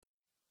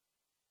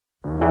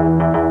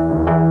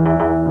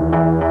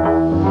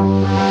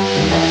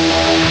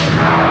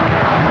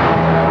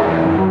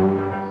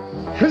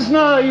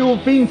Prisoner, you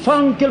have been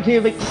found guilty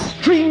of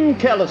extreme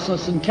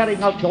carelessness in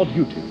carrying out your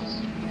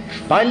duties.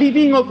 By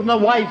leaving open a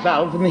Y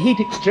valve in the heat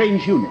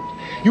exchange unit,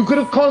 you could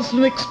have caused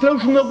an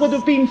explosion that would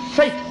have been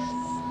fatal,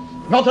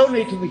 not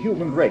only to the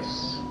human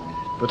race,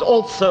 but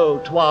also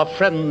to our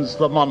friends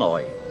the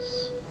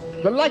monoids.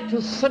 The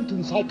lightest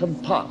sentence I can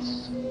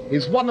pass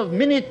is one of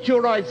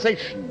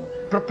miniaturization.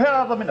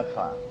 Prepare the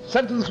minifier.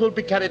 Sentence will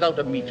be carried out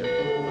immediately.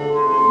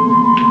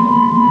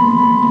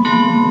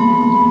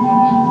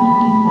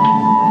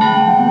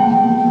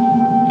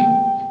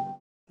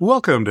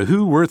 Welcome to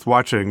Who Worth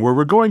Watching, where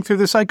we're going through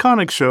this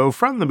iconic show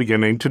from the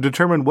beginning to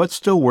determine what's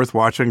still worth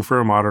watching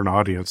for a modern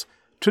audience.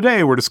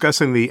 Today, we're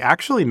discussing the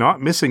actually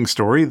not missing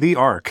story, The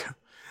Ark.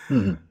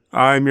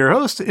 I'm your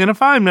host, and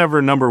if I'm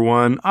never number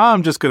one,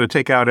 I'm just going to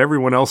take out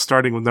everyone else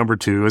starting with number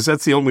two, as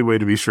that's the only way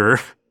to be sure.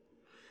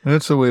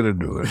 That's the way to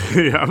do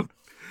it. Yeah.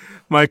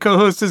 My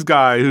co-host is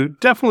Guy, who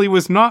definitely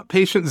was not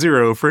patient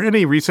zero for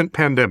any recent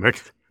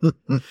pandemic.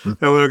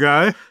 Hello,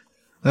 Guy.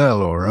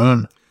 Hello,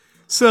 Ron.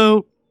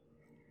 So,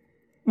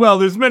 well,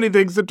 there's many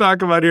things to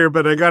talk about here,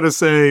 but I gotta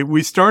say,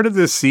 we started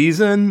this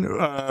season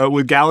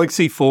with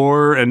Galaxy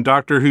 4 and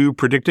Doctor Who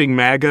predicting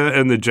MAGA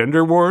and the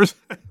gender wars.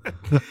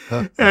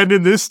 And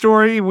in this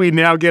story, we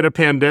now get a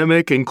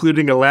pandemic,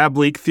 including a lab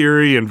leak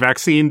theory and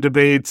vaccine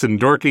debates and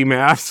dorky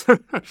math.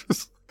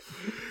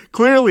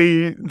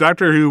 Clearly,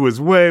 Doctor Who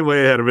was way,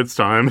 way ahead of its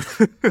time.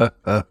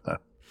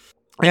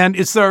 And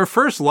it's our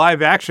first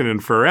live action in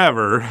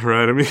forever,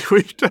 right? I mean,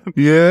 we've done...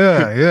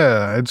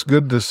 Yeah. It's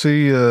good to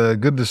see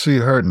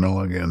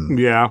Hartnell again.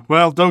 Yeah,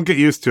 well, don't get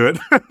used to it.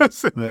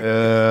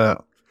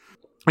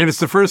 And it's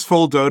the first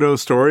full Dodo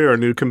story, our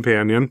new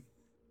companion.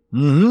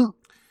 Mm-hmm.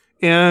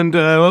 And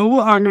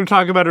I'm going to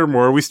talk about her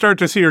more. We start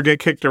to see her get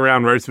kicked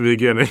around right at the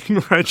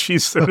beginning, right? She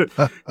sort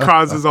of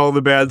causes all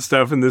the bad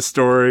stuff in this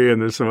story,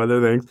 and there's some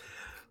other things.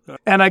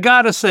 And I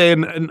got to say,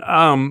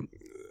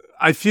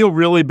 I feel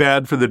really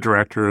bad for the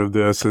director of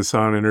this. I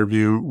saw an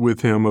interview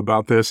with him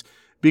about this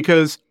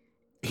because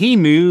he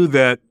knew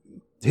that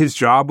his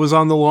job was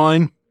on the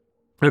line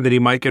and that he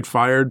might get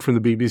fired from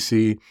the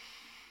BBC.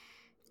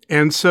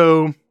 And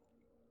so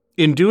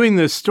in doing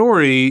this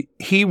story,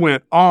 he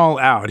went all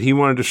out. He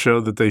wanted to show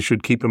that they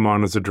should keep him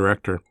on as a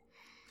director.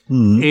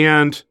 Mm-hmm.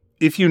 And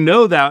if you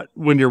know that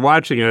when you're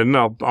watching it, and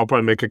I'll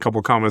probably make a couple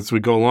comments as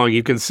we go along,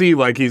 you can see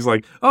like he's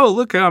like, oh,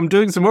 look, I'm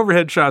doing some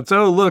overhead shots.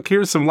 Oh, look,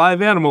 here's some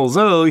live animals.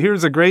 Oh,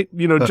 here's a great,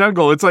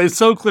 jungle. It's like, it's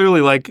so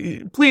clearly like,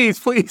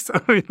 please.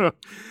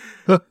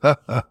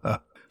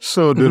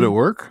 So did it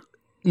work?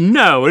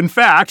 No, in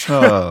fact.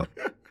 And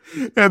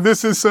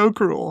this is so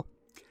cruel.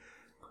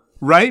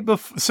 Right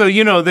before, so,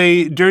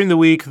 they, during the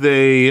week,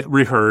 they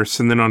rehearse,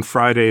 and then on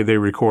Friday, they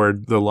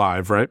record the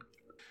live, right?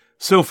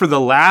 So for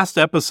the last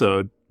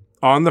episode,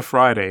 on the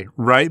Friday,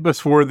 right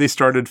before they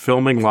started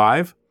filming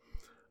live,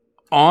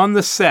 on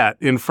the set,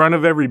 in front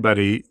of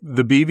everybody,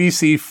 the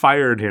BBC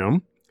fired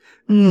him.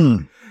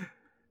 Mm.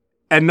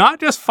 And not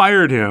just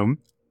fired him,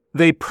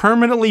 they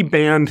permanently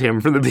banned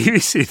him from the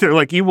BBC. They're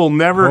like, you will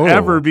never,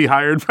 ever be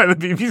hired by the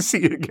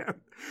BBC again.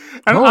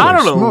 And I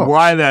don't know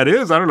why that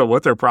is. I don't know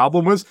what their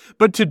problem was.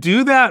 But to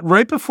do that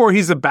right before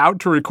he's about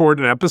to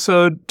record an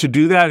episode, to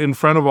do that in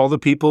front of all the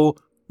people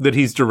that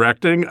he's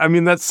directing, I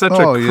mean, that's such a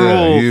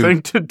cruel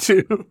thing to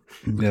do.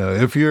 Yeah,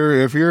 if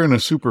you're in a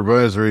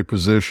supervisory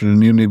position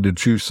and you need to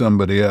choose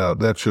somebody out,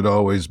 that should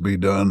always be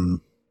done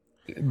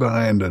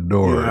behind a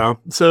door. Yeah.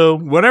 So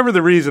whatever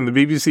the reason, the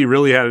BBC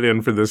really had it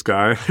in for this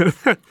guy.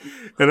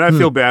 And I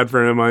feel bad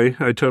for him. I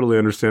totally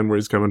understand where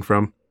he's coming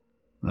from.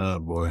 Oh,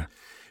 boy.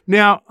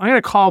 Now, I'm going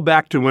to call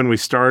back to when we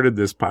started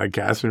this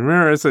podcast.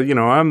 Remember, I said,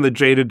 I'm the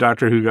jaded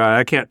Doctor Who guy.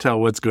 I can't tell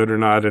what's good or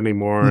not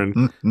anymore,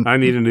 and I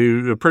need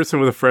a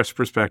person with a fresh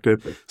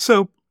perspective.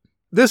 So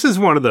this is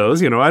one of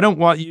those. I don't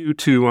want you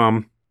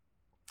to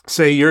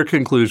say your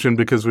conclusion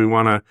because we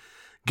want to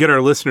get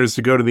our listeners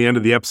to go to the end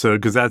of the episode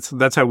because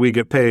that's how we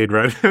get paid,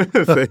 right?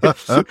 If they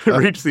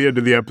reach the end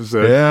of the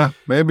episode. Yeah,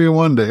 maybe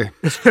one day.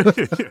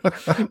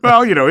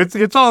 Well,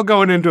 it's all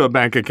going into a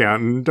bank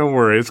account, and don't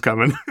worry, it's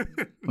coming.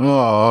 Oh,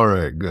 all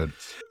right, good.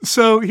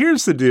 So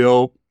here's the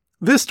deal.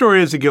 This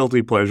story is a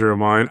guilty pleasure of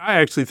mine. I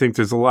actually think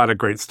there's a lot of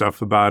great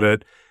stuff about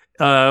it,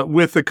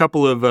 with a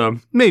couple of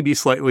maybe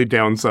slightly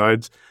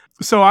downsides.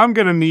 So I'm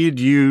going to need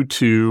you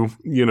to,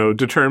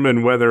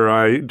 determine whether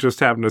I just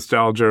have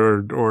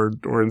nostalgia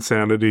or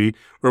insanity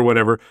or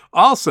whatever.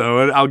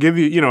 Also, I'll give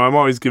you, I'm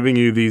always giving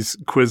you these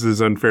quizzes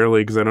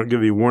unfairly because I don't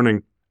give you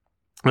warning.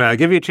 I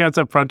give you a chance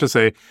up front to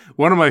say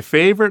one of my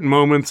favorite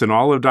moments in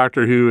all of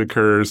Doctor Who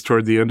occurs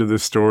toward the end of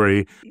this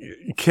story.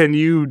 Can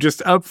you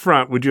just up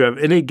front, would you have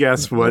any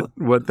guess what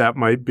that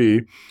might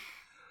be?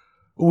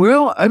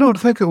 Well, I don't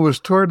think it was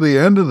toward the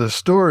end of the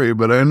story,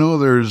 but I know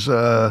there's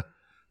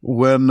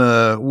when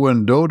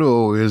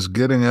Dodo is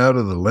getting out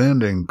of the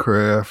landing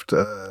craft,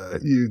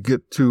 you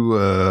get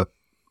to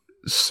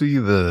see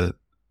the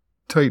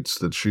tights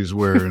that she's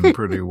wearing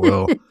pretty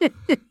well.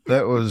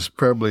 That was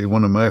probably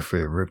one of my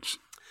favorites.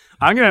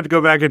 I'm going to have to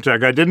go back and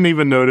check. I didn't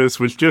even notice,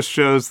 which just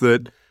shows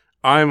that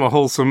I'm a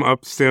wholesome,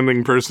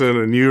 upstanding person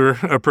and you're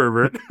a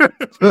pervert.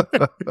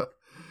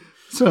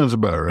 Sounds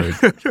about right.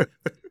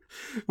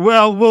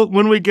 Well,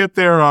 when we get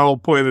there, I'll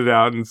point it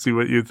out and see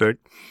what you think.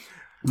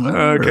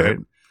 Okay. Right.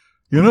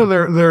 You know,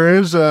 there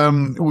is,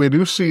 we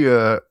do see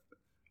a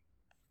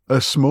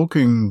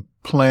smoking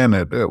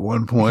planet at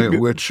one point,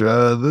 which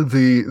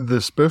the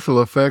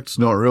special effects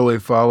don't really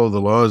follow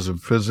the laws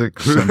of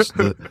physics since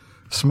the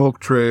smoke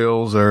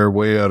trails are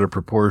way out of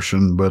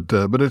proportion, but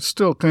it's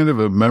still kind of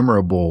a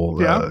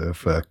memorable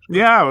effect.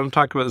 Yeah, when we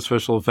talk about the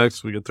special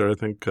effects, we get there. I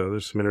think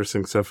there's some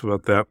interesting stuff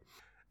about that.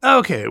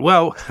 Okay,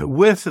 well,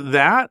 with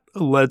that,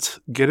 let's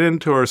get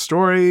into our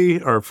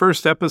story. Our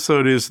first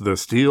episode is The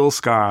Steel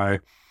Sky.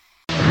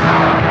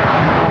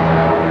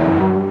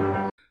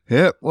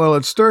 Yeah, well,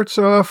 it starts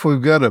off,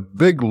 we've got a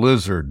big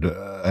lizard.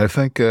 I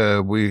think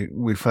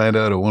we find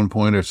out at one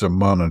point it's a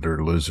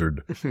monitor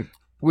lizard.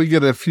 We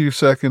get a few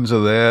seconds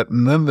of that,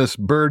 and then this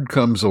bird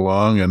comes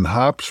along and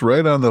hops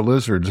right on the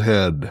lizard's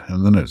head,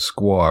 and then it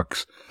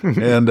squawks.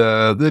 And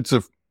it's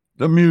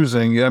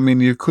amusing. I mean,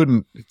 you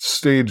couldn't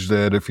stage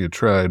that if you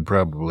tried,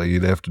 probably.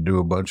 You'd have to do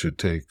a bunch of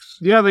takes.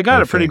 Yeah, they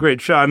got a pretty great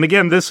shot. And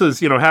again, this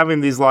is,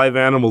 having these live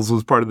animals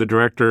was part of the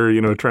director,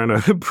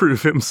 trying to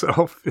prove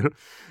himself.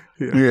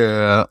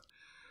 Yeah.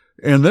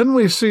 And then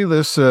we see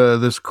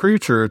this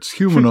creature. It's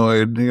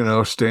humanoid,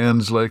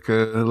 stands like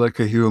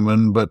a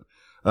human, but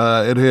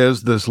it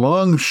has this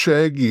long,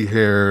 shaggy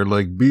hair,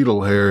 like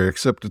beetle hair,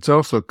 except it's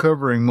also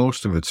covering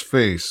most of its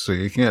face, so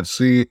you can't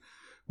see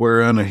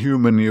where on a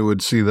human you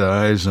would see the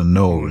eyes and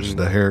nose.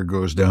 The hair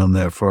goes down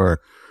that far.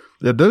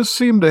 It does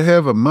seem to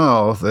have a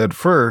mouth at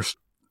first,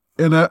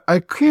 and I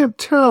can't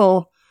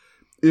tell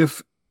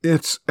if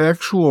it's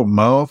actual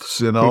mouths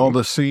in all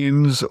the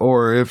scenes,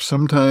 or if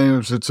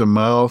sometimes it's a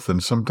mouth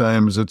and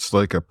sometimes it's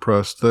like a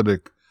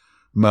prosthetic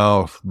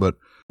mouth, but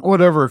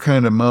whatever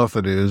kind of mouth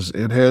it is,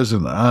 it has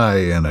an eye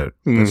in it.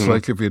 It's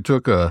like if you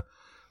took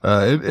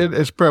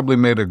it's probably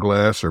made of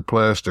glass or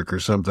plastic or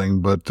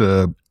something, but,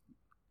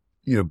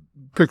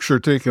 picture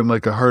taking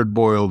like a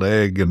hard-boiled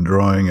egg and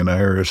drawing an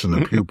iris and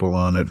a pupil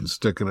on it and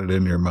sticking it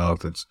in your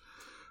mouth.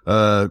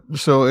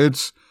 So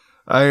it's,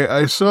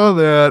 I saw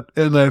that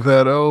and I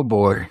thought, oh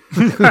boy,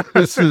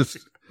 this is.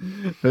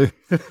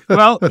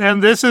 Well,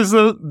 and this is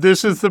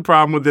the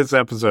problem with this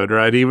episode,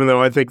 right? Even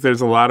though I think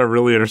there's a lot of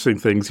really interesting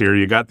things here.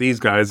 You got these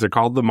guys, they're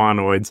called the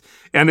monoids,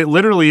 and it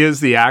literally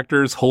is the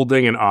actors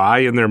holding an eye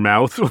in their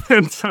mouth.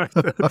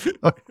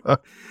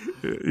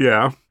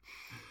 Yeah.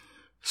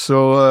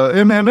 So,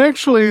 and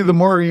actually, the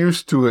more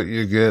used to it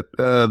you get,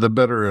 the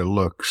better it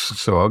looks.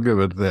 So I'll give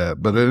it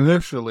that. But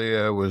initially,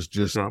 I was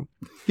just...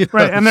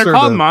 Right, and they're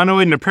called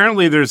monoid, and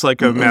apparently there's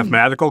like a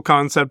mathematical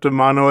concept of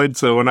monoid.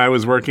 So when I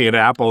was working at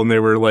Apple and they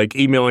were like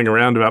emailing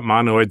around about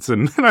monoids,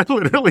 and I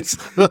literally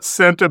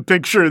sent a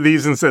picture of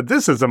these and said,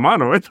 this is a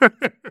monoid.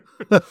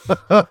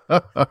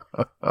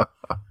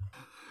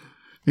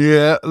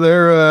 Yeah,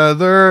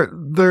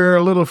 they're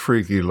a little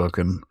freaky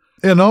looking.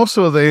 And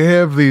also they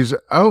have these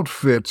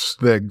outfits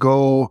that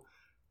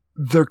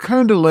they're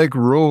kind of like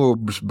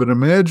robes, but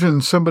imagine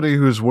somebody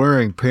who's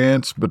wearing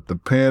pants, but the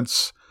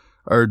pants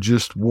are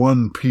just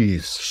one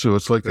piece. So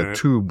it's like a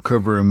tube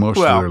covering most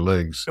of their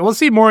legs. We'll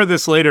see more of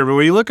this later, but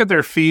when you look at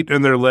their feet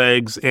and their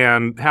legs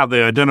and how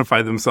they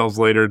identify themselves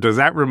later, does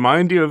that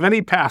remind you of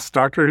any past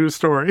Doctor Who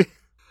story?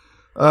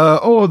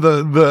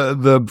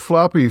 The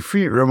floppy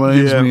feet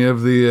reminds me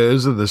of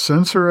is it the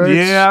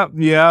Sensorites?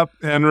 Yeah.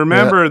 And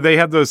remember, they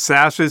had those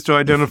sashes to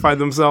identify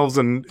themselves,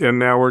 and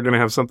now we're going to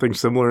have something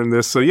similar in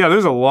this. So yeah,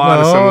 there's a lot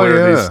of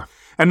similarities. Yeah.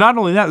 And not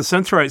only that, the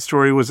Sensorite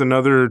story was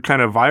another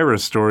kind of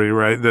virus story,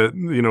 right? That,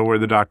 where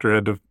the Doctor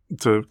had to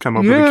come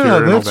up with a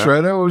cure. Yeah, that's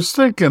right. I was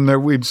thinking that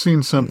we'd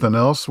seen something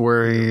else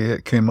where he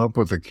came up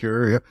with a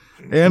cure. Yeah.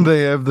 And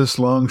they have this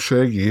long,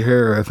 shaggy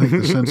hair. I think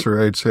the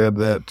Sensorites had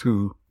that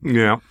too.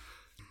 Yeah.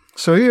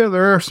 So, yeah,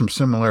 there are some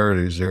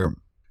similarities there.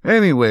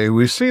 Anyway,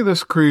 we see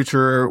this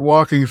creature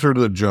walking through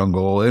the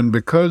jungle, and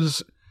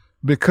because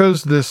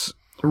this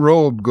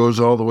robe goes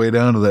all the way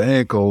down to the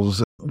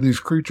ankles,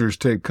 these creatures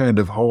take kind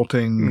of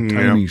halting,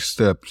 tiny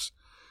steps.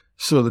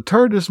 So the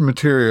TARDIS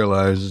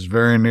materializes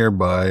very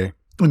nearby,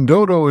 and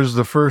Dodo is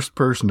the first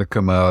person to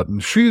come out,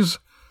 and she's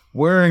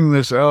wearing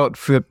this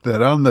outfit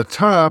that on the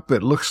top,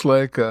 it looks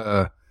like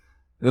a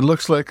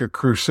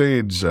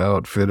Crusades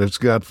outfit. It's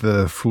got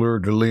the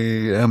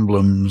fleur-de-lis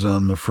emblems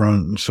on the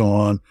front and so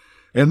on.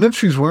 And then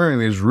she's wearing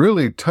these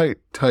really tight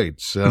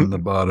tights on the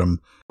bottom,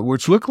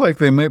 which look like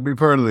they might be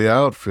part of the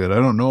outfit. I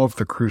don't know if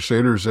the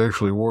Crusaders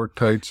actually wore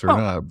tights or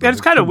not. But it's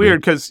kind of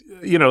weird because,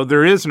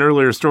 there is an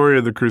earlier story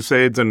of the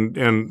Crusades and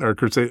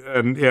which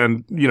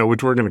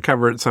we're going to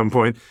cover at some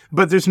point.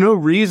 But there's no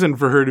reason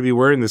for her to be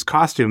wearing this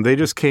costume. They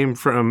just came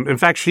from, in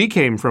fact, she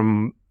came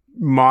from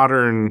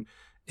modern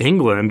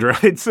England,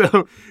 right?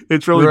 So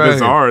it's really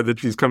bizarre that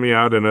she's coming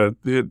out in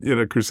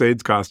a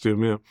Crusades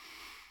costume. Yeah.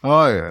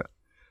 Oh yeah.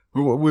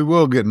 We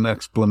will get an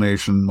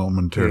explanation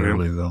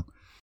momentarily, though.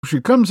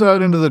 She comes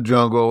out into the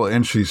jungle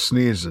and she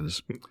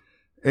sneezes,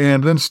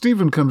 And then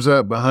Stephen comes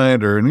out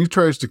behind her, and he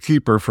tries to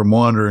keep her from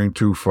wandering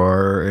too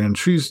far. And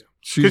she's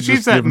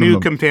that new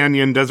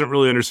companion, doesn't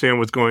really understand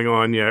what's going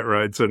on yet,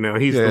 right? So now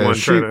he's the one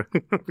trying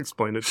to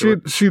explain it to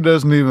her. She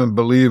doesn't even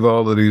believe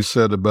all that he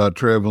said about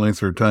traveling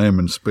through time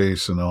and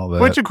space and all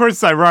that. Which, of course,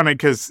 is ironic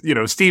because,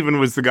 Stephen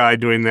was the guy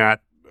doing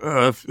that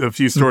a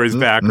few stories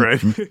back,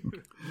 right?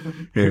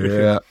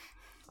 Yeah.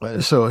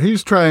 So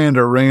he's trying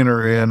to rein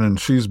her in, and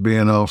she's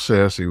being all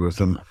sassy with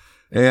him.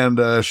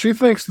 And she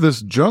thinks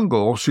this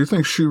jungle,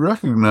 she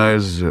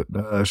recognizes it.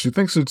 She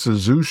thinks it's a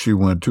zoo she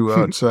went to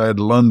outside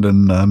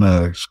London on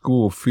a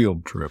school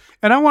field trip.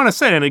 And I want to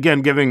say, and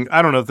again,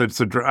 I don't know if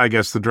it's, I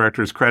guess, the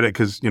director's credit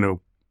because,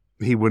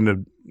 he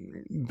wouldn't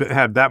have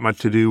had that much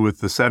to do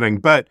with the setting.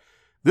 But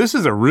this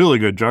is a really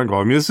good jungle.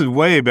 I mean, this is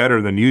way better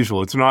than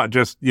usual. It's not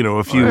just,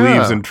 a few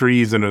leaves and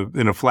trees in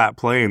a flat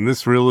plain.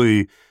 This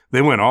really,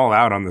 they went all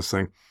out on this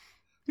thing.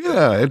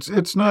 Yeah,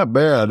 it's not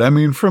bad. I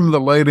mean, from the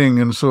lighting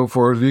and so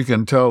forth, you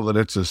can tell that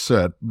it's a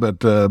set, but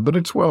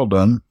it's well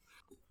done.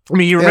 I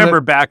mean, you remember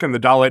back in the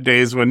Dalit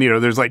days when,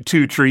 there's like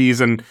two trees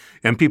and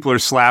people are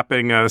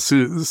slapping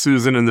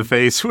Susan in the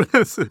face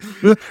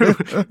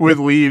with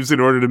leaves in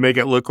order to make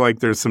it look like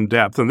there's some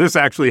depth. And this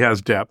actually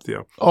has depth,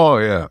 Oh,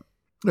 yeah.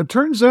 It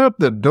turns out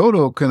that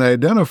Dodo can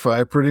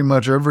identify pretty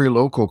much every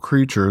local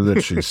creature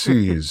that she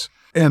sees,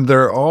 and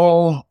they're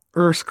all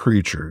Earth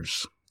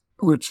creatures,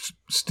 which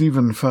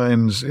Stephen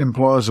finds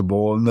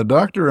implausible. And the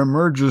Doctor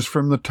emerges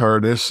from the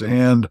TARDIS,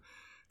 and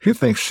he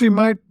thinks she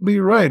might be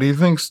right. He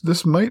thinks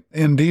this might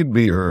indeed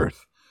be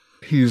Earth.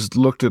 He's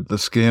looked at the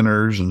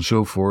scanners and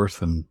so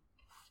forth, and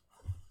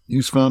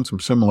he's found some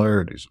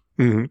similarities.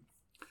 Mm-hmm.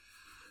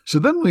 So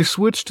then we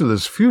switch to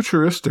this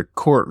futuristic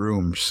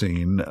courtroom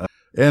scene,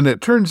 and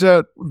it turns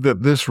out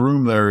that this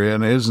room they're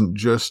in isn't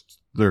just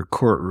their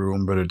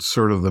courtroom, but it's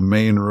sort of the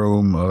main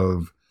room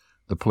of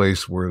the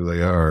place where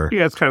they are.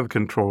 Yeah, it's kind of the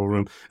control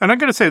room. And I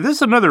got to say, this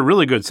is another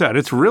really good set.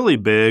 It's really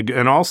big,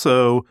 and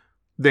also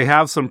they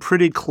have some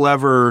pretty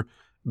clever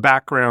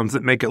backgrounds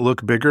that make it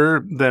look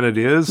bigger than it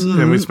is,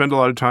 and we spend a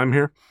lot of time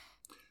here.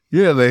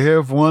 Yeah, they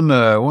have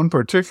one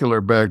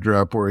particular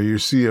backdrop where you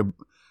see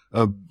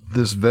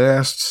this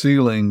vast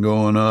ceiling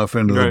going off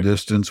into the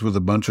distance with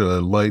a bunch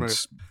of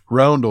lights,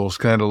 roundels,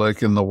 kind of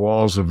like in the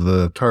walls of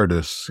the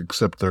TARDIS,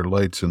 except they're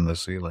lights in the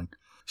ceiling.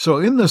 So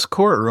in this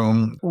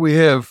courtroom, we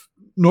have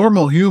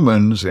normal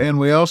humans, and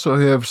we also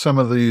have some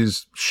of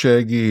these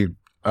shaggy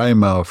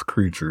eye-mouth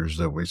creatures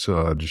that we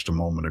saw just a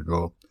moment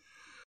ago.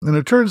 And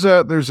it turns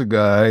out there's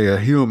a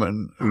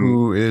human,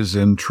 who is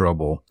in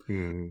trouble.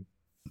 Mm.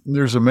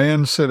 There's a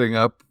man sitting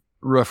up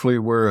roughly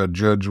where a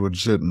judge would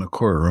sit in a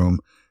courtroom,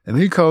 and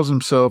he calls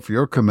himself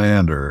your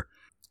commander.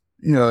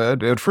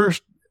 At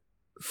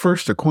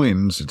first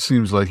acquaintance, it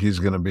seems like he's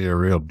going to be a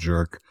real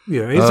jerk.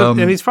 Yeah,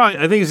 and he's probably,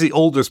 I think he's the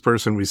oldest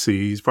person we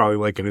see. He's probably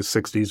like in his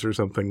 60s or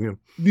something.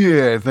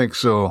 Yeah, I think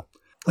so.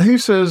 He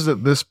says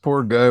that this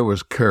poor guy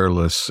was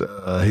careless.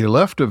 He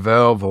left a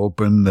valve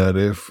open that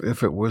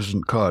if it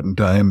wasn't caught in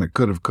time, it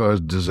could have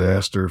caused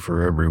disaster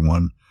for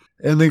everyone.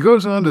 And he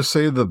goes on to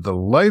say that the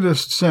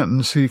lightest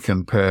sentence he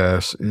can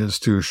pass is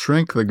to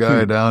shrink the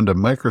guy down to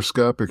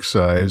microscopic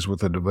size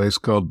with a device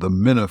called the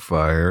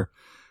minifier,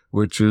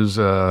 which is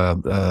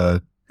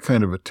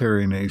kind of a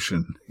Terry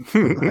Nation.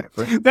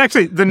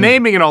 Actually, the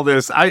naming and all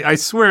this, I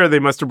swear they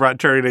must have brought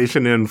Terry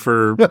Nation in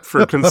for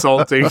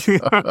consulting.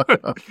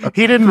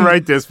 He didn't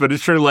write this, but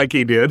it's sure like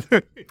he did.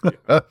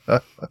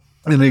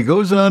 And he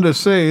goes on to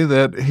say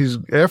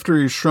that after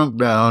he's shrunk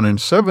down, in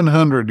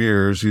 700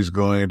 years, he's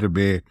going to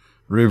be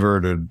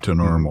reverted to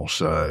normal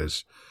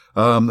size.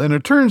 And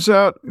it turns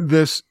out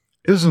this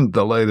isn't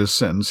the lightest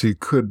sentence he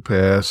could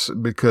pass,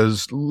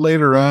 because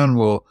later on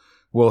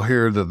we'll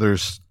hear that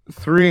there's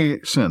 3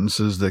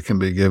 sentences that can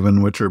be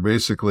given, which are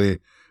basically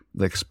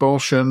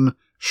expulsion,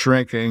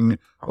 shrinking,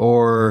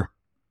 or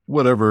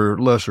whatever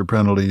lesser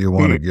penalty you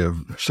want to give.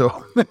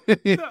 So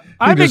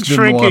I think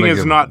shrinking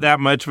is not that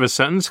much of a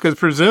sentence, because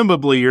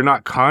presumably you're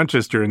not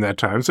conscious during that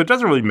time. So it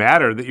doesn't really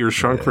matter that you're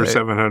shrunk for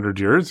 700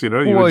 years. You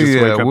would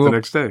just wake up the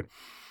next day.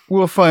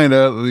 We'll find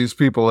out that these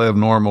people have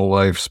normal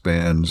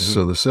lifespans.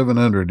 So the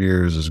 700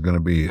 years is going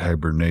to be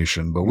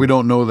hibernation, but we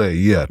don't know that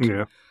yet.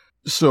 Yeah.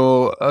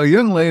 So a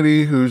young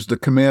lady who's the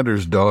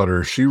commander's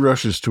daughter, she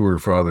rushes to her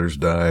father's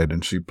died,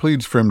 and she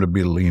pleads for him to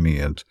be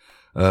lenient.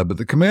 But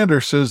the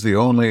commander says the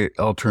only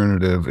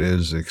alternative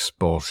is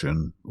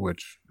expulsion,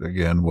 which,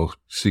 again, we'll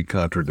see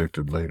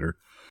contradicted later.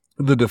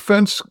 The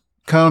defense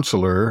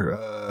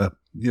counselor,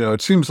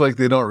 it seems like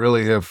they don't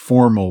really have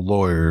formal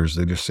lawyers.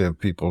 They just have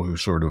people who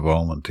sort of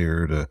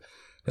volunteer to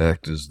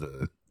act as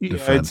the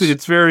defense.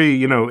 It's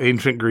very,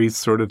 ancient Greece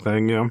sort of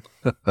thing, yeah.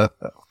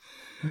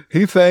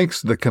 He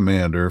thanks the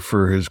commander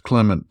for his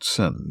clement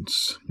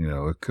sentence.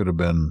 It could have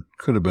been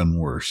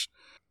worse.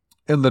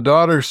 And the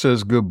daughter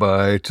says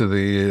goodbye to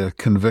the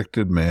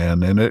convicted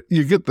man, and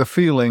you get the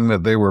feeling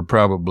that they were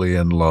probably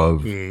in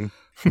love.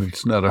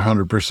 It's not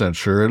 100%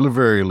 sure. At the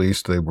very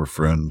least, they were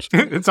friends.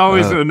 It's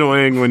always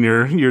annoying when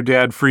your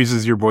dad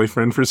freezes your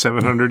boyfriend for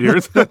 700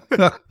 years.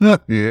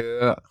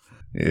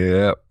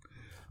 Yeah.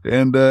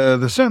 And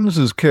the sentence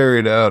is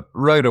carried out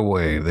right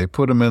away. They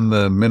put him in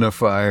the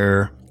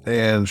minifier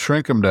and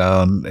shrink him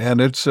down.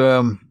 And it's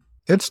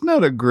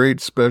not a great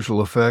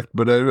special effect,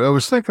 but I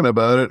was thinking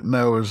about it and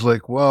I was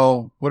like,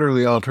 well, what are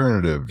the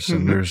alternatives?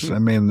 And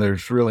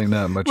there's really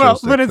not much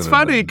else. Well, but it's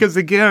funny because,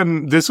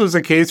 again, this was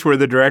a case where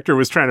the director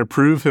was trying to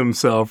prove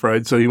himself,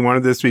 right? So he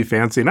wanted this to be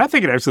fancy. And I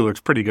think it actually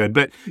looks pretty good.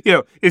 But,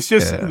 it's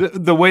just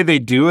the way they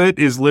do it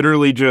is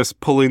literally just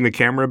pulling the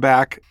camera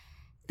back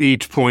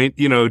each point,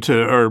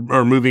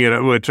 or moving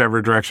it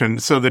whichever direction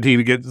so that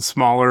he gets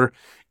smaller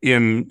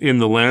in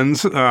the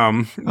lens.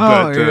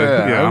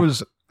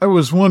 I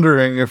was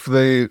wondering if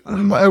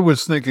I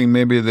was thinking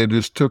maybe they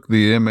just took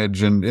the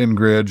image and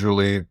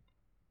gradually,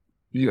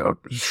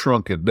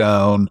 shrunk it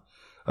down.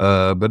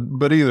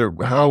 But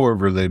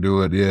however they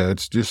do it,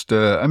 it's just,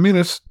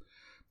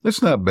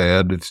 it's not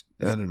bad. It's,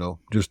 I don't know,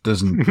 just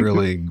doesn't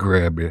really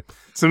grab you.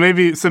 So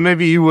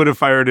maybe you would have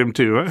fired him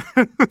too.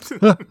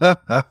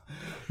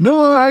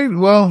 No,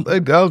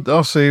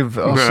 I'll save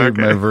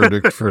my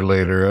verdict for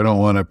later. I don't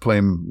want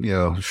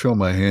to show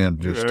my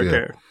hand just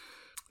yet.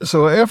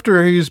 So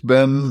after he's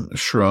been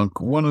shrunk,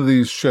 one of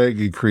these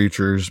shaggy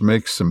creatures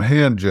makes some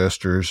hand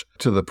gestures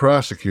to the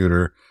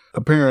prosecutor.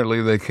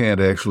 Apparently they can't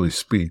actually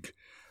speak.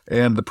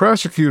 And the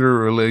prosecutor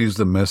relays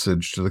the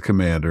message to the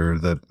commander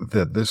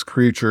that this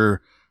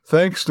creature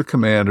thanks the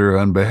commander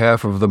on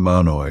behalf of the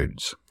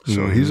monoids.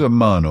 So he's a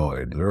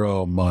monoid. They're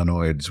all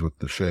monoids with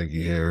the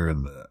shaggy hair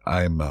and the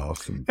eye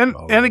mouth. And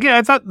again,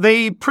 I thought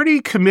they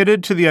pretty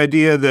committed to the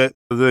idea that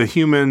the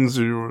humans,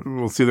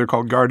 we'll see they're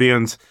called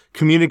guardians,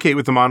 communicate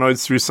with the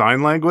monoids through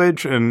sign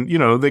language. And,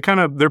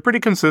 they're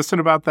pretty consistent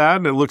about that.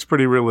 And it looks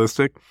pretty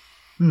realistic.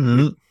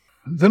 Mm-hmm.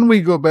 Then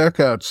we go back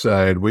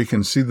outside. We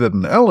can see that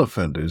an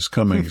elephant is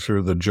coming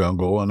through the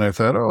jungle. And I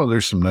thought,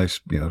 there's some nice,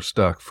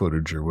 stock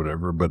footage or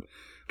whatever. But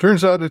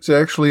turns out it's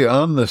actually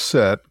on the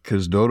set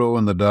because Dodo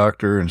and the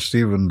doctor and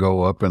Steven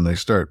go up and they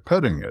start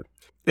petting it.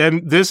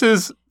 And this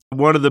is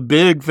one of the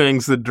big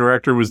things the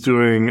director was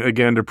doing,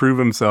 again, to prove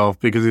himself,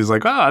 because he's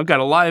like, I've got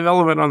a live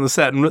elephant on the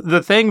set. And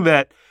the thing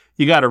that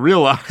you got to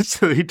realize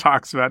that he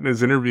talks about in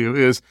his interview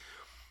is,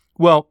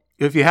 well,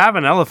 if you have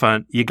an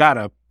elephant, you got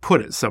to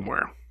put it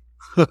somewhere.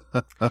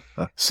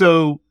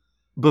 So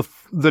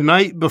the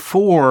night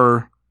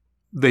before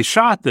they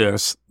shot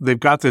this, they've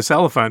got this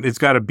elephant. It's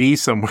got to be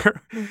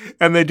somewhere.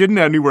 And they didn't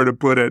have anywhere to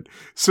put it.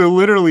 So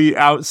literally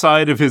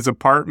outside of his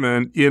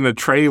apartment in a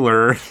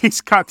trailer,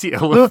 he's got the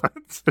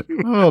elephant.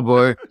 Oh,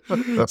 boy.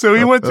 So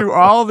he went through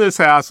all this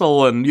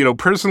hassle and,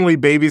 personally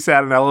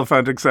babysat an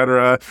elephant,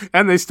 etc.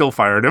 And they still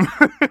fired him.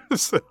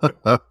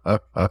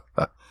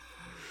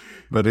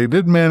 But he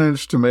did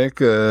manage to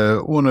make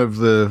one of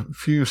the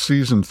few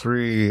season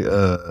 3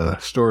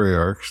 story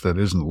arcs that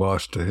isn't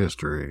lost to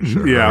history.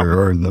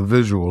 Or the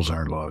visuals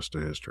aren't lost to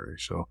history.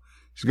 So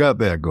he's got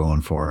that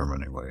going for him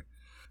anyway.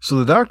 So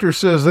the doctor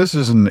says this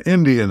is an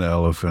Indian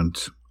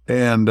elephant,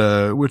 and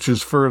which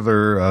is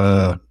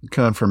further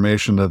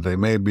confirmation that they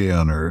may be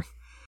on Earth.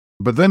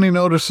 But then he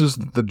notices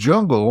that the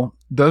jungle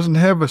doesn't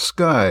have a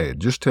sky. It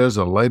just has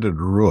a lighted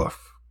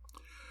roof.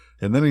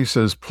 And then he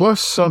says, plus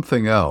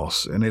something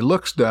else. And he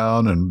looks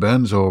down and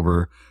bends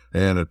over,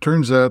 and it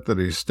turns out that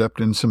he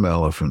stepped in some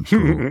elephant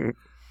poo.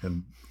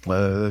 And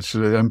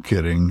I'm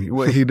kidding.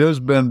 He does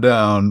bend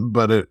down,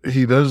 but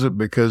he does it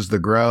because the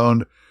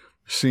ground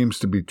seems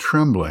to be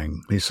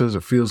trembling. He says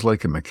it feels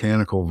like a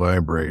mechanical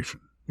vibration.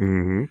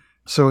 Mm-hmm.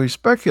 So he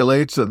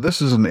speculates that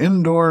this is an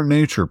indoor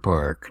nature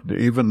park,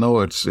 even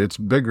though it's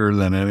bigger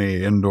than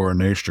any indoor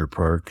nature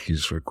park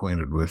he's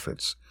acquainted with.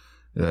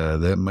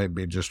 That might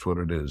be just what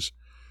it is.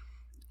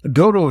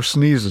 Dodo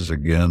sneezes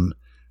again,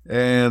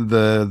 and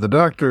the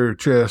doctor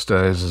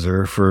chastises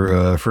her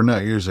for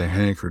not using a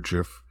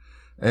handkerchief.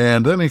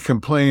 And then he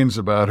complains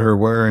about her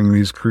wearing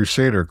these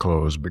crusader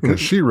clothes because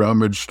she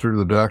rummaged through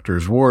the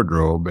doctor's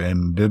wardrobe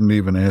and didn't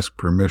even ask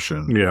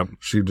permission. Yeah.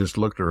 She just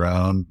looked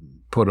around,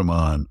 put them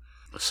on.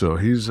 So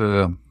he's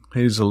a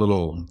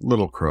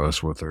little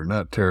cross with her,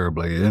 not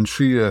terribly. And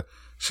she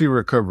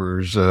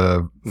recovers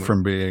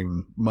from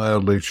being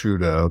mildly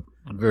chewed out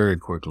very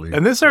quickly.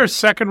 And this is our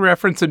second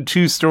reference in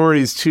 2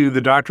 stories to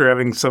the doctor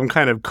having some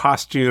kind of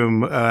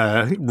costume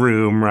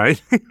room,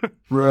 right?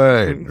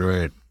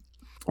 Right.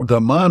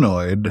 The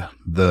monoid,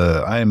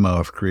 the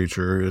eye-mouth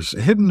creature, is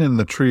hidden in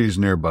the trees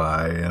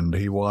nearby, and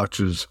he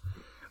watches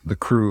the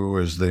crew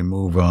as they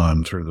move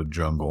on through the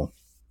jungle.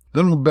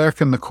 Then we're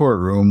back in the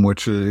courtroom,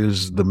 which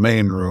is the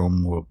main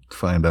room, we'll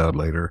find out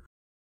later.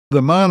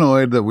 The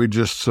monoid that we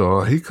just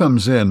saw, he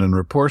comes in and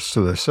reports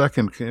to the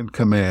second in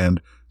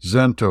command,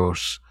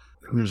 Zentos,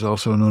 who's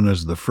also known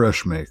as the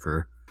Fresh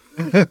Maker.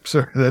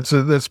 Sorry,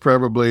 that's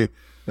probably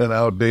an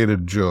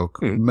outdated joke.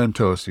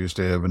 Mentos used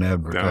to have an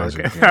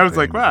advertising. Okay. I was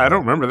like, wow, I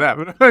don't remember that.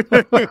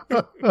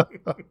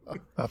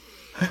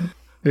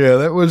 Yeah,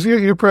 that was,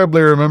 you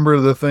probably remember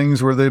the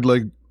things where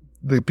the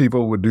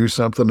people would do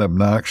something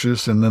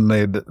obnoxious and then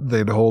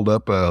they'd hold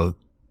up a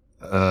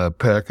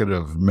packet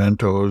of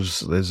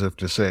Mentos as if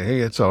to say, hey,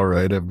 it's all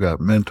right, I've got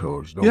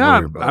Mentos. Don't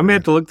worry about it. I may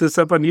have to look this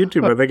up on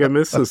YouTube. I think I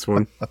missed this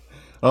one.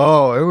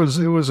 Oh, it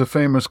was a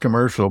famous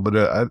commercial,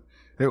 but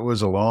it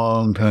was a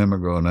long time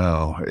ago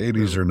now,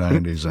 80s or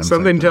 90s.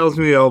 Something tells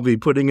me I'll be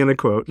putting in a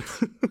quote.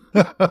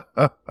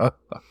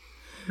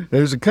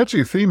 There's a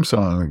catchy theme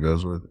song that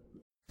goes with it.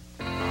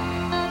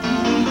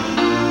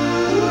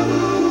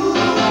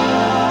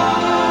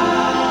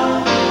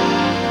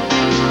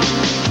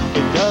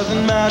 It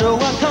doesn't matter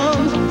what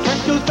comes, fresh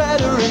feels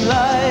better in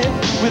life.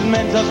 With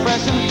Mentos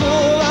fresh and full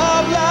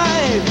of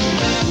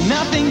life.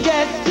 Nothing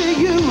gets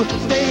to you,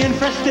 staying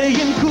fresh,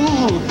 staying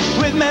cool.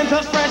 With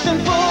Mentos fresh and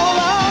full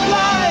of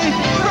life.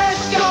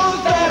 Fresh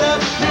goes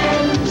better.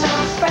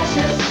 Mentos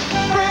freshness.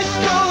 Fresh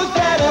goes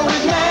better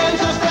with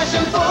Mentos fresh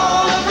and full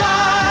of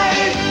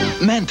life.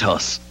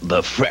 Mentos,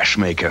 the fresh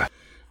maker.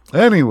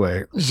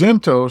 Anyway,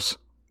 Zentos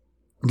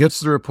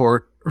gets the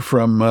report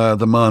from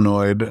the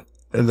monoid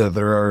that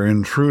there are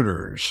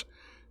intruders.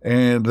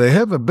 And they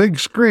have a big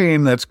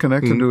screen that's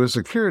connected to a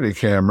security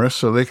camera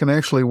so they can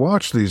actually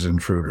watch these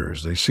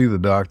intruders. They see the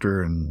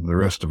doctor and the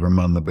rest of them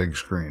on the big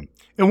screen.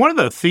 And one of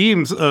the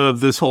themes of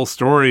this whole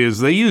story is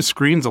they use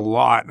screens a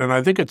lot. And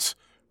I think it's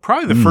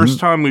probably the first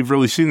time we've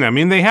really seen that. I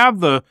mean, they have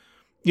the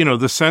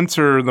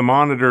sensor, the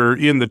monitor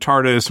in the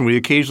TARDIS, and we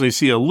occasionally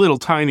see a little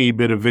tiny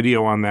bit of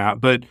video on that.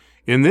 But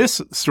in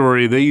this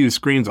story, they use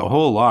screens a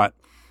whole lot.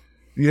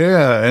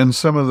 Yeah, and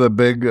some of the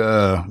big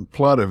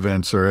plot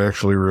events are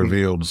actually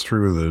revealed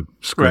through the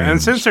screen. Right, and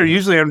since they're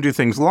usually having to do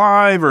things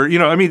live or,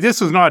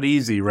 this is not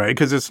easy, right?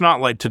 Because it's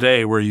not like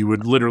today where you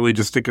would literally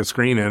just stick a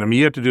screen in. I mean,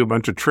 you have to do a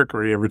bunch of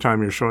trickery every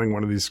time you're showing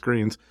one of these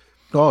screens.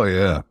 Oh,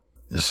 yeah.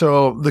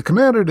 So the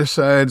commander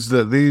decides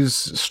that these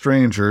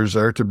strangers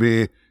are to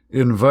be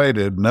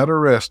invited, not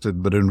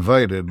arrested, but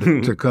invited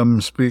to come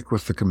speak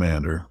with the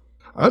commander.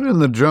 Out in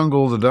the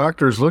jungle, the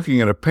doctor's looking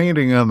at a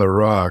painting on the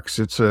rocks.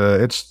 It's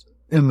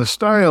in the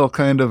style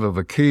kind of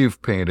a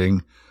cave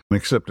painting,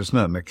 except it's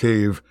not in a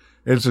cave.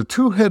 It's a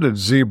two-headed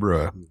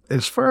zebra.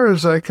 As far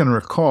as I can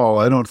recall,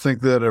 I don't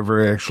think that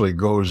ever actually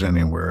goes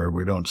anywhere.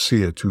 We don't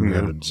see a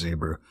two-headed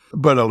zebra.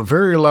 But a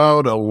very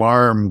loud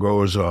alarm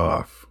goes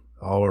off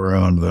all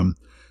around them.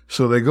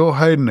 So they go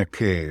hide in a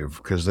cave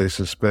because they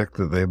suspect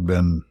that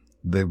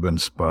they've been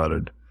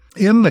spotted.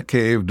 In the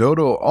cave,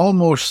 Dodo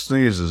almost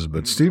sneezes,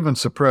 but Stephen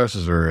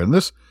suppresses her. And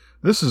this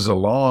is a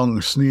long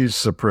sneeze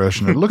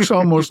suppression. It looks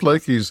almost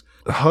like he's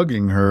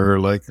hugging her,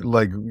 like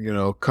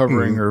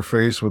covering her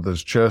face with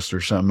his chest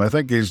or something. I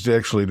think he's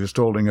actually just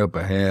holding up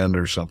a hand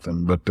or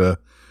something. But the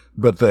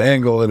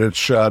angle that it's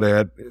shot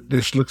at, it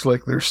just looks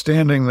like they're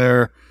standing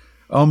there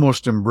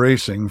almost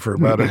embracing for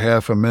about a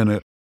half a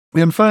minute.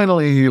 And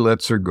finally, he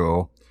lets her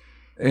go.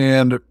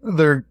 And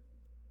they're,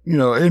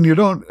 and you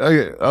don't,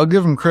 I'll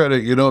give him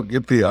credit, you don't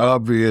get the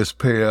obvious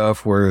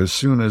payoff where as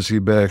soon as he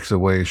backs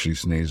away, she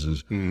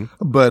sneezes.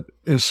 But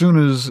as soon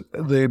as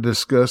they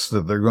discuss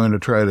that they're going to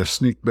try to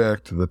sneak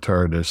back to the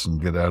TARDIS and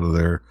get out of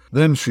there,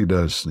 then she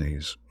does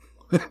sneeze.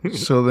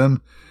 So then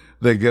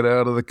they get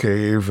out of the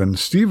cave and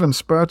Stephen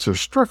spots a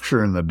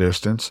structure in the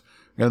distance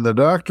and the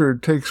doctor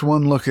takes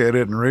one look at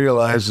it and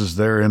realizes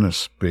they're in a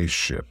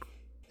spaceship.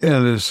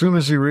 And as soon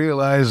as he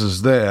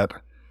realizes that,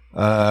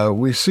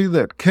 we see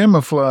that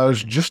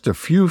camouflage just a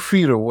few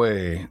feet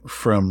away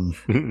from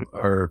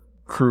our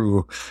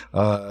crew.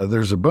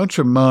 There's a bunch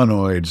of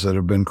monoids that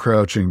have been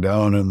crouching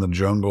down in the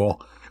jungle,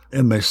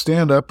 and they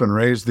stand up and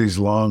raise these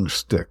long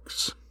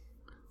sticks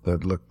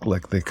that look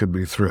like they could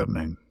be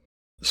threatening.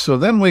 So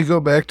then we go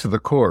back to the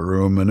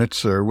courtroom, and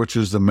which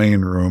is the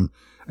main room,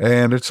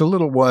 and it's a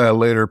little while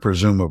later,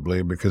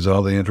 presumably, because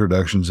all the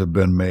introductions have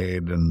been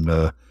made, and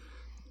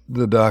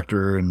the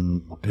doctor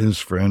and his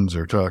friends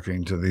are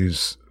talking to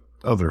these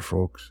other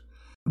folks.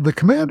 The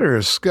commander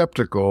is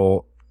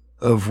skeptical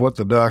of what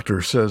the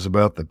doctor says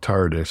about the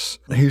TARDIS.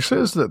 He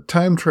says that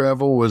time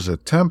travel was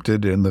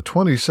attempted in the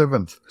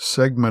 27th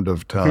segment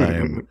of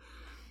time,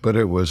 but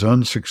it was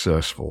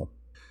unsuccessful.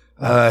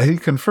 He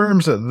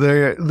confirms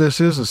that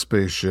this is a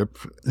spaceship.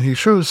 He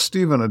shows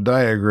Stephen a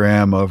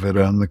diagram of it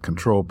on the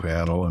control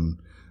panel, and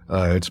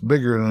it's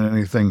bigger than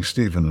anything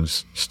Stephen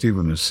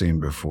has seen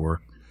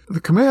before. The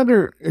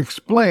commander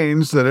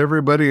explains that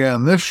everybody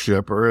on this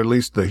ship, or at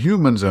least the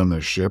humans on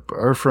this ship,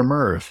 are from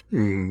Earth.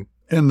 And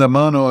the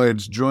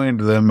monoids joined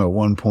them at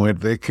one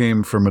point. They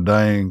came from a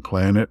dying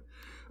planet,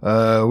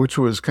 which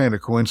was kind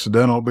of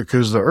coincidental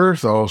because the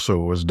Earth also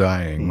was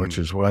dying, which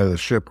is why the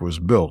ship was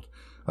built.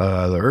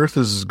 The Earth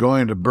is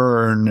going to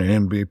burn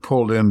and be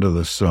pulled into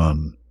the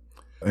sun.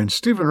 And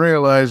Stephen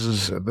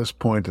realizes at this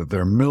point that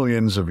they're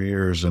millions of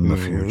years in the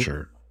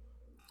future.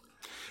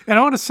 And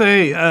I want to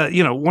say,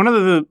 one of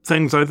the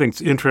things I think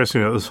is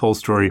interesting about this whole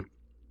story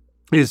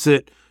is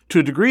that to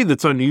a degree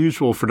that's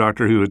unusual for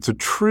Doctor Who, it's a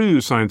true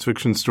science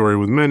fiction story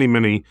with many,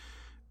 many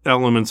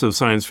elements of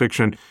science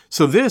fiction.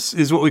 So this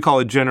is what we call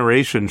a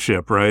generation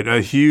ship, right?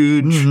 A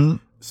huge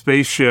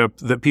spaceship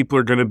that people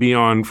are going to be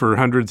on for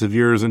hundreds of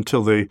years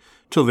until they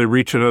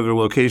reach another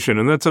location.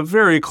 And that's a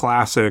very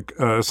classic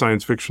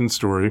science fiction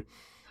story.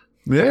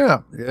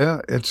 Yeah.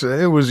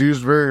 It was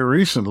used very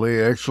recently,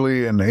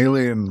 actually, in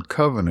Alien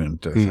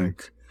Covenant, I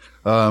think.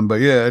 But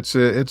yeah, it's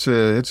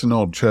an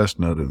old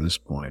chestnut at this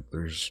point.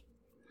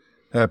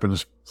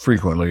 Happens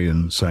frequently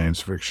in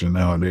science fiction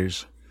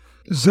nowadays.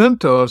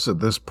 Zentos, at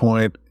this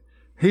point,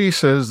 he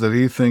says that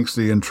he thinks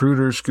the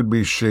intruders could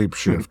be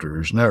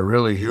shapeshifters, not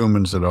really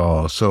humans at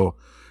all. So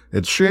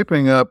it's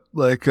shaping up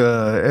like,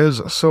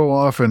 as so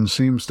often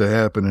seems to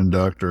happen in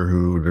Doctor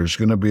Who, there's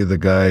going to be the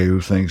guy who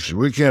thinks,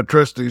 we can't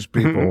trust these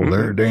people,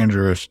 they're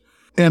dangerous.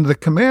 And the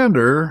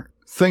commander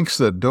thinks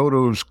that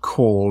Dodo's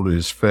cold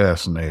is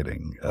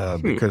fascinating,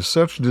 because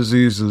such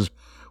diseases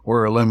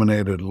were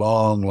eliminated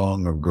long,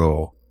 long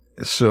ago.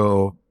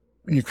 So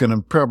you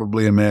can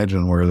probably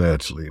imagine where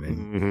that's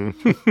leading.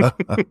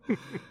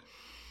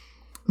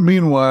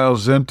 Meanwhile,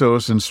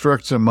 Zentos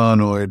instructs a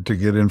monoid to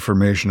get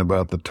information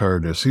about the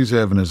TARDIS. He's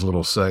having his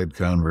little side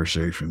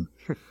conversation.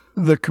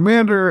 The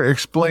commander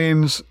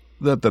explains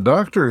that the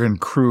Doctor and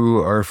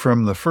crew are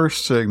from the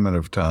first segment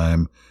of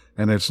time,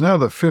 and it's now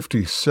the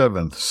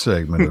 57th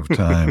segment of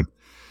time.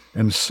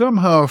 And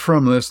somehow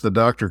from this, the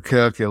Doctor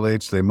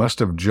calculates they must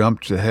have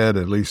jumped ahead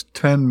at least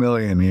 10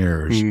 million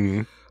years.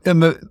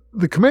 And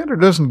the commander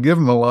doesn't give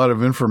him a lot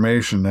of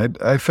information.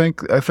 I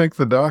think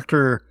the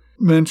Doctor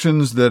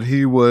mentions that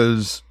he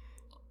was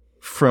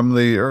from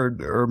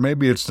or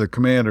maybe it's the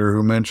commander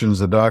who mentions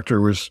the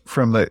Doctor was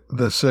from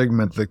the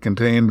segment that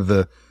contained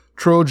the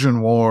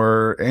Trojan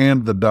War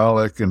and the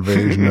Dalek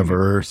invasion of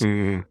Earth.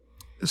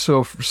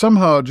 So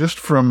somehow, just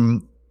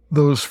from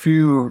those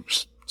few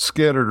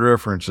scattered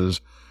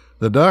references,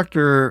 the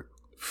Doctor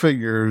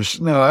figures.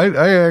 Now,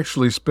 I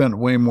actually spent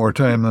way more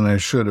time than I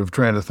should have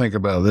trying to think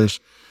about this.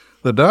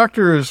 The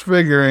Doctor is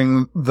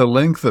figuring the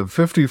length of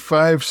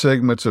 55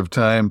 segments of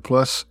time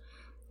plus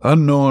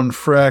unknown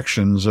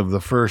fractions of the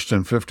first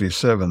and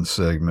 57th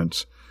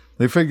segments.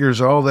 He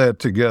figures all that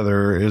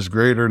together is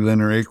greater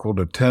than or equal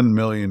to 10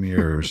 million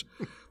years.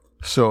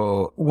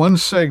 So one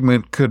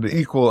segment could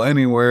equal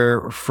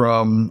anywhere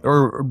from,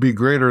 or be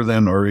greater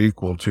than or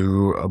equal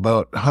to,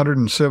 about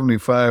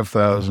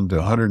 175,000 to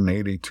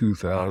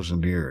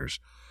 182,000 years.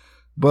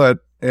 But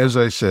as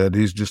I said,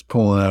 he's just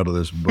pulling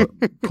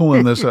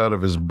this out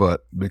of his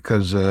butt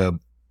because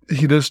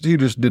he just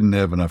didn't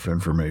have enough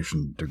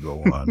information to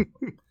go on.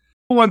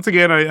 Once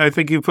again, I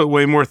think you put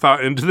way more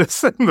thought into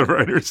this than the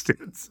writers did.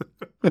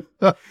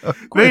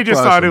 They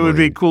just thought it would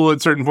be cool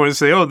at certain points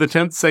to say, oh, the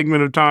 10th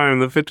segment of time,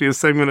 the 50th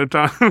segment of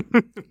time.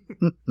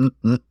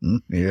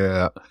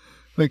 Yeah, I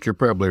think you're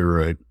probably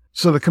right.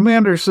 So the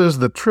commander says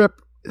the trip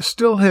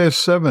still has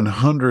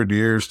 700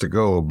 years to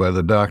go by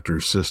the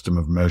Doctor's system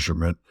of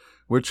measurement,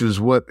 which is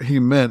what he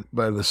meant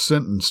by the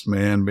sentenced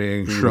man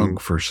being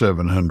shrunk for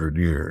 700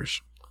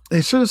 years.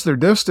 He says their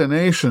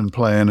destination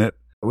planet,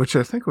 which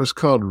I think was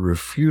called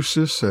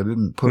Refusus. I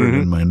didn't put it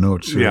in my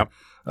notes here.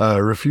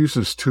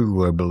 Refusus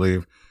 2, I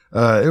believe.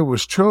 It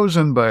was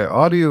chosen by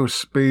Audio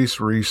Space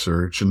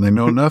Research, and they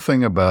know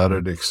nothing about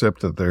it except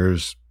that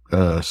there's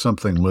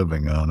something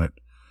living on it.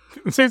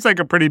 It seems like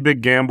a pretty big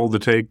gamble to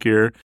take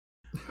here.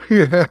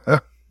 Yeah.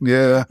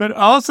 But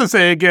I'll also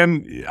say,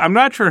 again, I'm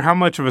not sure how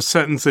much of a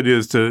sentence it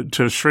is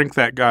to shrink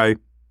that guy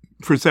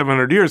for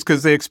 700 years,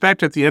 because they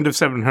expect at the end of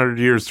 700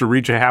 years to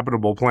reach a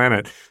habitable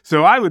planet.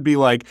 So I would be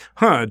like,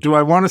 do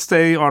I want to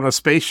stay on a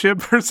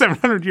spaceship for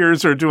 700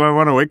 years, or do I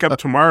want to wake up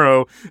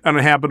tomorrow on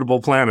a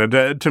habitable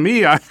planet? To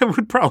me, I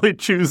would probably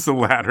choose the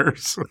latter.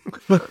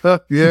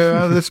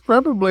 Yeah, that's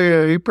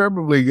probably, he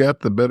probably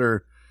got the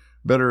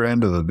better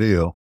end of the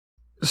deal.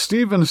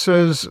 Stephen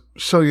says,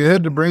 so you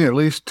had to bring at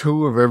least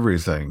 2 of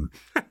everything.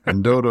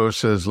 And Dodo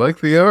says,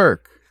 like the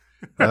Ark.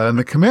 And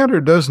the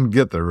commander doesn't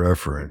get the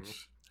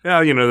reference.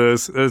 Yeah,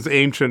 those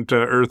ancient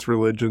Earth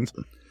religions.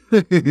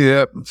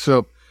 Yeah.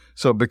 So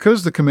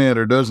because the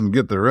commander doesn't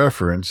get the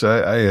reference,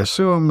 I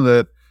assume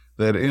that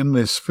in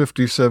this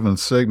 57th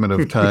segment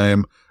of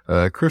time,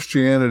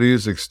 Christianity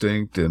is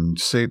extinct and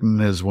Satan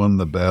has won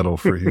the battle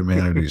for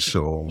humanity's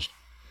souls,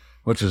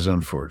 which is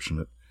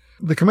unfortunate.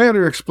 The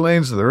commander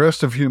explains that the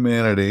rest of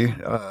humanity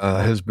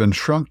has been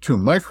shrunk to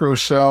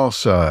microcell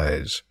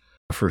size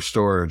for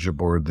storage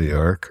aboard the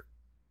Ark.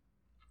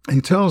 He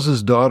tells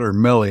his daughter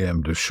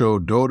Meliam to show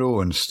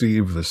Dodo and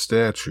Steve the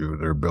statue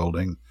they're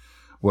building,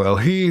 while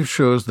he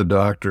shows the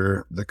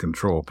Doctor the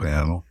control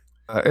panel.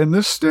 And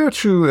this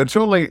statue, it's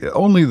only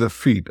the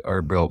feet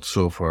are built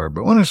so far,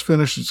 but when it's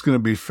finished, it's going to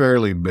be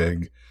fairly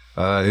big.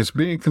 It's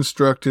being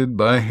constructed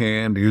by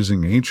hand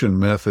using ancient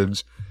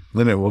methods.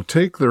 Then it will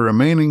take the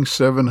remaining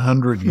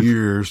 700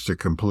 years to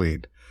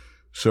complete.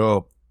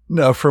 So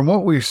now, from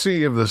what we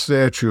see of the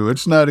statue,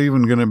 it's not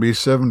even going to be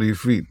 70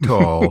 feet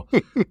tall.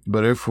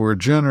 But if we're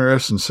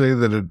generous and say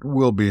that it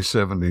will be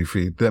 70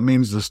 feet, that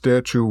means the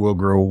statue will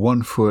grow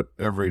 1 foot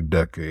every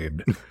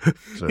decade.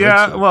 So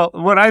yeah, well,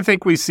 what I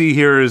think we see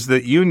here is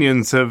that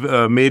unions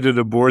have made it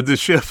aboard the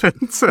ship.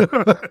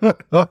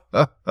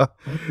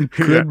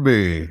 Could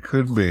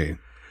be.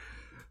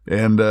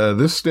 And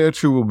this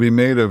statue will be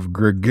made of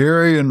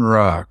Gregarian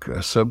rock,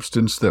 a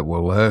substance that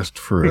will last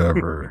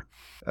forever.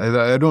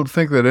 I don't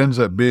think that ends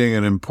up being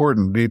an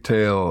important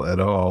detail at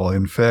all.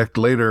 In fact,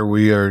 later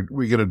we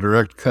get a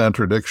direct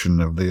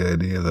contradiction of the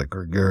idea that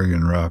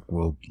Gregarian rock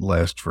will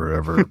last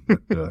forever.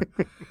 But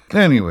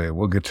anyway,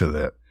 we'll get to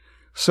that.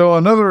 So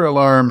another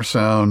alarm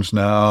sounds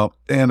now,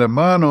 and a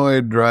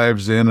monoid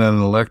drives in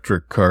an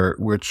electric cart,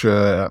 which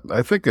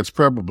I think it's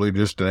probably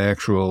just an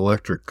actual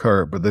electric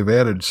cart, but they've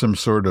added some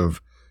sort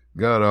of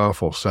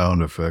god-awful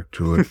sound effect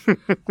to it.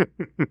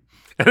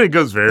 And it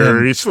goes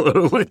very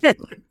slowly.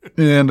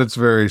 And it's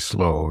very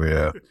slow,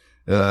 yeah.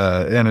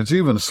 And it's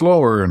even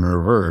slower in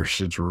reverse.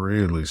 It's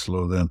really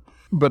slow then.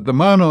 But the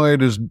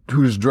monoid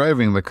who's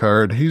driving the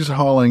cart, he's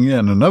hauling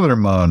in another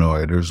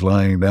monoid who's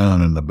lying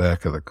down in the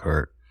back of the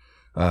cart.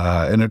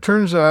 And it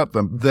turns out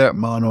that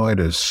monoid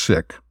is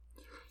sick.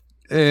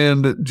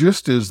 And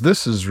just as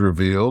this is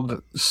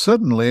revealed,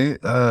 suddenly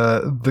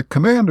the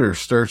commander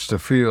starts to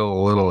feel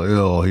a little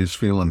ill. He's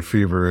feeling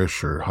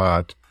feverish or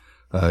hot.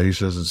 He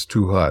says it's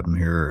too hot in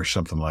here or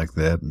something like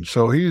that. And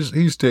so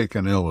he's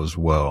taken ill as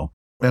well.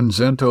 And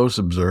Zentos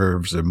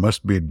observes it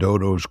must be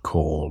Dodo's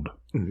cold.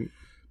 Mm-hmm.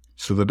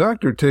 So the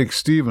doctor takes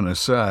Stephen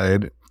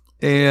aside,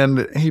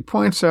 and he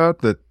points out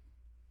that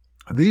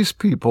these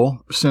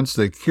people, since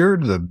they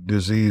cured the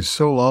disease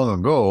so long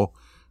ago,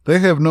 they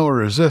have no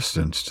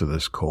resistance to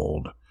this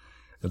cold.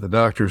 And the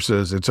doctor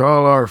says, it's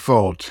all our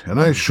fault, and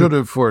I should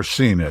have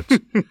foreseen it.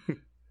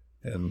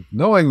 And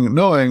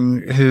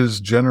knowing his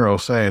general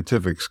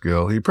scientific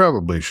skill, he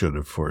probably should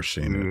have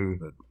foreseen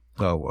it.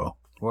 But, oh, well,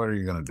 what are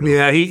you going to do?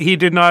 Yeah, he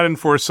did not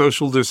enforce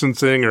social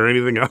distancing or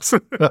anything else.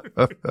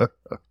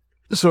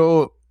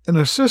 So an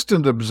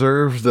assistant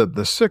observes that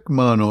the sick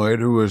monoid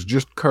who was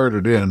just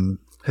carted in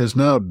has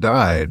now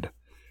died,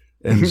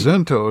 and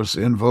Zentos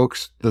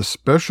invokes the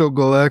special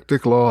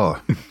galactic law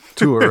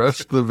to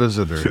arrest the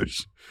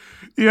visitors.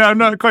 Yeah, I'm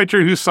not quite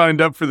sure who signed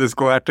up for this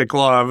galactic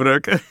law, but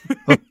okay.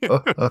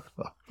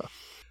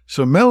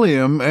 So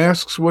Melium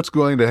asks what's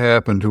going to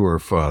happen to her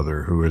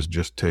father, who has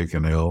just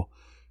taken ill.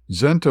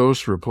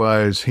 Zentos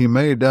replies he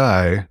may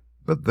die,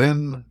 but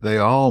then they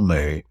all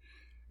may.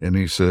 And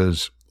he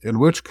says, in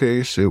which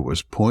case it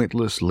was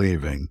pointless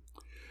leaving.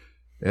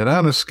 And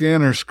on a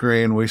scanner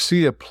screen, we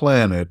see a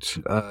planet.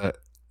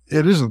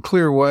 It isn't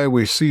clear why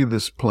we see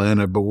this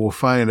planet, but we'll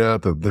find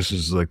out that this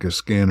is like a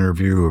scanner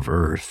view of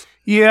Earth.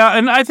 Yeah,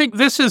 and I think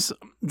this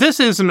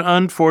is an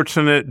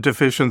unfortunate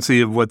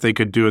deficiency of what they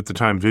could do at the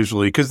time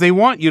visually, because they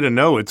want you to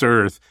know it's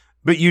Earth,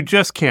 but you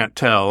just can't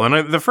tell.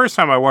 And the first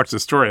time I watched the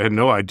story, I had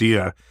no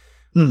idea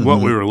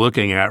what we were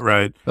looking at,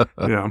 right?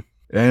 Yeah.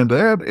 And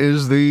that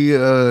is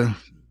the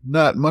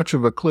not much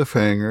of a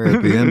cliffhanger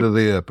at the end of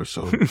the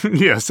episode.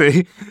 Yeah,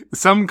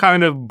 some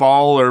kind of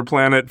ball or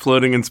planet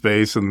floating in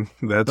space, and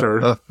that's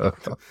our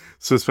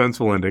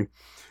suspenseful ending.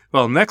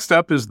 Well, next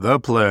up is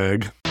the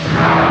plague.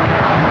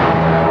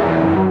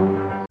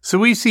 So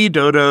we see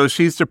Dodo.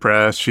 She's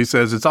depressed. She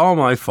says, it's all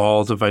my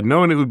fault. If I'd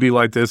known it would be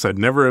like this, I'd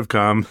never have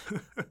come.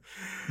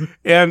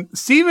 And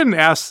Stephen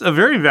asks a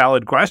very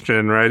valid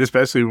question, right?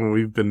 Especially when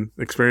we've been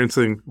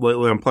experiencing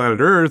lately on planet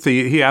Earth.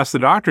 He asked the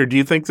doctor, do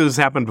you think this has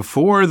happened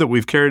before, that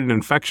we've carried an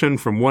infection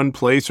from one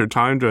place or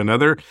time to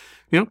another?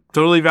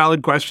 Totally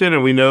valid question.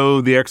 And we know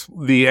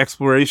the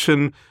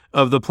exploration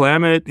of the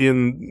planet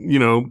in,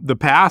 the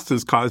past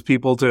has caused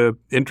people to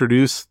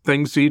introduce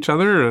things to each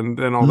other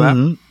and all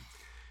that.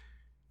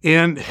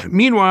 And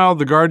meanwhile,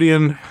 the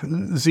Guardian,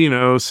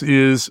 Xenos,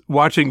 is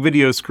watching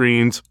video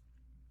screens,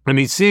 and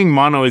he's seeing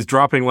monoids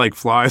dropping like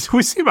flies.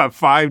 We see about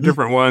 5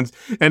 different ones,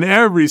 and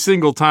every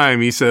single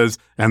time he says,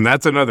 and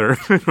that's another,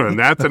 and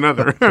that's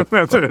another.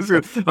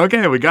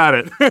 Okay, we got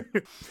it.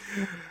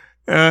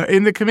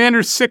 In the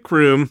commander's sick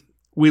room,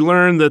 we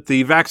learn that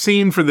the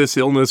vaccine for this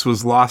illness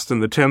was lost in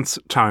the 10th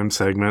time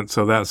segment,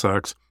 so that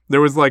sucks. There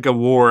was like a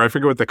war. I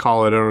forget what they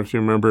call it. I don't know if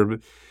you remember,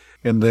 but...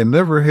 And they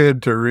never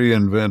had to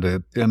reinvent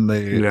it in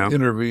the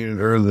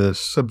intervened or the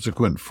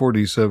subsequent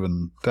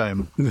 47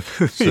 time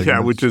segments.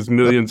 Yeah, which is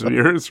millions of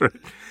years, right?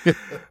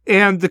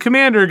 And the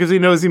commander, because he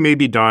knows he may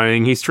be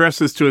dying, he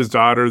stresses to his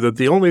daughter that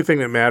the only thing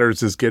that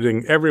matters is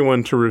getting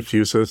everyone to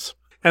Refusus.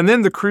 And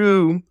then the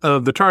crew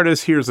of the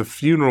TARDIS hears a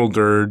funeral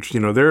dirge.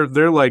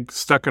 They're like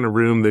stuck in a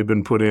room they've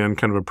been put in,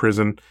 kind of a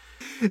prison.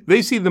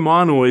 They see the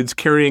monoids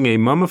carrying a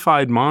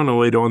mummified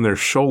monoid on their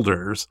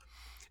shoulders.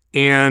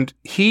 And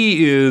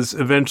he is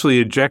eventually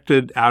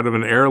ejected out of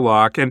an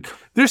airlock. And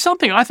there's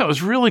something I thought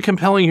was really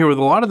compelling here with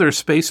a lot of their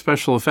space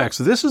special effects.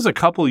 This is a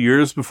couple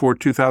years before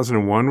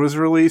 2001 was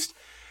released.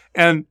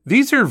 And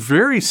these are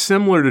very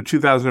similar to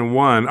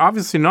 2001,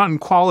 obviously not in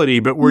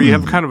quality, but where you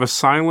have kind of a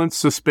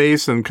silence to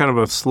space and kind of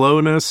a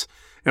slowness.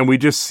 And we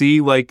just see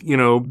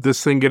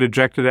this thing get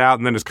ejected out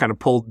and then it's kind of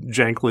pulled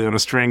jankily on a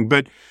string.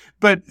 But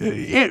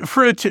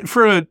for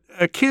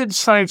a kid's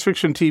science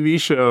fiction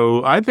TV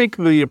show, I think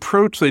the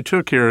approach they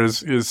took here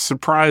is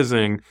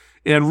surprising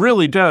and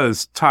really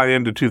does tie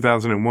into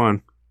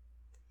 2001.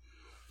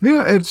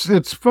 Yeah,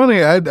 it's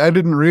funny. I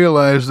didn't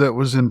realize that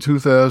was in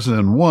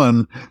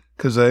 2001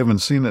 because I haven't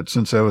seen it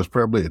since I was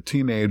probably a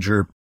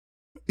teenager.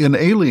 In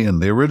Alien,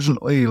 the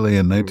original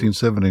Alien,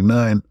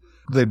 1979,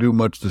 they do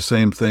much the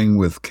same thing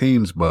with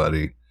Kane's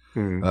body.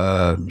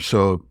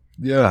 So,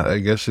 yeah, I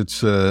guess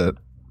it's...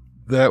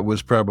 that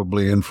was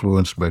probably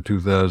influenced by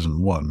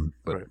 2001.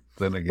 But. Right.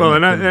 then again.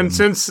 Well, and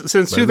since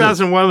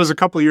 2001 was a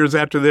couple of years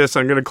after this,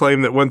 I'm going to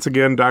claim that once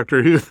again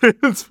Doctor Who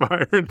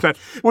inspired that,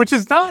 which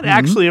is not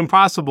actually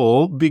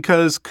impossible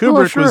because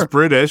Kubrick was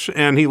British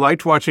and he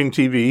liked watching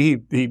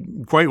TV. He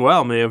quite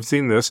well may have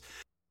seen this.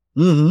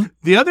 Mm-hmm.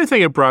 The other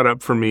thing it brought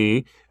up for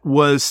me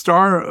was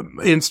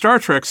in Star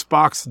Trek,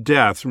 Spock's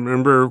death.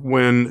 Remember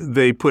when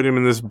they put him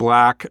in this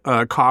black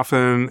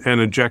coffin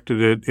and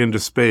ejected it into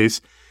space?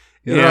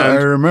 Yeah, I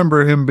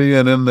remember him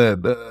being in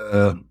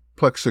that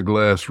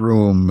plexiglass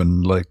room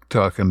and like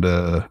talking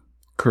to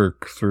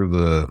Kirk through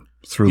the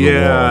wall.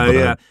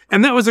 Yeah.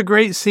 And that was a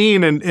great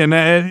scene. And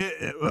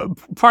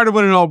part of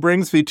what it all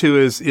brings me to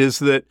is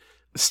that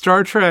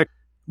Star Trek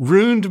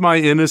ruined my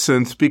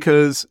innocence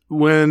because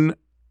when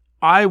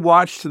I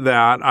watched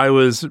that, I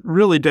was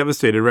really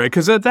devastated, right?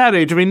 Because at that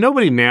age, I mean,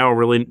 nobody now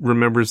really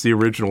remembers the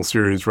original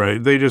series,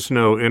 right? They just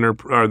know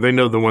they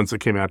know the ones that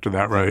came after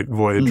that, right?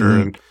 Voyager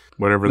and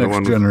whatever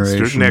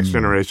Next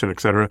Generation, et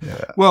cetera.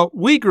 Yeah. Well,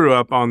 we grew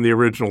up on the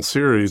original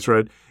series,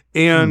 right?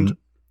 And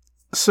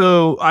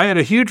so I had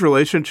a huge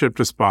relationship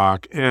to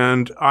Spock,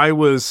 and I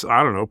was,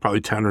 I don't know,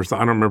 probably 10 or so. I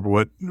don't remember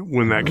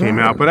when that came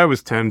out, but I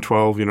was 10,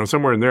 12,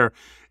 somewhere in there.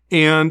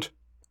 And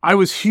I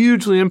was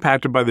hugely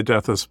impacted by the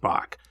death of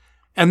Spock.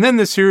 And then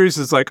the series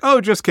is like,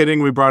 oh, just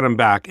kidding, we brought him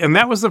back. And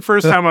that was the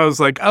first time I was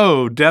like,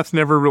 oh, death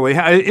never really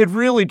it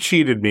really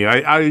cheated me.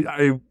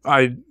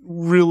 I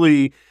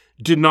really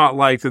did not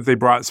like that they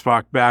brought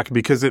Spock back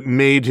because it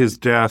made his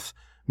death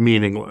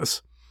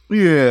meaningless.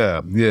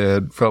 Yeah,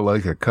 it felt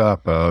like a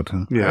cop-out.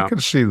 Yeah. I can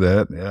see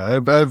that. Yeah,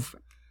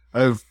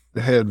 I've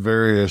had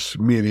various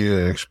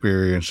media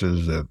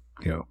experiences that,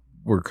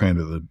 were kind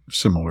of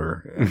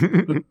similar.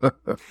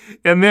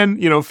 And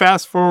then,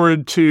 fast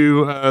forward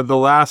to the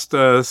last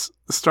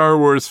Star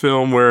Wars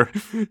film where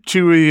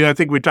Chewie, I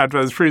think we talked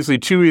about this previously,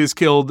 Chewie is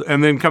killed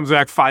and then comes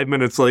back 5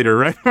 minutes later,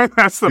 right?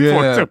 That's the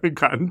point that we've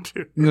gotten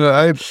to.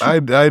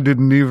 I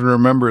didn't even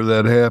remember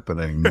that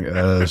happening.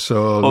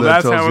 So well,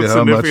 that that's tells you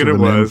how much of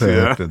an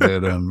impact it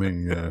had on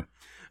me.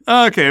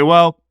 Okay,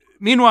 well,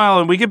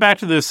 meanwhile, we get back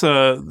to this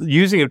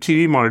using of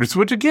TV monitors,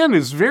 which again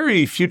is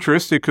very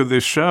futuristic of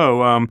this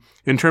show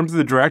in terms of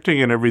the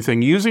directing and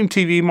everything. Using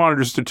TV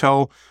monitors to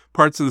tell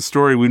parts of the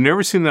story. We've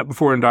never seen that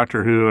before in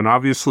Doctor Who, and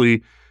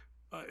obviously,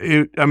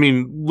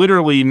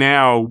 literally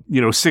now,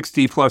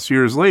 60 plus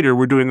years later,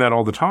 we're doing that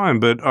all the time.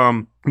 But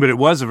it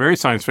was a very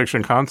science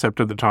fiction concept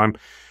at the time,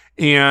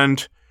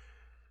 and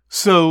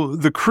so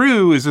the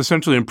crew is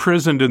essentially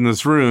imprisoned in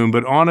this room,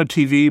 but on a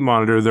TV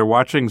monitor, they're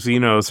watching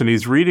Xenos, and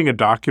he's reading a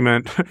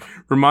document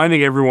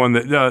reminding everyone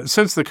that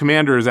since the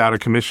commander is out of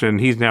commission,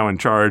 he's now in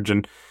charge.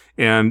 And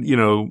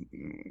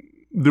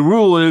the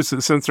rule is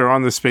that since they're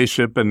on the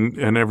spaceship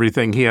and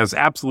everything, he has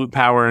absolute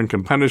power and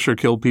can punish or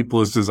kill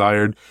people as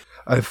desired.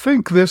 I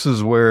think this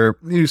is where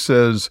he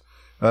says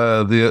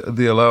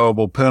the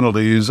allowable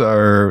penalties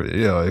are,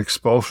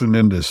 expulsion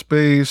into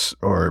space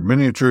or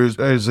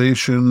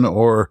miniaturization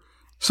or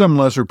some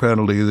lesser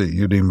penalty that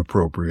you deem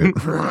appropriate.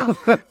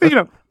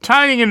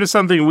 Tying into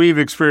something we've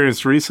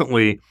experienced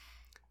recently,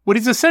 what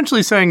he's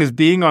essentially saying is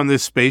being on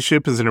this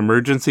spaceship is an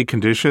emergency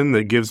condition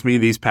that gives me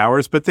these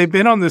powers, but they've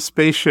been on this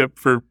spaceship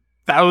for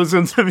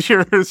thousands of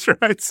years,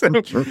 right? So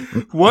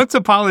once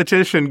a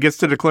politician gets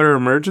to declare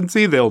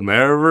emergency, they'll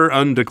never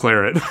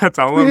undeclare it. That's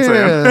all I'm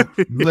saying.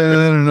 I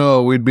don't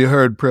know. We'd be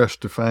hard-pressed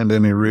to find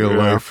any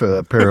real-life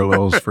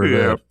parallels for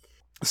that.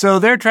 So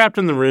they're trapped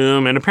in the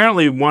room, and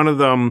apparently one of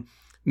them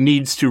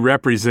needs to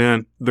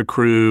represent the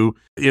crew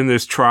in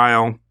this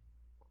trial.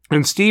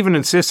 And Steven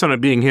insists on it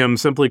being him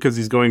simply because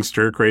he's going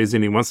stir crazy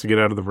and he wants to get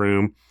out of the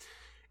room.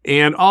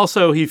 And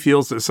also he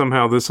feels that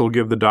somehow this will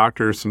give the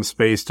doctor some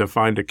space to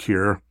find a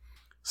cure.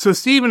 So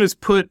Steven is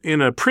put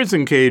in a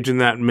prison cage in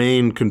that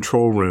main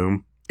control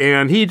room,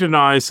 and he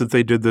denies that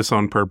they did this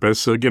on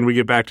purpose. So again, we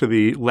get back to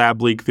the lab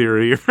leak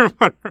theory or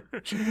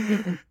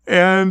whatever.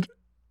 And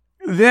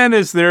then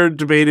as they're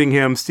debating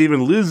him,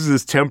 Steven loses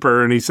his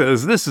temper and he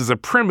says, "This is a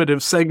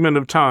primitive segment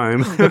of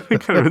time." He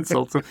kind of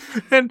insults him.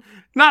 And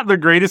not the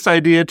greatest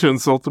idea to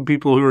insult the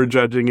people who are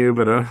judging you,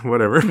 but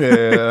whatever.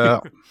 Yeah.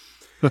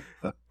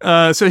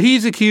 So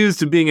he's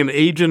accused of being an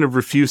agent of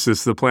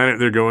Refusus, the planet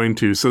they're going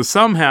to. So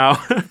somehow,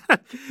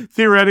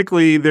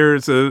 theoretically,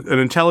 there's an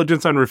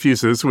intelligence on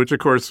Refusus, which of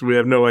course we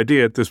have no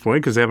idea at this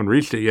point because they haven't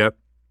reached it yet.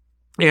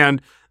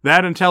 And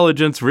that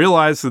intelligence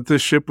realized that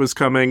this ship was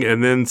coming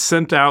and then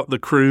sent out the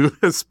crew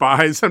as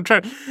spies.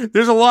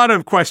 There's a lot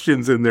of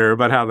questions in there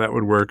about how that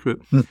would work. But,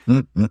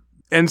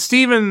 and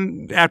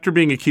Steven, after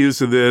being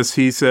accused of this,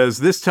 he says,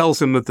 "This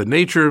tells him that the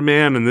nature of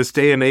man in this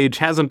day and age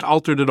hasn't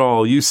altered at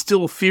all. You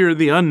still fear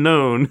the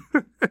unknown."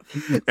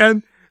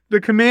 And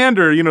the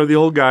commander, the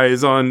old guy,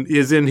 is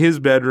in his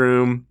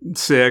bedroom,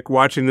 sick,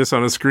 watching this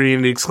on a screen,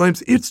 and he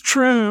exclaims, "It's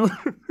true."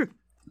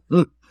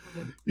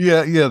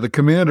 Yeah. The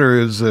commander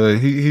is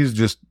he's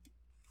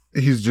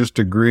just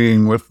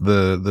agreeing with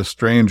the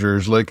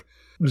strangers. Like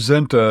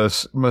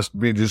Zentos must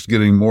be just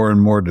getting more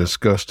and more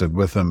disgusted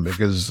with him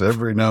because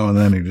every now and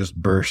then he just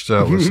bursts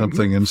out with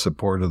something in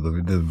support of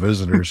the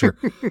visitors here.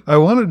 I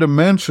wanted to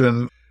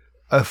mention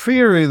a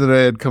theory that I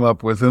had come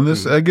up with, and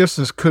this, I guess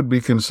this could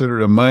be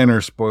considered a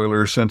minor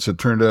spoiler since it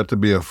turned out to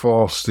be a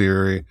false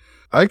theory.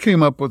 I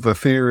came up with a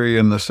theory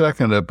in the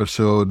second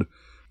episode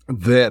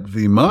that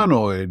the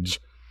monoids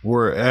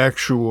were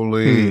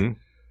actually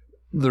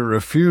the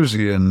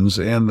Refusians,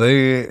 and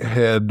they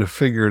had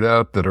figured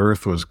out that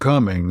Earth was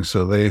coming,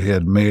 so they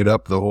had made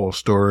up the whole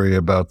story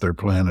about their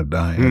planet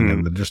dying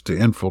and just to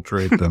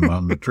infiltrate them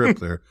on the trip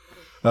there.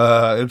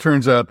 It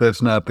turns out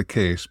that's not the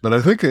case, but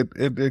I think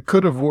it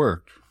could have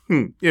worked.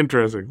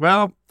 Interesting.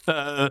 Well,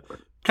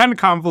 kind of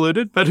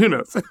convoluted, but who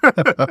knows?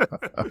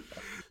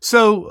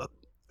 So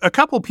a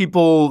couple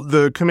people,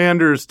 the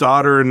commander's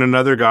daughter and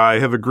another guy,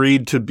 have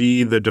agreed to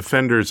be the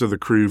defenders of the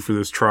crew for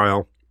this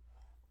trial.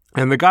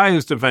 And the guy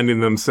who's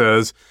defending them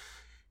says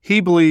he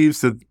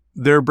believes that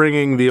they're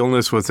bringing the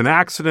illness was an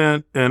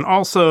accident, and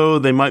also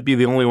they might be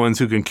the only ones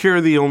who can cure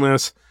the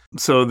illness,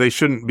 so they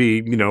shouldn't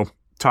be,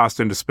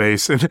 tossed into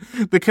space. And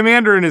the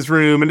commander in his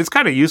room, and it's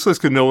kind of useless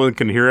because no one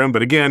can hear him,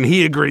 but again,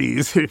 he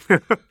agrees.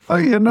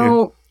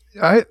 When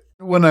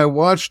I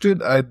watched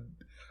it,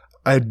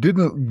 I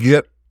didn't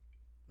get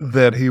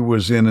that he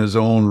was in his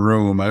own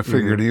room. I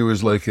figured he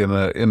was like in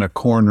a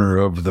corner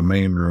of the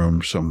main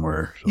room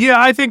somewhere. So. Yeah,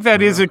 I think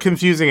that is a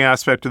confusing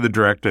aspect of the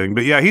directing.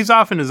 But yeah, he's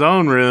off in his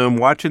own room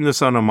watching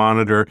this on a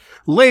monitor.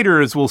 Later,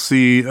 as we'll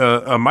see,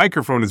 a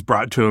microphone is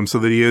brought to him so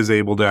that he is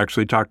able to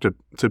actually talk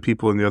to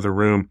people in the other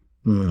room.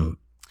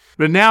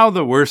 But now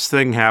the worst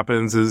thing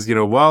happens is,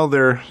 while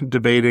they're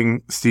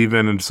debating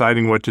Stephen and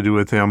deciding what to do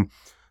with him,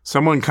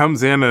 someone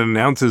comes in and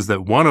announces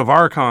that one of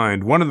our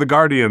kind, one of the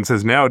Guardians,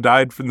 has now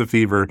died from the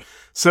fever.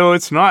 So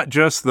it's not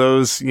just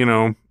those,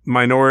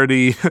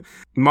 minority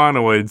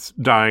monoids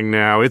dying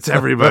now. It's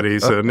everybody.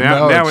 So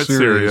now it's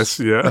serious.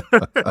 Yeah.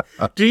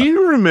 Do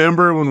you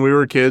remember when we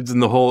were kids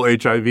and the whole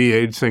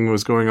HIV/AIDS thing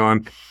was going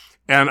on?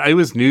 And it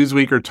was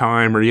Newsweek or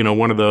Time or,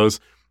 one of those.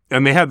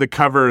 And they had the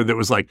cover that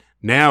was like,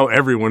 now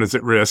everyone is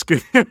at risk.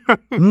 It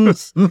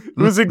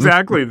was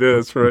exactly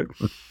this, right?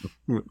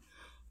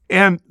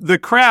 And the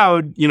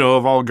crowd,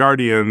 of all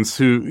Guardians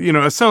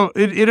who, so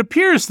it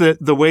appears that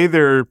the way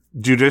their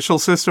judicial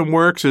system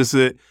works is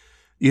that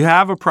you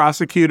have a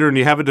prosecutor and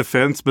you have a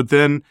defense, but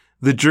then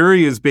the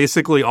jury is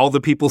basically all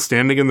the people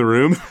standing in the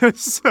room.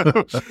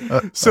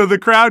 So the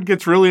crowd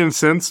gets really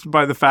incensed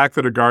by the fact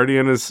that a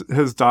Guardian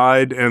has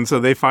died, and so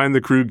they find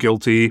the crew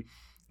guilty,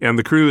 and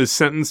the crew is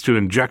sentenced to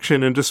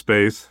injection into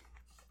space.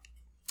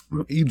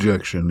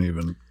 Ejection,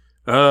 even.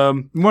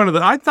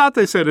 I thought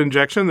they said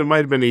injection. There might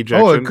have been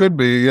ejection. Oh, it could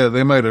be. Yeah,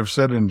 they might have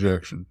said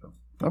injection.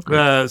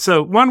 Okay.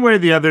 So one way or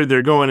the other,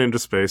 they're going into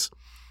space.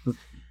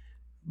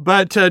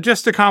 But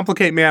just to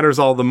complicate matters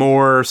all the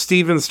more,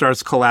 Stephen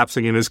starts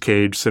collapsing in his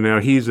cage, so now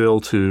he's ill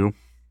too.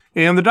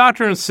 And the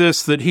doctor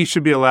insists that he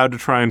should be allowed to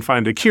try and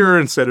find a cure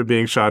instead of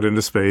being shot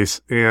into space.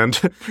 And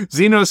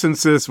Xenos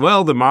insists,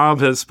 well, the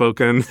mob has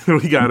spoken.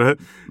 we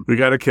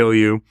gotta kill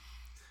you.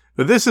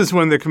 But this is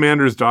when the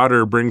commander's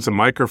daughter brings a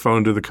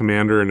microphone to the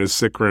commander in his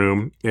sick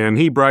room, and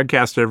he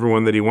broadcasts to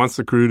everyone that he wants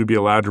the crew to be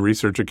allowed to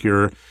research a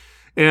cure.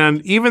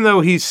 And even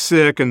though he's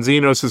sick and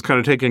Xenos is kind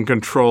of taking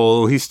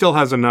control, he still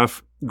has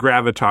enough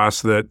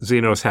gravitas that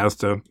Xenos has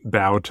to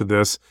bow to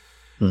this.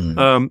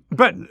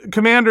 But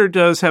Commander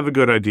does have a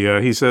good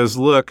idea. He says,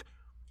 look,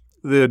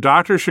 the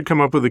doctor should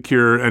come up with a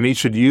cure, and he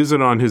should use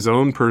it on his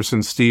own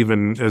person,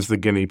 Stephen, as the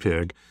guinea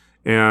pig.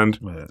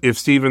 And if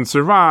Stephen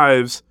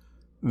survives,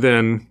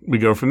 then we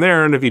go from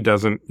there. And if he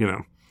doesn't,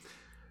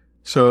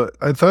 So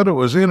I thought it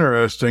was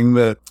interesting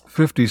that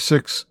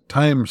 56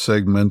 time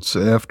segments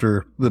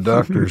after the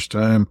doctor's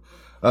time,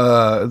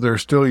 they're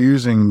still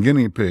using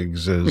guinea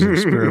pigs as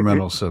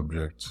experimental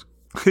subjects.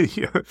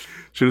 Yeah,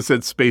 should have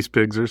said space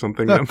pigs or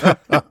something.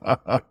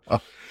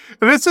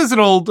 This is an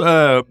old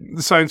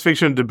science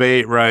fiction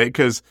debate, right?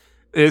 Because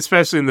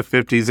especially in the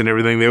 50s and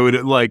everything, they would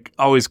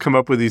always come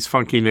up with these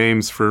funky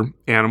names for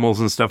animals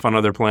and stuff on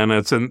other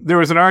planets. And there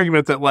was an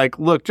argument that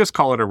look, just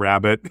call it a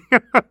rabbit.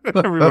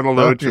 Everyone will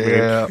know what you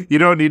mean. You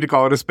don't need to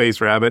call it a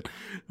space rabbit.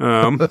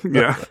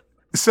 Yeah.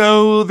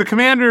 So the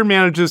commander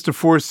manages to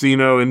force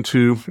Xeno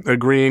into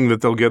agreeing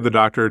that they'll give the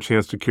doctor a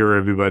chance to cure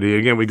everybody.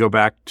 Again, we go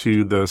back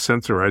to the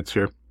Sensorites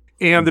here.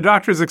 And the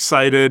doctor's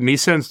excited, and he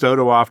sends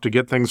Dodo off to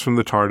get things from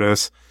the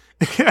TARDIS.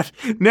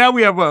 Now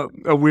we have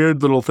a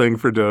weird little thing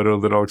for Dodo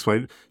that I'll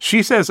explain.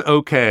 She says,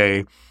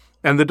 okay.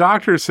 And the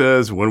doctor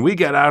says, when we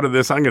get out of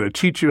this, I'm going to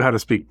teach you how to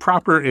speak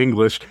proper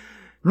English.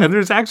 And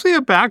there's actually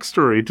a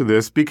backstory to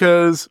this,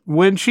 because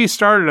when she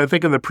started, I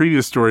think in the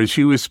previous story,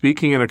 she was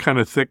speaking in a kind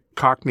of thick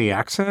Cockney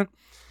accent.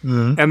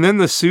 Mm-hmm. And then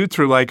the suits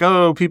were like,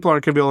 oh, people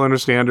aren't going to be able to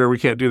understand her. We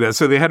can't do that.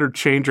 So they had her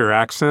change her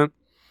accent.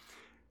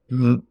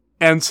 Mm-hmm.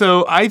 And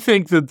so I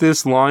think that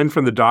this line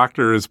from the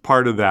doctor is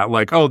part of that.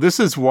 Oh,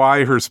 this is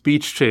why her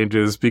speech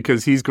changes,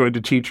 because he's going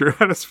to teach her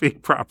how to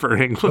speak proper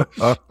English.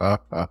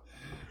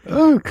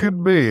 Oh,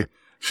 could be.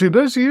 She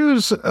does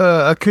use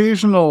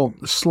occasional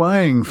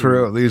slang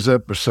throughout these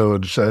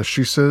episodes.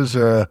 She says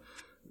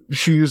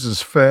she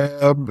uses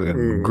fab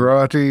and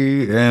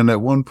grotty, and at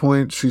one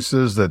point she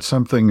says that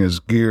something is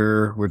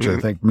gear, which I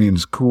think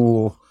means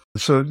cool.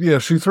 So, yeah,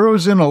 she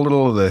throws in a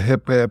little of the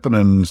hip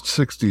happening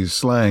 60s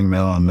slang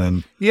now and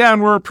then. Yeah,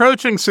 and we're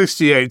approaching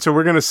 68, so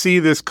we're going to see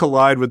this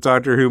collide with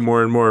Doctor Who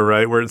more and more,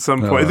 right? Where at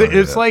some point,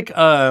 it's like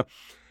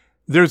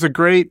there's a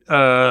great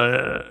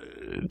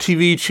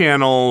TV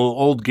channel,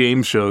 old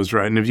game shows,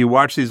 right? And if you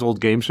watch these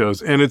old game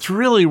shows, and it's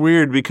really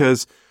weird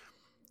because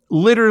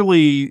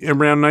literally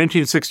around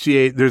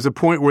 1968, there's a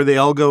point where they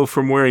all go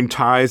from wearing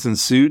ties and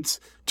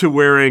suits to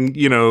wearing,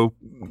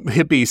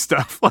 hippie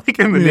stuff, like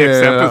in the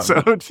next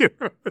episode.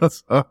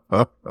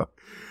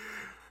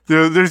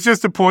 There's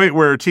just a point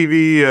where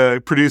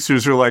TV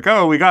producers are like,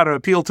 "Oh, we got to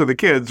appeal to the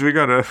kids. We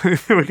got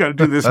to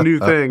do this new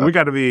thing. We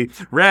got to be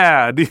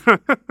rad."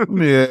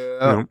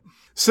 Yeah.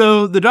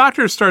 So the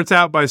doctor starts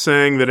out by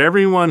saying that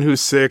everyone who's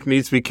sick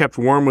needs to be kept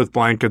warm with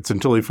blankets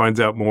until he finds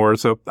out more.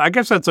 So I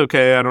guess that's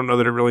okay. I don't know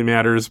that it really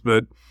matters,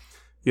 but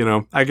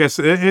I guess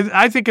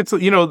I think it's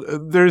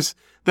there's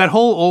that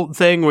whole old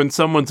thing when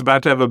someone's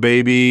about to have a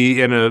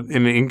baby in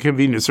an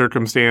inconvenient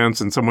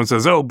circumstance and someone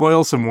says, "Oh,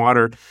 boil some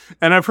water."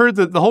 And I've heard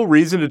that the whole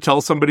reason to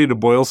tell somebody to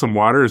boil some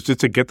water is just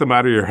to get them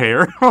out of your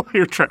hair while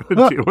you're trying to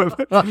deal with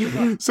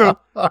it. So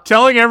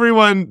telling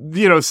everyone,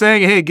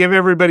 saying, "Hey, give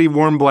everybody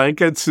warm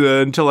blankets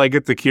until I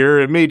get the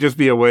cure," it may just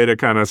be a way to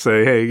kind of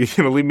say, "Hey,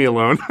 leave me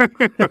alone."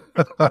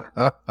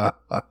 I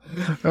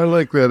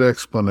like that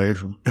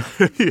explanation.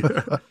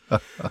 Yeah.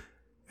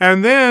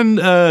 And then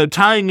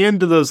tying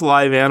into those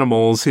live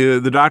animals,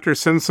 the doctor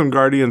sends some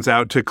guardians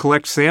out to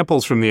collect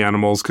samples from the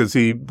animals because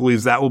he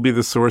believes that will be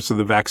the source of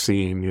the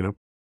vaccine,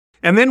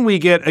 And then we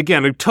get,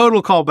 again, a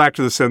total call back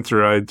to the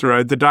Synthroid,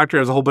 right? The doctor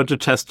has a whole bunch of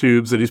test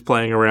tubes that he's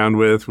playing around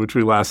with, which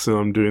we last saw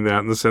him doing that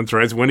in the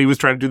Synthroids when he was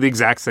trying to do the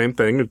exact same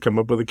thing and come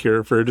up with a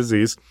cure for a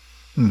disease.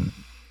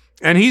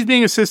 And he's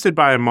being assisted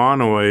by a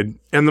monoid.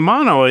 And the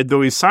monoid,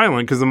 though he's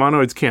silent because the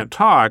monoids can't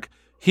talk,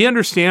 he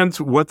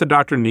understands what the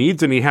doctor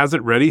needs, and he has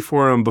it ready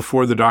for him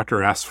before the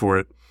doctor asks for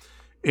it.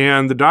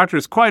 And the doctor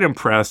is quite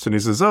impressed, and he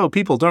says, "Oh,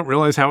 people don't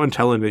realize how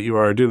intelligent you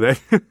are, do they?"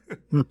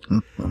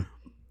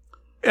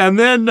 And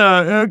then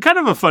kind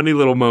of a funny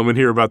little moment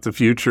here about the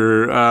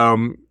future.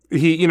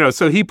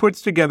 So he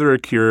puts together a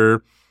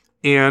cure,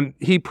 and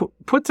he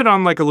puts it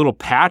on like a little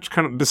patch,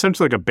 kind of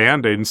essentially like a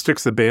Band-Aid, and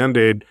sticks the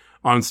Band-Aid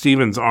on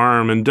Steven's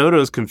arm, and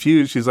Dodo's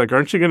confused. She's like,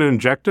 "Aren't you going to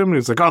inject him?" And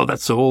he's like, "Oh,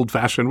 that's so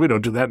old-fashioned. We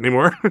don't do that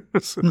anymore."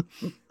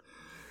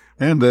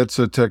 And that's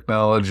a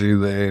technology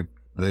they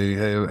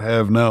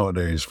have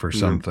nowadays for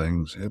some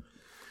things.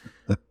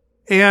 Yep.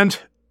 And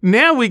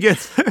now we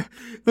get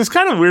this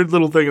kind of weird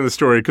little thing in the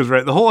story because,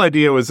 right, the whole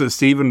idea was that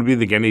Steven would be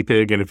the guinea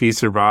pig, and if he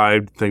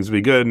survived, things would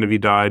be good, and if he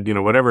died,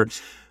 whatever.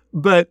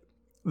 But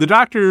the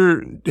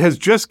doctor has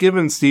just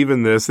given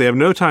Steven this. They have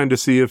no time to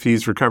see if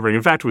he's recovering.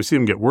 In fact, we see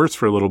him get worse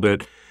for a little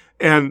bit.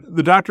 And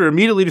the doctor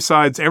immediately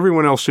decides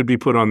everyone else should be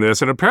put on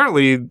this. And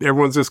apparently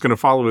everyone's just going to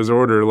follow his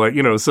order.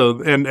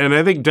 And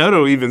I think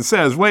Dodo even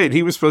says, "Wait,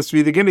 he was supposed to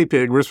be the guinea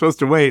pig. We're supposed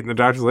to wait." And the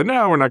doctor's like,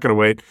 "No, we're not going to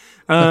wait."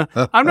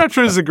 I'm not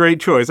sure this is a great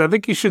choice. I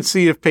think you should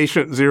see if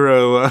patient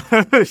 0,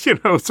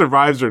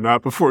 survives or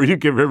not before you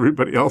give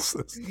everybody else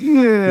this.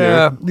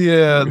 Yeah.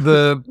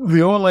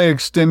 The only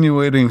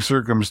extenuating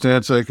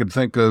circumstance I could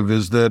think of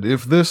is that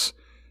if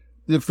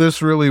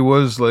this really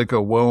was like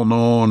a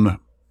well-known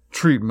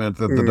treatment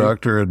that the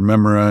doctor had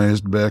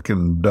memorized back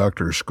in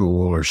doctor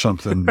school or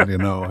something,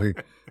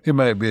 he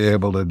might be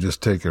able to just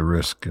take a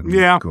risk and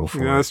go for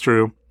it. Yeah, that's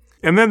true.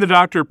 And then the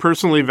doctor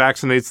personally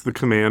vaccinates the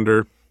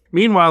commander.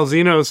 Meanwhile,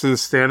 Xenos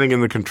is standing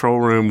in the control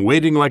room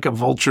waiting like a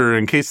vulture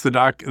in case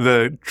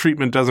the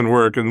treatment doesn't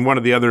work. And one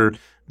of the other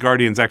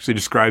Guardians actually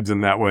describes him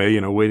that way,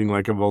 waiting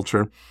like a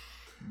vulture.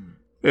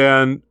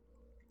 And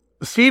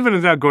Steven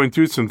is now going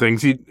through some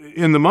things.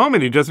 In the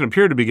moment, he doesn't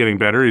appear to be getting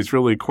better. He's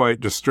really quite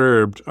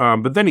disturbed.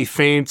 But then he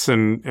faints,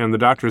 and the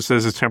doctor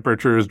says his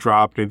temperature has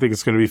dropped, and he thinks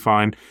it's going to be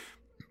fine.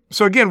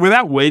 So again,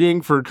 without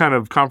waiting for kind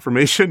of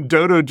confirmation,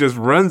 Dodo just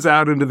runs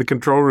out into the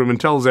control room and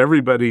tells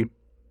everybody,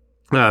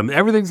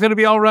 everything's going to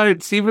be all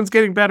right. Steven's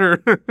getting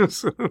better.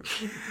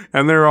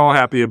 And they're all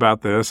happy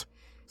about this.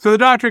 So the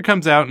doctor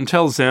comes out and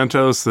tells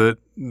Xantos that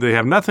they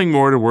have nothing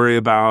more to worry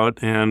about,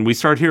 and we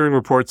start hearing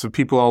reports of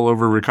people all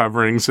over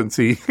recovering since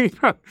he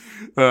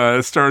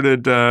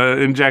started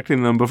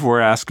injecting them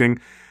before asking.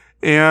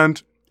 And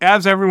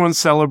as everyone's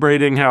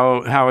celebrating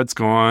how it's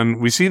gone,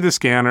 we see the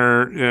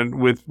scanner and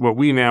with what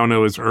we now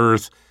know as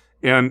Earth.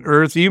 And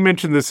Earth, you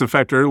mentioned this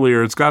effect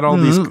earlier. It's got all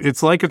these,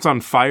 it's like it's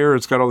on fire.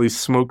 It's got all these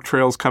smoke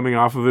trails coming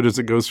off of it as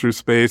it goes through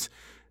space,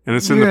 and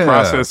it's in the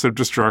process of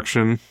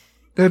destruction.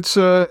 It's,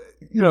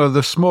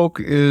 the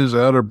smoke is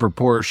out of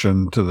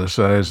proportion to the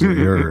size of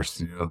the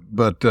Earth,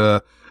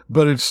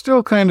 but it's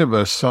still kind of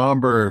a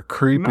somber,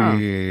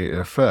 creepy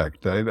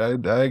effect. I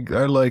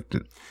liked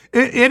it.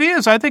 It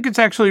is. I think it's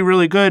actually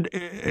really good.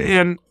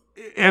 And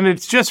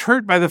it's just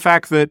hurt by the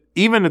fact that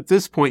even at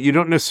this point, you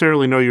don't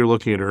necessarily know you're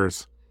looking at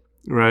Earth,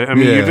 right? I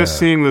mean, you're just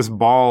seeing this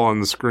ball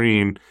on the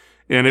screen,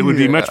 and it would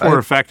be much more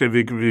effective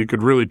if you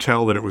could really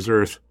tell that it was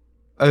Earth.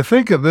 I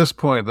think at this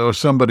point, though,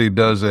 somebody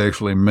does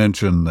actually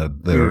mention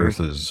that the Earth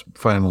is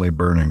finally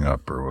burning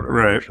up or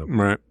whatever.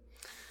 Right.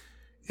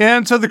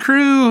 And so the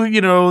crew,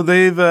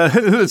 they've,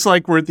 it's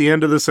like we're at the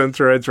end of the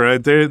Sensorite's,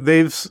 right?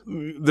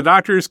 The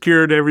doctor's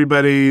cured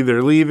everybody.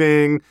 They're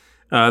leaving.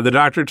 The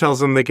doctor tells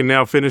them they can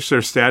now finish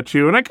their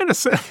statue. And I gotta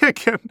say,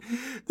 again,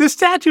 this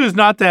statue is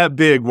not that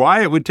big.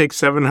 Why it would take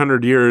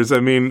 700 years? I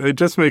mean, it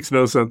just makes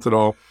no sense at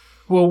all.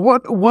 Well,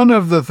 one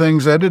of the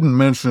things, I didn't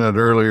mention it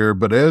earlier,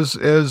 but as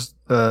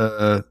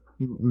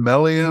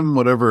Meliam,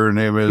 whatever her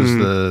name is,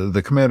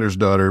 the commander's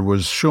daughter,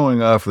 was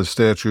showing off the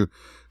statue,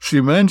 she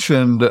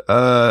mentioned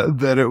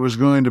that it was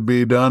going to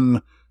be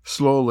done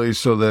slowly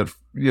so that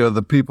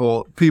the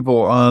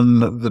people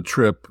on the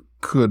trip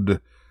could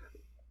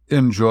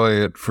enjoy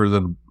it for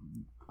the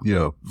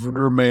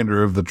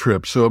remainder of the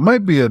trip. So it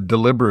might be a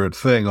deliberate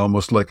thing,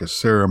 almost like a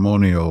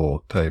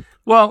ceremonial type.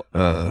 Well,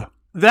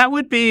 that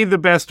would be the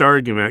best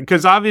argument,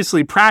 because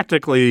obviously,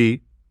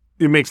 practically,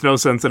 it makes no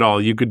sense at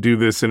all. You could do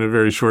this in a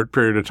very short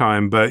period of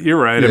time, but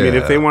you're right. Yeah. I mean,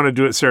 if they want to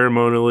do it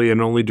ceremonially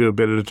and only do a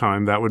bit at a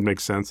time, that would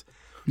make sense.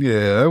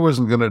 Yeah, I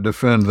wasn't going to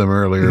defend them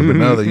earlier, but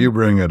now that you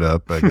bring it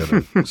up, I got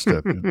to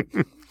step in.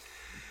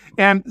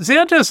 And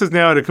Xantos is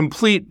now at a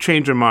complete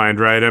change of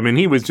mind, right? I mean,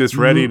 he was just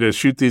ready to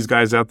shoot these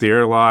guys out the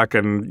airlock,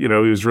 and, he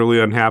was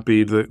really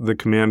unhappy the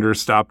commander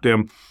stopped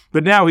him.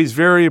 But now he's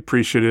very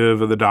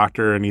appreciative of the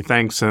doctor, and he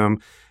thanks him.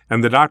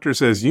 And the doctor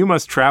says, "You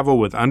must travel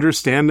with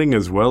understanding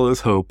as well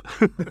as hope."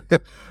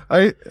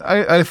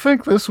 I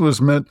think this was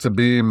meant to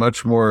be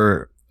much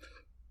more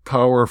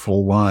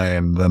powerful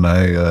line than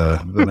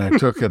I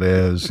took it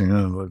as.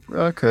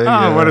 Okay.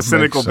 Oh, what a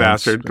cynical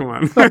bastard! Come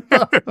on.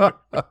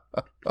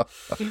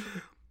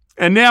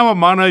 And now a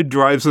monoid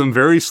drives them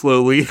very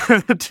slowly to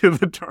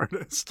the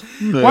TARDIS.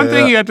 Yeah. One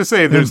thing you have to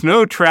say: there's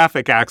no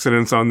traffic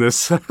accidents on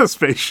this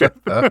spaceship.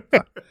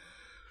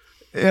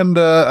 And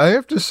I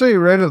have to say,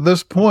 right at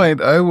this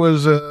point, I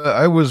was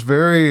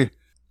very,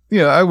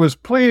 I was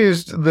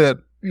pleased that,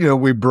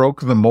 we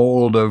broke the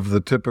mold of the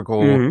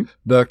typical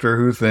Doctor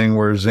Who thing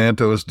where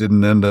Xantos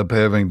didn't end up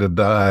having to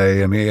die,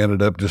 and he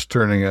ended up just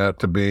turning out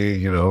to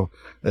be,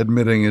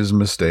 admitting his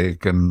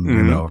mistake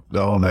and,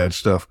 all that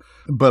stuff.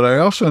 But I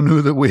also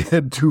knew that we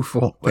had 2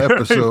 full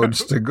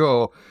episodes to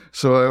go,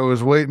 so I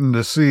was waiting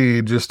to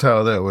see just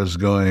how that was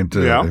going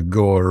to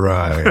go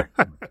awry.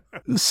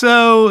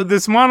 So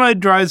this monoid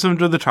drives them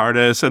to the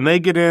TARDIS, and they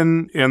get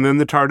in, and then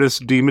the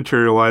TARDIS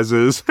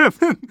dematerializes.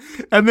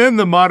 And then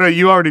the mono,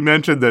 you already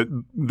mentioned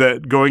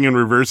that going in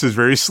reverse is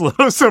very slow.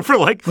 So for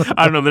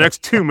the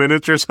next 2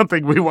 minutes or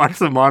something, we watch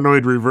the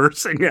monoid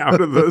reversing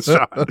out of the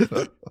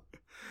shot.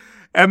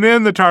 And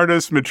then the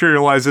TARDIS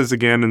materializes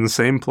again in the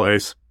same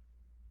place.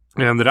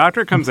 And the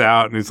doctor comes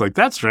out, and he's like,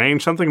 "That's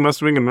strange. Something must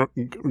have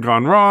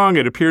gone wrong.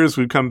 It appears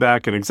we've come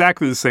back in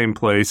exactly the same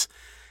place."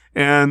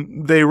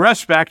 And they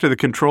rush back to the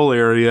control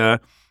area,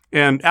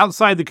 and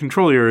outside the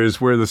control area is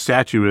where the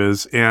statue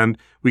is, and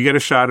we get a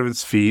shot of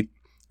its feet,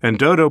 and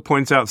Dodo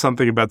points out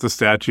something about the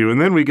statue, and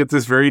then we get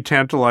this very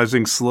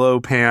tantalizing slow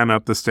pan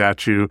up the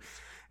statue,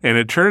 and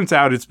it turns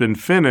out it's been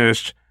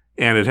finished,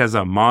 and it has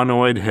a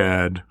monoid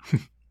head.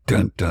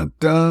 Dun, dun,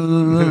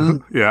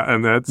 dun. Yeah,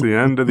 and that's the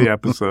end of the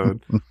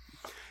episode.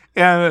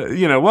 And,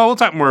 we'll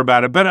talk more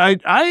about it, but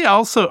I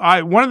also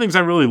one of the things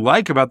I really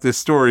like about this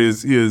story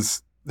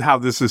is how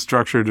this is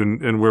structured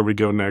and where we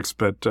go next.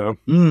 But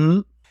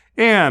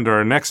and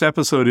our next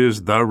episode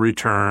is The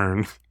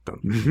Return.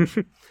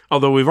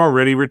 Although we've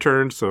already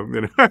returned, so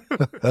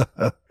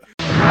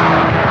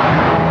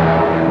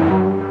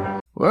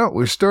Well,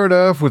 we start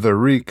off with a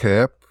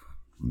recap.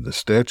 The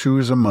statue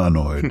is a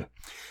monoid.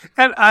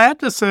 And I have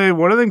to say,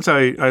 one of the things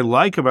I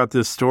like about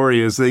this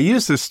story is they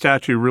use this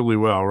statue really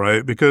well,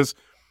 right? Because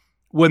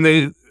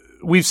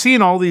we've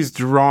seen all these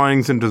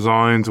drawings and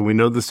designs, and we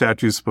know the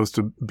statue is supposed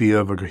to be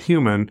of a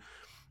human.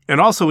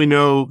 And also we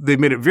know they've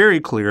made it very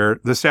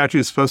clear the statue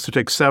is supposed to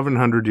take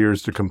 700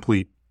 years to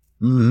complete.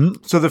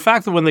 Mm-hmm. So the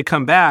fact that when they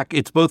come back,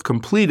 it's both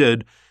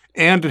completed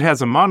and it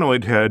has a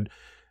monoid head,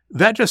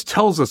 that just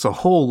tells us a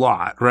whole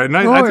lot, right? And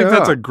I think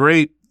that's a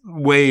great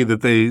way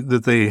that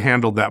they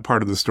handled that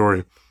part of the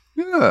story.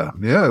 Yeah.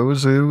 It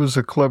was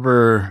a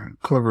clever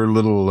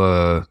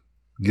little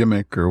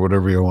gimmick or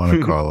whatever you want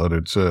to call it.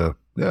 It's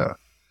yeah.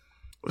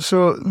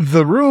 So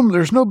the room,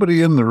 there's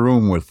nobody in the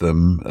room with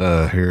them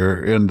here,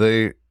 and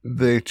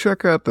they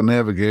check out the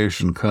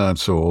navigation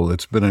console.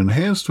 It's been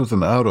enhanced with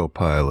an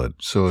autopilot.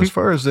 So as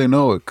far as they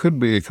know,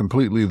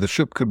 the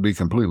ship could be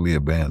completely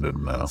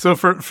abandoned now. So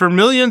for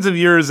millions of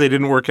years, they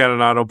didn't work out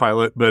an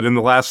autopilot, but in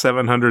the last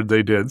 700,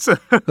 they did. So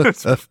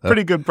it's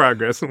pretty good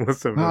progress.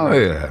 Oh,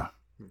 yeah.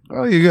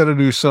 Well, you got to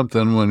do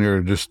something when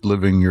you're just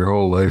living your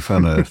whole life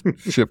on a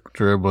ship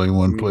traveling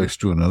one place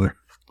to another.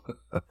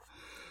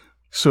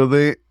 So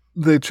they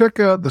check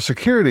out the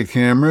security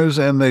cameras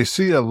and they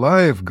see a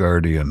live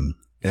Guardian.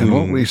 And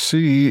what we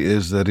see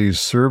is that he's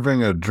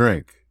serving a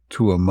drink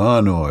to a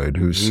monoid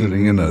who's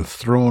sitting in a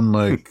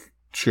throne-like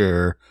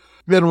chair.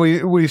 Then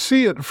we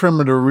see it from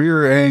the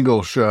rear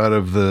angle shot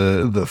of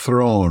the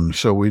throne.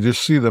 So we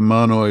just see the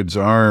monoid's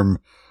arm,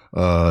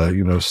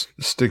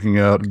 sticking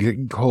out,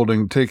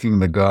 taking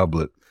the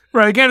goblet.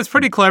 Right. Again, it's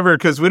pretty clever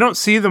because we don't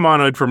see the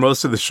monoid for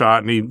most of the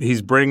shot, and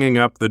he's bringing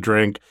up the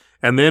drink,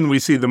 and then we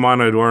see the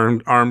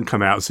monoid arm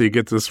come out, so you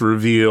get this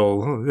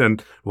reveal,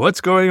 and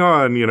what's going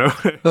on,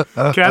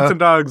 Cats and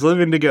dogs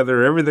living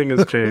together, everything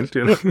has changed,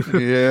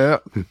 Yeah.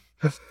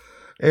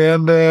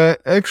 And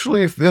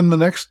actually, in the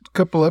next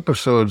couple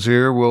episodes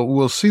here,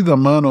 we'll see the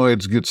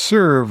monoids get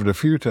served a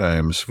few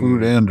times,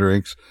 food and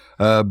drinks,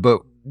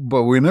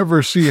 but we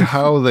never see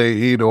how they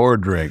eat or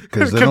drink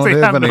because they don't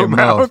have any no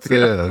mouth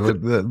yeah.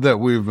 that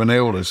we've been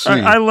able to see.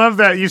 I love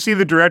that. You see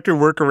the director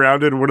work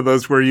around it, one of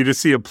those where you just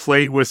see a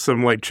plate with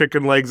some like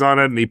chicken legs on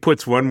it, and he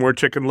puts one more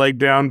chicken leg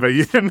down, but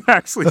you didn't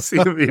actually see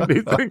him eat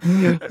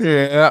anything.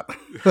 Yeah.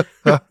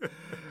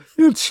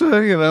 It's,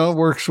 it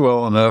works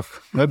well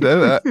enough.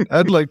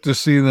 I'd like to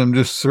see them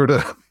just sort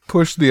of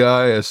push the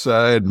eye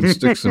aside and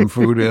stick some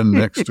food in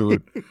next to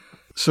it.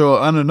 So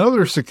on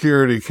another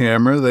security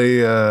camera,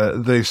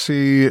 they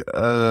see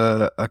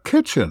a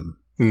kitchen,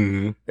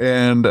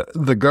 and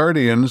the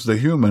Guardians, the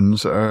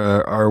humans,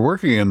 are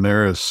working in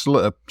there as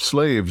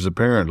slaves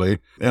apparently.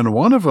 And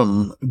one of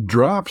them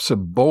drops a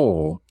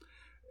bowl,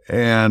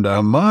 and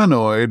a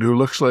monoid who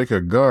looks like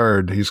a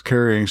guard, he's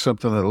carrying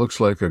something that looks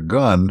like a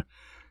gun.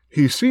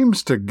 He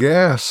seems to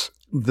gas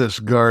this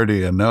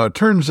Guardian. Now it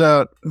turns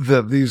out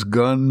that these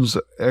guns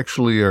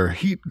actually are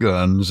heat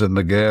guns, and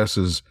the gas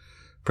is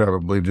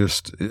probably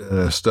just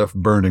stuff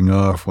burning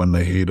off when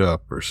they heat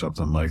up or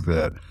something like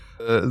that.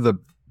 The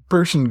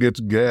person gets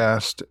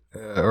gassed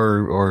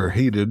or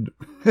heated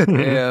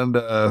and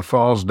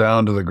falls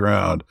down to the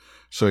ground.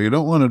 So you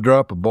don't want to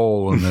drop a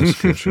bowl in this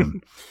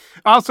kitchen.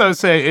 Also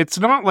say it's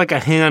not like a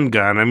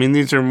handgun. I mean,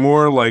 these are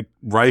more like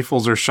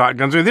rifles or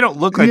shotguns. Or they don't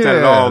look like that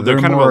at all. They're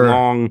kind of a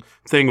long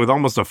thing with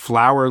almost a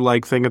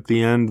flower-like thing at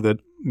the end.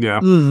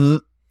 Mm-hmm.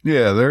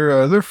 Yeah,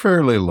 they're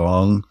fairly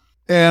long.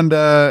 And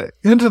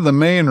into the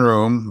main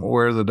room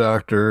where the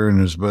doctor and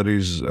his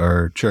buddies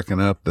are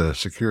checking out the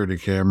security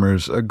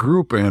cameras, a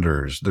group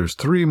enters. There's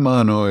 3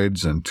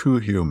 monoids and 2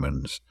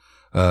 humans.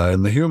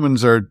 And the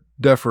humans are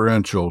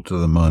deferential to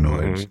the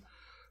monoids. Mm-hmm.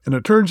 And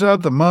it turns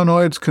out the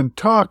monoids can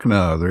talk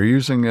now. They're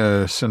using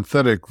a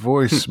synthetic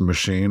voice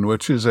machine,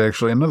 which is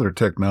actually another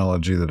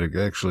technology that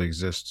actually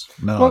exists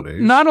nowadays.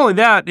 Well, not only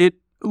that, it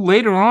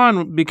later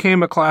on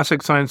became a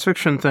classic science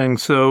fiction thing.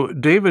 So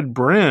David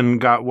Brin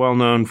got well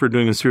known for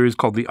doing a series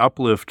called The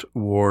Uplift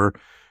War.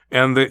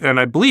 And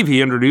I believe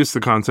he introduced the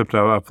concept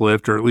of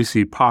uplift, or at least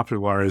he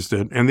popularized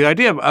it. And the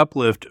idea of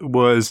uplift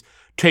was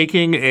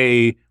taking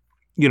a,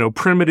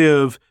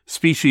 primitive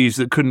species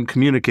that couldn't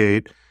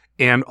communicate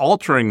and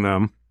altering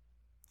them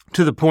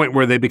to the point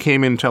where they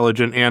became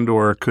intelligent and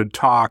or could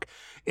talk.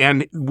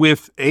 And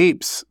with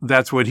apes,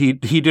 that's what he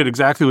did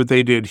exactly what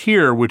they did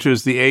here, which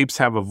is the apes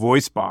have a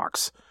voice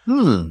box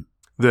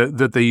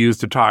that they use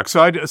to talk.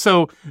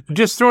 So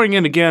just throwing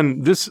in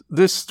again, this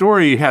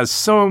story has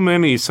so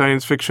many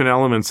science fiction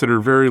elements that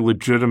are very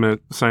legitimate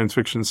science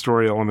fiction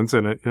story elements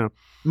in it.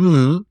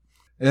 Mm-hmm.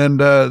 And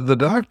the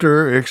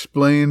doctor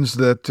explains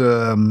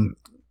that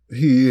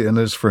he and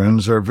his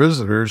friends are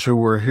visitors who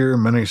were here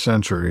many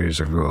centuries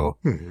ago.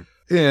 Mm-hmm.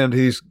 And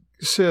he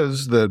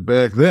says that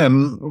back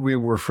then we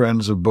were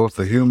friends of both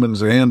the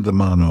humans and the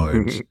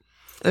monoids.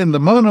 And the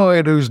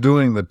monoid who's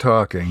doing the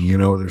talking,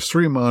 there's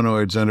 3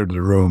 monoids entered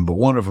the room, but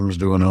one of them's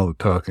doing all the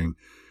talking.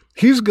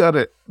 He's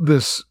got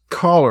this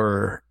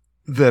collar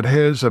that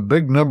has a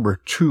big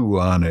number 2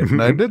 on it.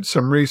 And I did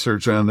some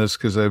research on this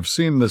because I've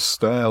seen this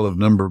style of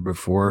number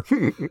before.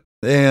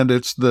 And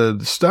it's the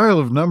style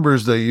of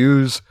numbers they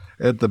use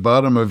at the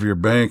bottom of your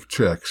bank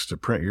checks to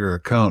print your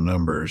account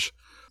numbers.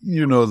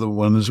 You know the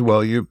ones,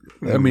 you,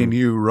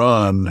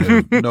 Ron,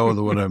 know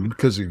the one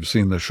because you've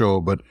seen the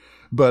show,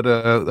 but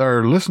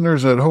our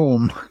listeners at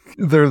home,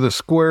 they're the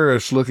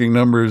squarish looking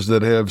numbers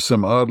that have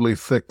some oddly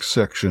thick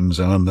sections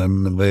on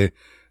them. And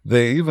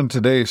they even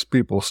today,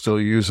 people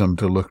still use them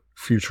to look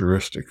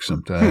futuristic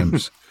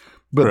sometimes.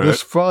 But right.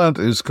 This font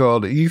is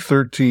called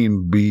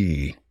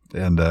E13B.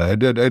 And I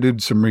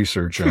did some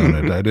research on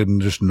it. I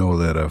didn't just know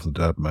that off the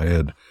top of my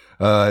head.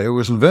 It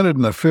was invented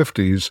in the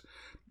 50s.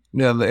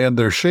 And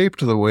they're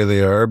shaped the way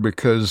they are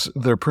because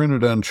they're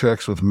printed on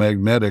checks with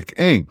magnetic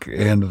ink,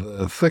 and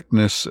the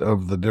thickness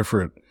of the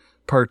different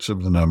parts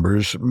of the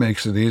numbers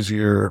makes it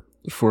easier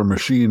for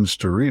machines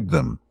to read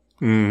them.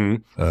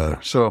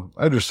 Mm-hmm. So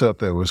I just thought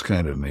that was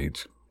kind of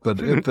neat.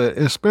 But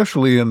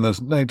especially in the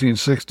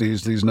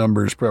 1960s, these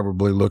numbers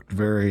probably looked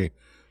very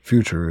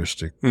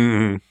futuristic.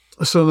 Mm-hmm.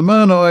 So the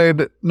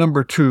monoid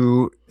number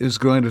 2 is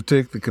going to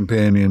take the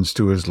companions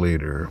to his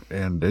leader.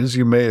 And as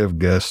you may have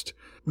guessed,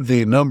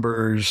 the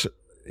numbers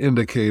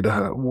indicate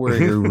where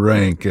you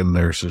rank in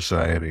their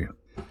society.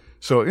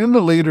 So in the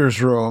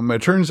leader's room,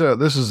 it turns out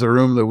this is the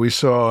room that we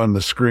saw on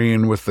the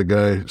screen with the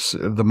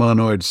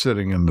monoid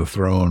sitting in the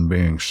throne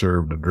being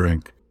served a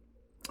drink.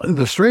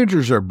 The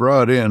strangers are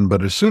brought in,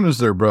 but as soon as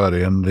they're brought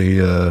in,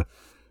 the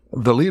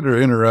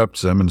leader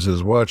interrupts them and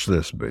says, "Watch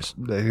this." He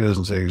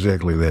doesn't say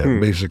exactly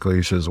that. Basically,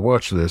 he says,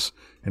 "Watch this."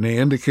 And he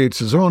indicates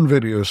his own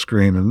video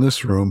screen in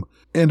this room,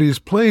 and he's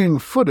playing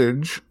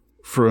footage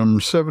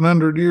from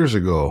 700 years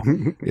ago.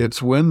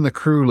 It's when the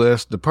crew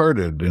last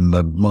departed and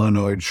the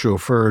monoid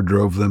chauffeur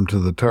drove them to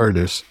the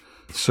TARDIS.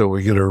 So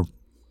we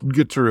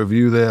get to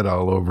review that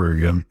all over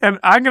again. And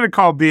I'm going to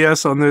call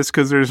BS on this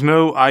because there's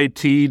no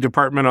IT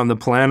department on the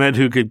planet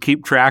who could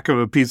keep track of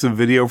a piece of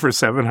video for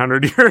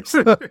 700 years.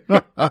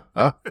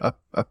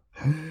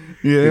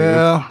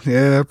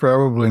 Yeah,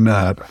 probably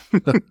not.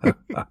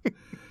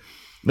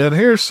 And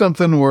here's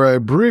something where I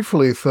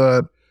briefly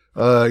thought,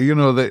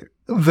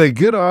 they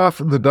get off,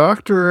 the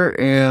Doctor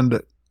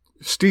and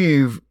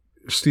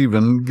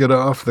Stephen get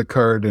off the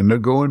cart and they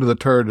go into the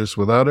TARDIS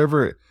without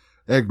ever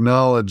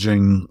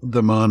acknowledging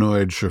the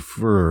monoid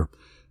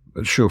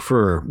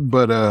chauffeur.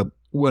 But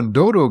when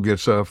Dodo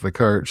gets off the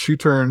cart, she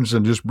turns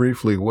and just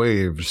briefly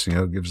waves,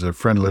 gives a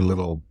friendly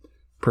little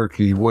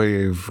perky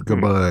wave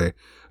goodbye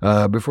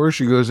before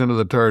she goes into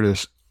the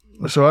TARDIS.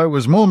 So I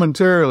was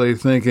momentarily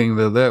thinking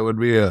that would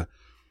be a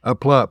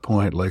plot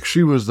point, like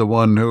she was the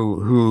one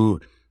who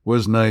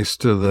was nice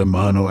to the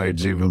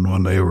monoids even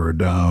when they were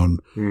down.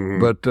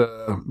 But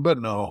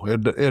no,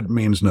 it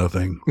means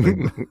nothing.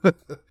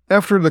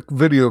 After the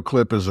video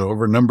clip is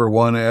over, number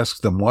one asks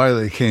them why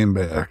they came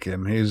back,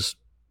 and he's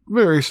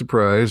very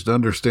surprised,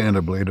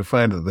 understandably, to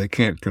find that they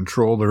can't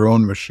control their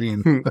own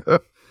machine.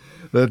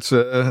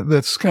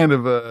 That's kind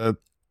of a,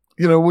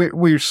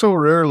 we so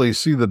rarely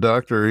see the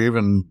Doctor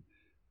even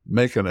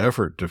make an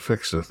effort to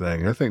fix the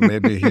thing. I think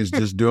maybe he's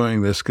just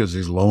doing this because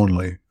he's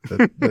lonely.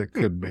 That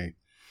could be.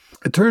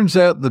 It turns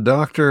out the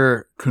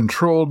Doctor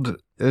controlled,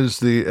 as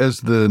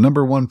the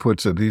number one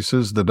puts it, he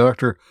says the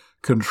Doctor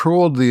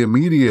controlled the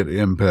immediate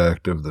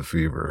impact of the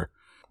fever.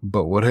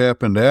 But what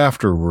happened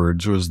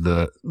afterwards was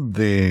the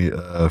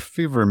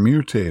fever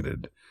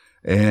mutated,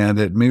 and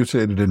it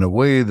mutated in a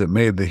way that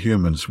made the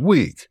humans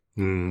weak.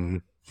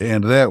 And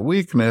that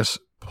weakness,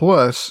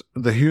 plus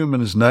the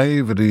humans'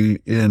 naivety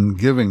in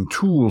giving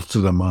tools to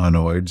the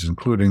monoids,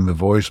 including the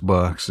voice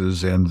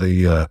boxes and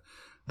the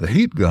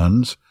heat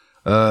guns,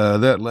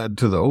 that led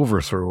to the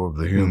overthrow of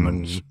the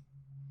humans.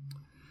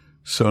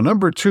 So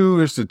number two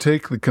is to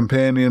take the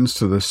companions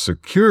to the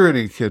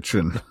security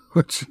kitchen,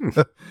 which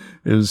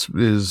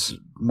is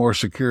more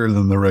secure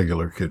than the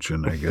regular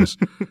kitchen, I guess,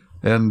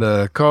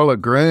 and call a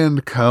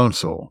grand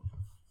council.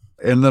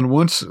 And then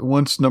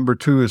once number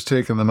two has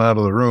taken them out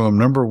of the room,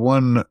 number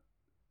one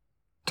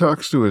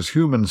talks to his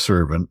human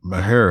servant,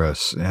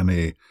 Maharis, and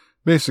he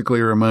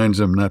basically reminds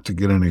him not to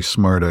get any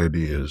smart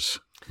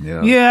ideas.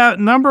 Yeah,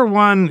 number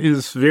one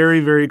is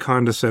very, very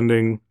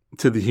condescending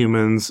to the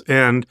humans.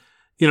 And,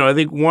 I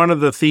think one of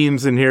the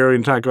themes in here we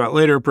can talk about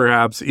later,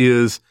 perhaps,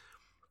 is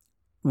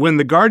when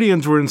the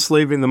Guardians were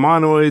enslaving the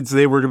monoids,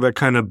 they were the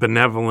kind of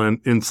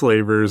benevolent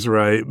enslavers,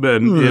 right? But,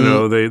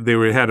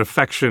 they had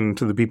affection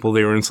to the people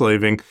they were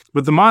enslaving.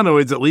 But the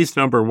monoids, at least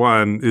number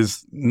one,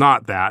 is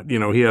not that.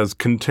 He has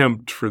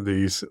contempt for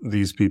these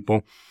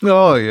people.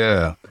 Oh,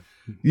 yeah.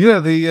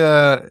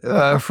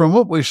 Yeah, from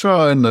what we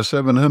saw in the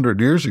 700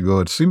 years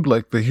ago, it seemed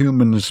like the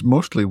humans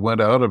mostly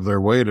went out of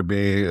their way to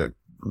be,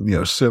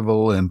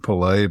 civil and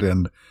polite,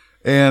 and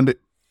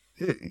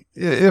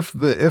if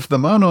the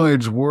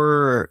monoids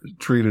were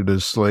treated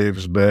as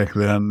slaves back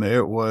then,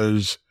 it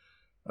was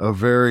a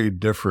very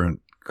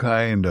different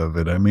kind of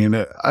it. I mean,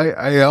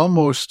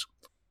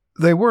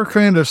 they were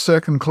kind of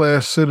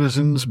second-class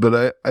citizens,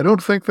 but I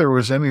don't think there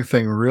was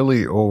anything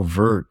really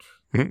overt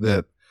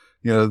that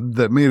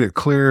made it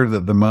clear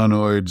that the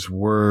monoids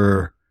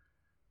were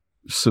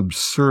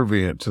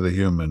subservient to the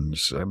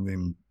humans. I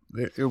mean,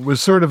 it was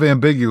sort of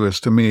ambiguous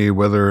to me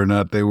whether or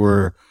not they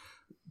were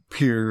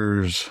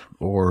peers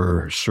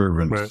or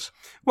servants. Right.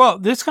 Well,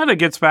 this kind of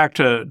gets back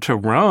to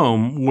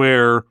Rome,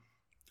 where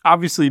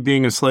obviously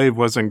being a slave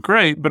wasn't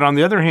great, but on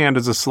the other hand,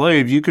 as a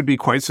slave, you could be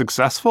quite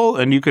successful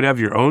and you could have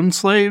your own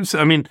slaves.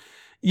 I mean,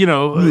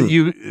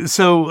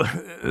 so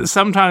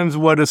sometimes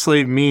what a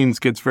slave means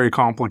gets very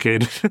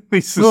complicated in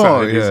these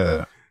societies. Oh,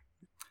 yeah.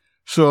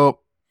 So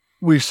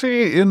we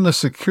see in the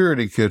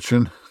security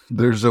kitchen,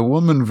 there's a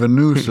woman,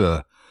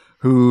 Venusa,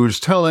 who's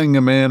telling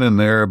a man in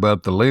there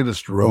about the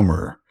latest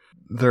rumor.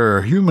 There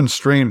are human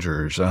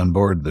strangers on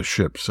board the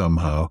ship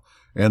somehow,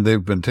 and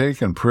they've been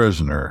taken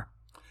prisoner.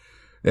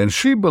 And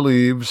she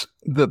believes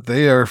that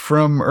they are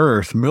from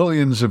Earth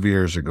millions of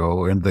years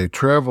ago, and they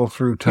travel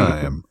through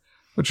time,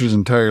 which is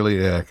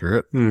entirely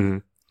accurate.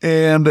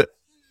 And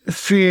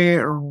she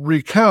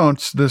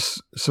recounts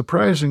this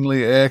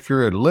surprisingly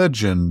accurate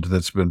legend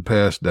that's been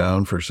passed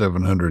down for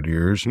 700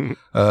 years,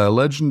 a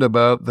legend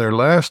about their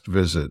last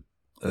visit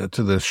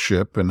to this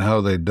ship and how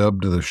they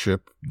dubbed the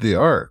ship the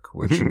Ark,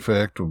 which in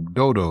fact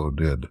Dodo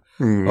did.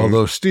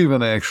 Although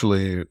Stephen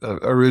actually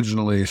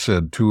originally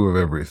said two of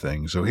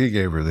everything, so he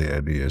gave her the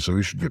idea, so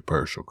he should get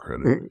partial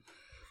credit.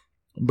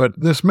 But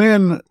this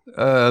man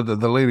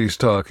the lady's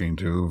talking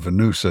to,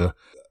 Venusa,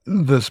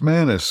 this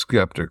man is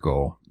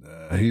skeptical.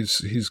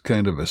 He's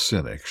kind of a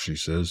cynic, she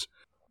says.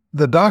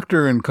 The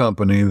Doctor and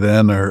company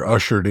then are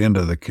ushered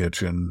into the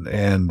kitchen,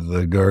 and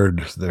the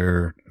guard,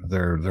 their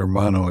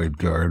monoid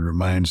guard,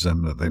 reminds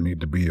them that they need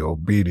to be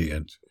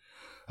obedient.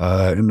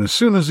 And as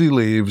soon as he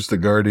leaves, the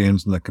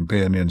Guardians and the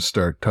companions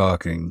start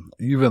talking,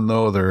 even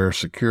though there are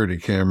security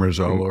cameras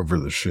all over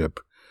the ship.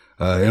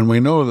 And we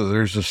know that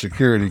there's a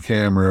security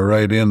camera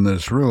right in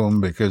this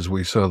room because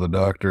we saw the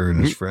Doctor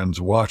and his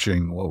friends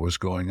watching what was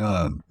going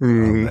on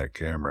that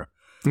camera.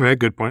 Yeah,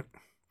 good point.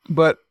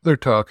 But they're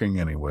talking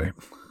anyway.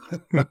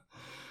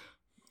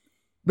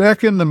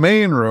 Back in the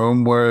main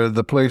room, where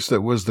the place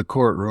that was the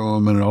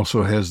courtroom and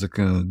also has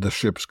the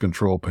ship's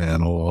control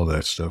panel, all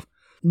that stuff.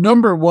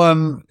 Number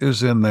 1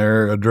 is in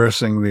there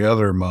addressing the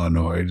other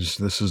monoids.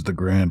 This is the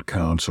Grand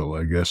Council,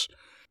 I guess.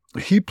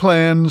 He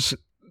plans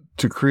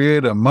to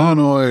create a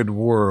monoid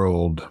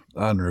world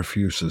on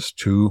Refusis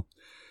 2.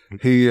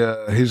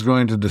 He's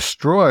going to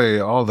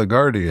destroy all the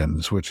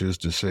Guardians, which is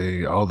to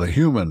say all the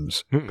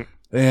humans.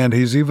 And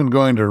he's even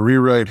going to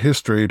rewrite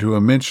history to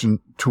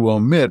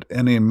omit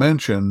any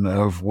mention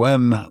of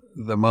when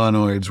the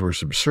monoids were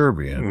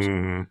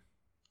subservient.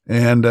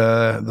 And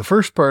the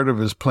first part of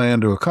his plan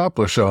to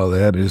accomplish all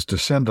that is to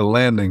send a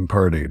landing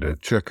party to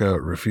check out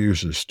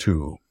Refusis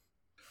 2.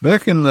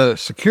 Back in the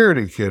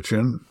security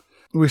kitchen,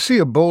 we see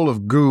a bowl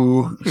of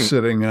goo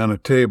sitting on a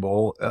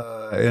table,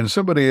 and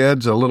somebody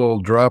adds a little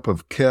drop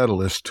of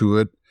catalyst to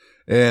it,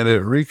 and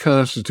it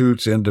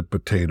reconstitutes into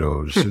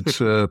potatoes.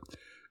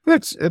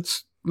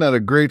 It's not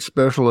a great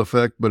special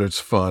effect, but it's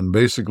fun.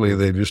 Basically,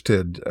 they just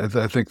had,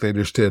 I think they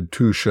just had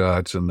 2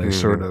 shots, and they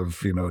sort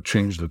of,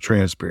 changed the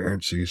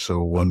transparency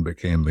so one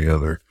became the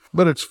other.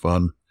 But it's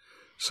fun.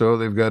 So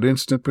they've got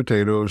instant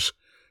potatoes,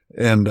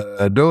 and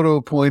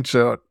Dodo points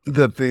out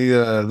that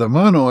the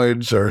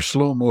monoids are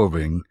slow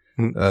moving.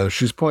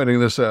 She's pointing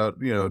this out,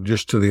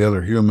 just to the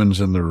other humans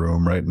in the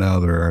room. Right now,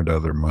 there aren't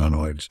other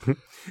monoids.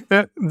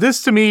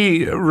 This, to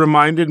me,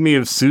 reminded me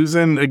of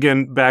Susan,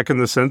 again, back in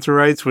the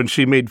Sensorites, when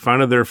she made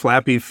fun of their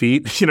flappy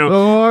feet.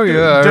 Oh,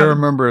 yeah, I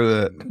remember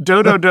that.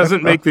 Dodo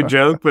doesn't make the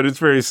joke, but it's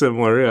very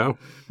similar,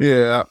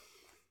 yeah.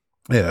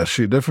 Yeah,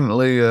 she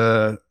definitely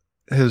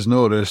has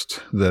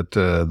noticed that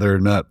they're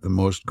not the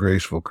most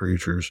graceful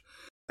creatures.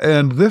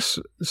 And this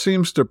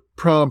seems to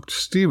prompt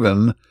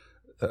Stephen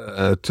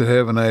to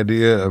have an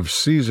idea of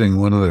seizing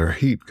one of their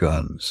heat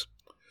guns.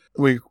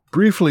 We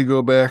briefly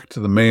go back to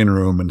the main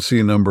room and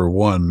see number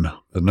 1,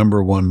 the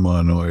number 1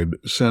 monoid,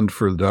 send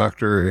for the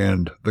Doctor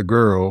and the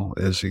girl,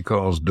 as he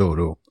calls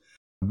Dodo.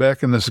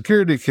 Back in the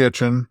security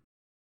kitchen,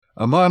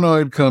 a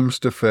monoid comes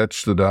to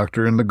fetch the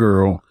Doctor and the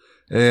girl,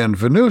 and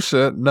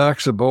Venusa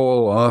knocks a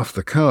bowl off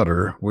the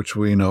counter, which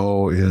we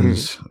know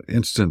is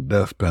instant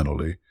death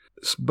penalty.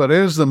 But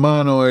as the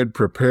monoid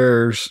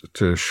prepares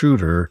to shoot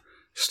her,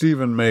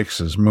 Stephen makes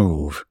his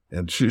move,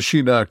 and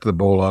she knocked the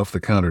bowl off the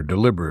counter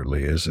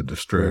deliberately as a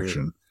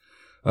distraction.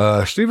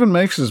 Stephen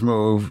makes his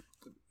move,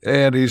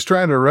 and he's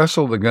trying to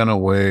wrestle the gun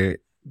away,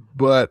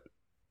 but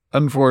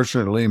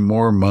unfortunately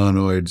more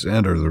monoids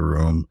enter the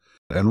room,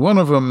 and one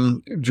of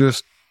them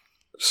just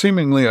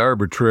seemingly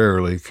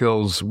arbitrarily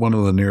kills one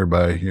of the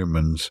nearby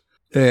humans,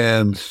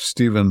 and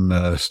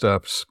Stephen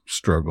stops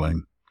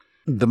struggling.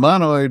 The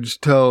monoids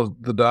tell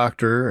the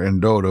Doctor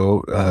and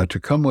Dodo to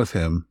come with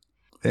him,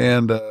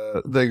 and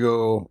they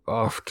go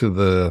off to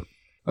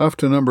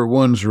number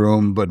 1's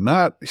room, but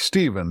not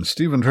Stephen.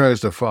 Stephen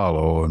tries to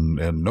follow,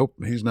 and nope,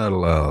 he's not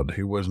allowed.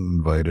 He wasn't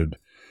invited.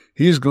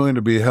 He's going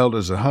to be held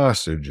as a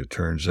hostage, it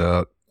turns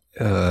out,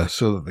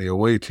 so that the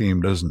away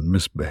team doesn't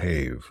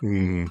misbehave.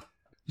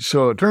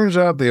 So it turns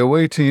out the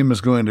away team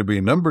is going to be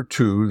number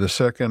 2, the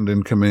second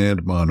in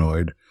command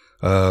monoid,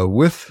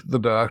 with the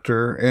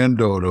Doctor and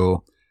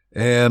Dodo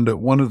and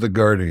one of the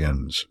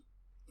Guardians.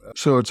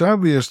 So it's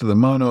obvious the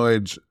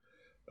monoids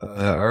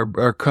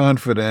are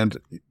confident,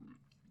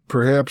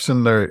 perhaps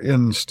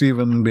in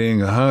Stephen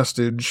being a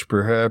hostage,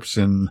 perhaps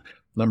in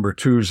number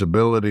 2's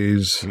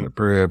abilities,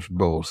 perhaps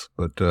both.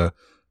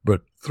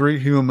 But 3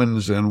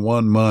 humans and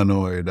 1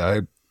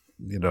 monoid,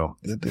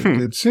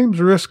 it seems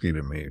risky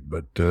to me.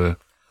 But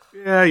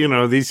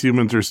yeah, these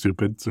humans are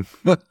stupid.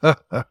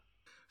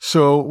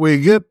 So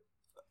we get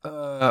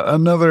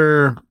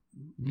another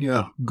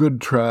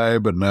good try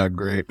but not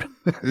great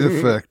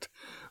effect,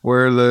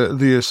 where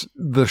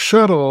the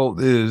shuttle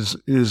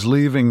is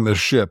leaving the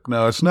ship.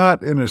 Now, it's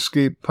not an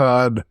escape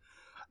pod.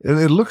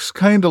 It looks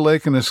kind of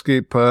like an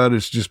escape pod.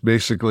 It's just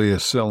basically a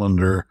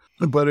cylinder.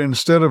 But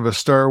instead of a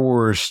Star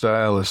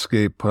Wars-style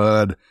escape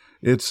pod,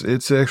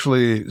 it's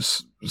actually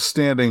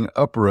standing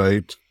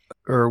upright,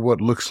 or what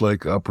looks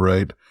like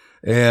upright,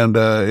 and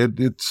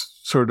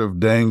it's sort of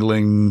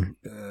dangling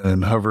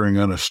and hovering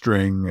on a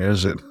string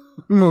as it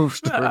moves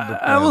toward the planet.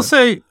 I will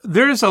say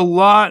there's a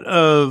lot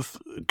of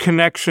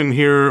connection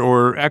here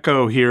or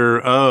echo here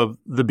of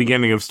the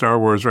beginning of Star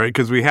Wars, right?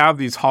 Because we have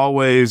these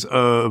hallways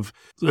of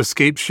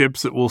escape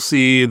ships that we'll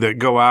see that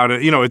go out.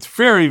 It's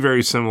very,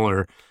 very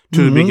similar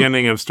to the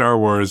beginning of Star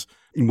Wars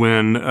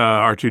when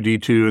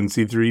R2-D2 and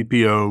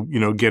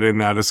C-3PO, get in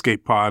that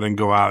escape pod and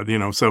go out,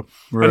 So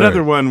right.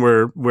 Another one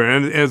where,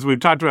 and as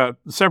we've talked about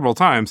several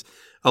times,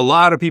 a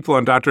lot of people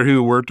on Doctor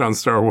Who worked on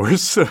Star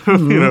Wars. So,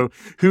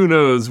 who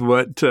knows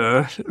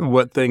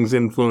what things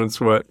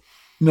influence what.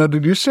 Now,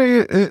 did you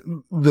say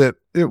that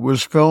it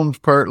was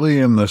filmed partly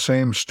in the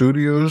same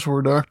studios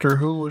where Doctor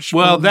Who was filmed?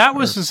 Well, that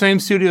was the same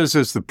studios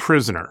as The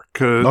Prisoner.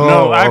 Okay.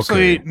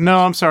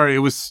 I'm sorry. It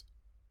was,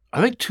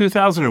 I think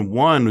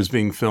 2001 was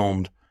being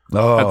filmed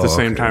at the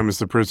same time as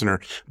The Prisoner.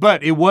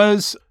 But it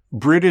was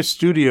British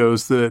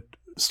studios that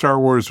Star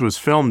Wars was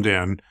filmed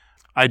in.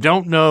 I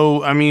don't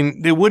know. I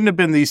mean, it wouldn't have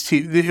been these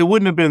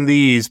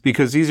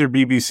because these are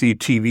BBC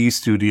TV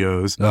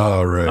studios.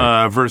 Oh,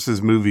 right.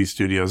 Versus movie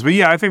studios. But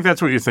yeah, I think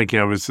that's what you're thinking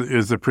of is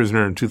The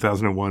Prisoner in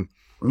 2001.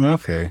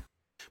 Okay.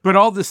 But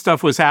all this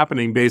stuff was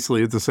happening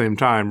basically at the same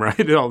time,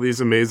 right? All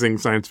these amazing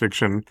science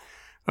fiction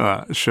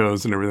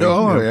shows and everything.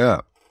 Oh,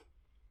 yeah.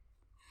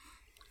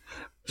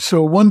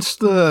 So once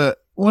the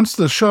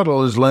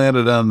shuttle is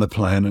landed on the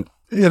planet,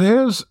 it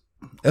has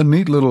a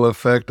neat little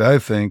effect, I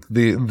think.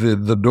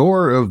 The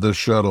door of the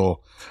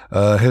shuttle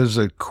has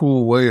a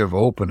cool way of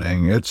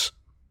opening. It's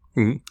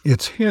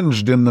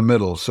hinged in the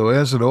middle, so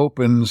as it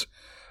opens,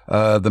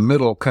 the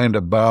middle kind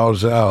of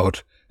bows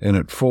out and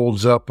it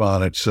folds up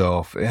on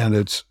itself,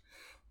 and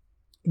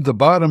the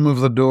bottom of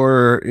the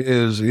door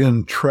is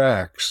in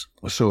tracks,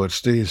 so it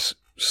stays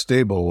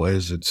stable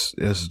as it's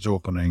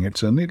opening.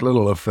 It's a neat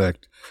little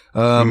effect.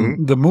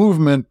 The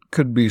movement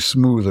could be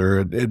smoother.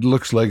 It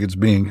looks like it's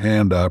being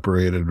hand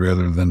operated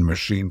rather than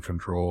machine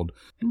controlled,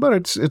 but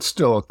it's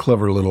still a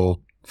clever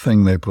little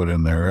thing they put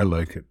in there. I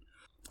like it.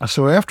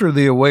 So after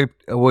the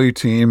away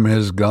team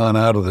has gone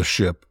out of the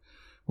ship,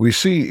 we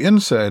see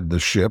inside the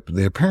ship,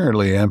 the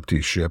apparently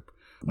empty ship,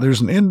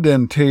 there's an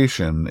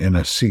indentation in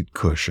a seat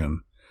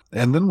cushion.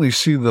 And then we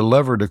see the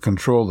lever to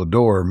control the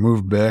door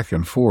move back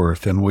and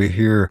forth, and we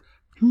hear,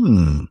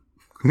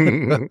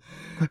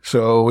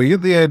 So we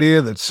get the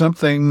idea that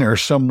something or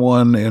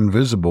someone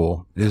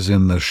invisible is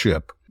in the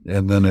ship,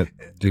 and then it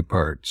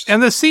departs.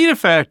 And the seat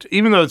effect,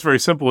 even though it's very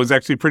simple, is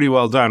actually pretty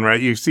well done, right?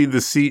 You see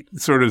the seat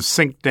sort of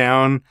sink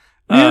down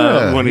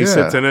when he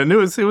sits in it, and it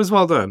was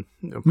well done.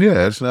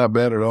 Yeah, it's not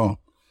bad at all.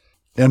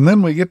 And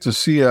then we get to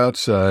see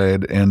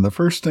outside, and the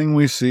first thing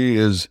we see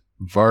is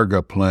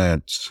Varga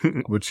plants,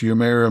 which you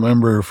may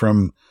remember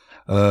from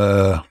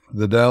the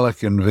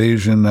Dalek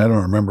invasion. I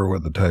don't remember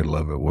what the title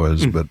of it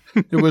was, but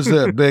it was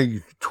that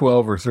big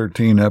 12 or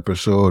 13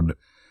 episode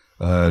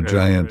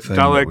giant thing.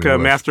 Dalek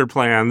master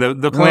plan,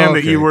 the plan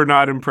that you were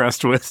not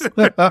impressed with.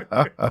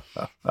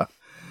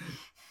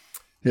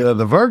 Yeah,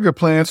 the Varga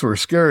plants were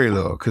scary,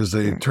 though, because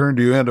they turned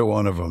you into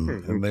one of them,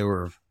 and they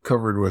were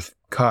covered with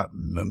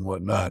cotton and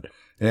whatnot.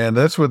 And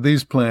that's what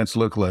these plants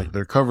look like.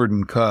 They're covered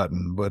in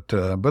cotton, but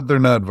they're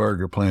not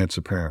Varga plants,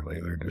 apparently.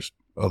 They're just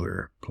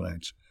other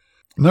plants.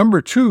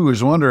 Number 2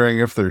 is wondering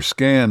if their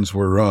scans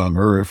were wrong,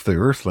 or if the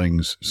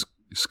Earthlings'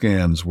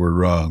 scans were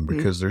wrong,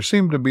 because there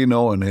seem to be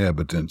no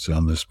inhabitants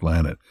on this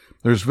planet.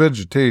 There's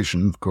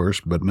vegetation, of course,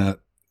 but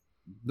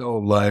no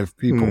live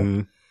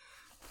people.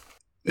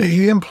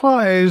 He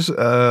implies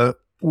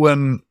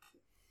when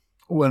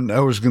I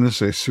was going to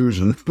say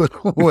Susan, but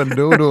when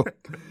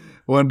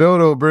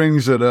Dodo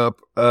brings it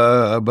up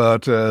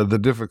about the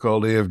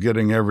difficulty of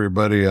getting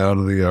everybody out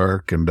of the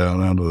Ark and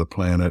down onto the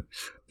planet,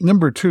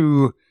 number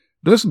 2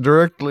 doesn't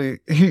directly,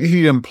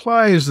 he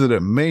implies that it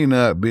may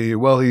not be,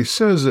 he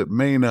says it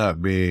may not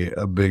be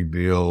a big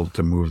deal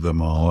to move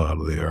them all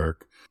out of the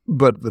Ark,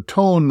 but the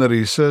tone that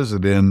he says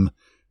it in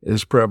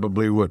is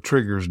probably what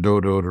triggers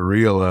Dodo to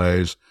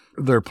realize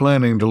they're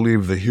planning to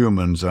leave the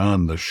humans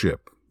on the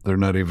ship. They're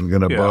not even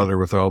going to bother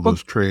with all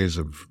those trays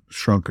of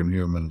shrunken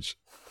humans.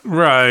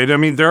 Right. I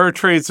mean, there are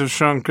traits of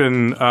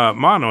shrunken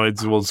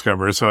monoids we'll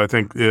discover, so I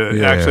think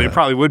actually it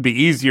probably would be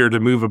easier to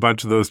move a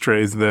bunch of those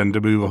trays than to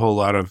move a whole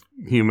lot of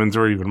humans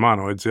or even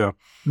monoids,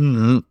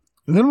 And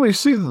then we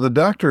see that the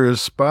Doctor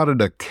has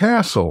spotted a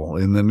castle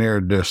in the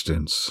near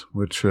distance,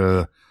 which,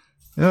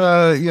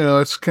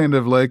 it's kind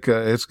of like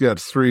it's got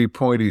 3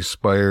 pointy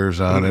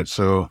spires on it,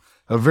 so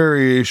a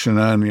variation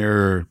on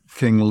your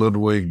King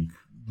Ludwig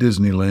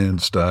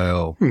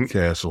Disneyland-style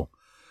castle.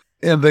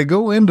 And they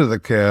go into the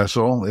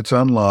castle. It's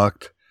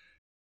unlocked.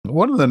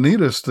 One of the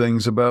neatest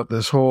things about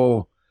this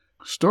whole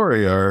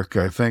story arc,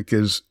 I think,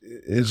 is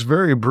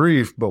very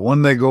brief. But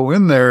when they go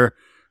in there,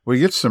 we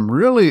get some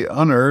really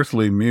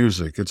unearthly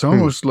music. It's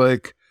almost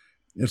like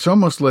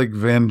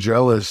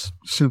Vangelis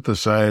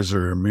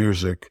synthesizer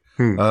music.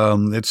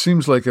 It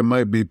seems like it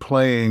might be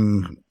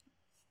playing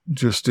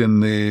just in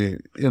the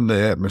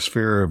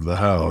atmosphere of the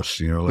house,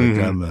 like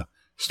on the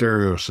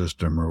stereo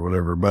system or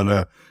whatever.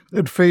 But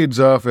it fades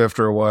off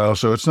after a while,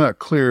 so it's not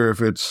clear if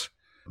it's,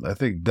 I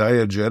think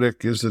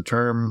diegetic is the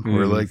term,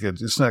 where like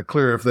it's not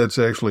clear if that's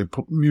actually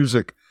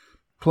music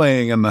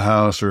playing in the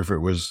house or if it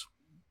was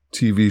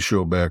TV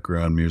show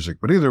background music.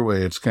 But either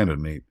way, it's kind of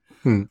neat.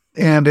 And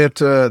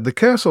the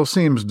castle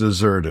seems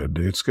deserted.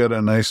 It's got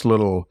a nice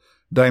little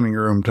dining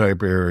room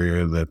type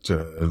area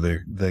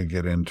that they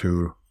get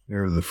into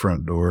near the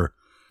front door.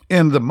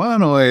 And the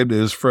monoid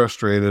is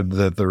frustrated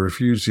that the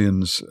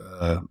Refusians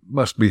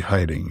must be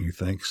hiding, he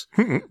thinks.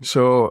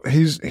 So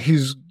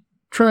he's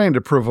trying to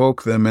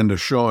provoke them into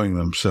showing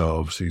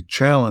themselves. He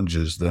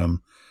challenges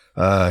them,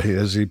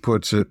 as he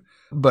puts it,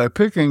 by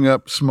picking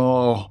up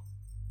small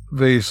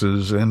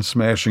vases and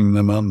smashing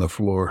them on the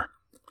floor.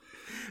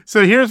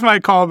 So here's my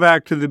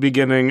callback to the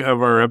beginning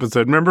of our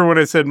episode. Remember when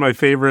I said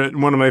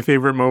one of my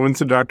favorite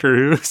moments in Doctor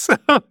Who? So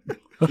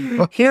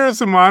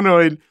here's a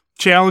monoid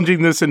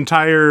challenging this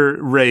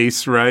entire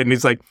race, right? And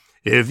he's like,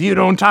 if you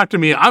don't talk to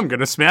me, I'm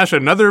going to smash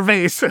another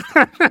vase.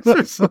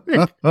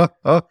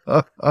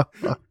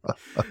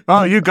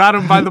 Oh, you got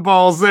him by the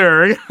balls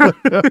there.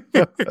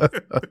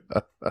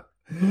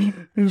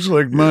 It's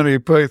like Monty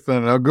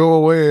Python. I'll go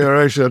away or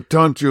I shall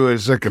taunt you a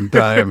second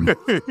time.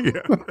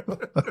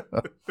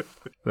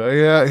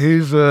 Yeah,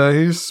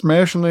 he's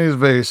smashing these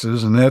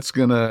vases, and that's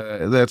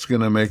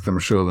gonna make them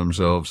show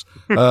themselves.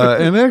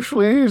 And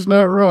actually, he's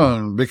not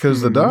wrong,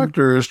 because the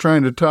doctor is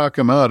trying to talk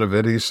him out of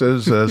it. He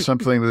says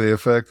something to the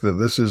effect that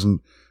this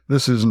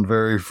isn't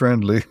very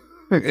friendly.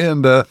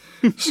 And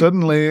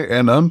suddenly,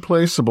 an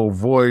unplaceable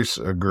voice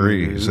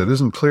agrees. It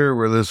isn't clear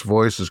where this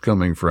voice is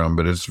coming from,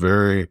 but it's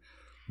very,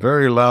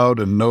 very loud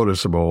and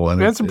noticeable.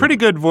 And it's a pretty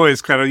good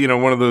voice, kind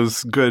of, one of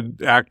those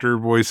good actor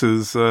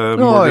voices,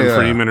 Morgan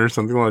Freeman or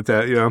something like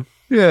that, yeah.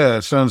 Yeah,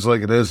 it sounds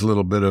like it has a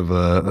little bit of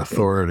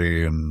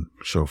authority and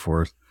so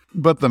forth.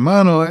 But the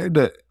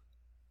monoid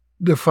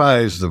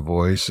defies the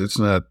voice. It's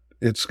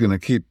going to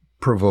keep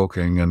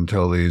provoking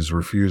until these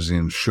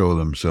Refusians show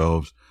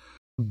themselves.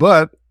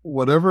 But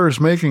whatever is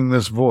making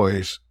this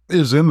voice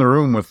is in the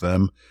room with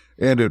them,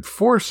 and it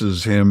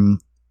forces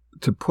him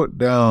to put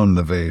down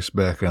the vase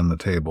back on the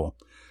table.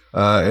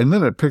 And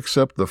then it picks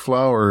up the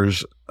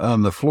flowers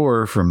on the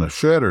floor from the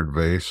shattered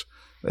vase,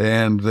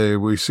 and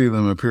we see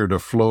them appear to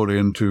float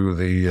into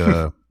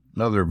the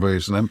other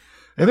vase. And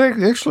it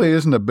actually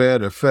isn't a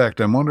bad effect.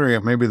 I'm wondering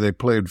if maybe they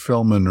played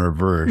film in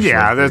reverse.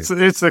 Yeah,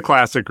 it's the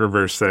classic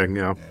reverse thing,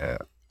 yeah.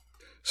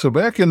 So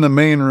back in the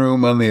main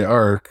room on the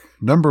Ark,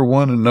 number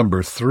 1 and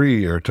number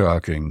 3 are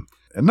talking.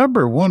 And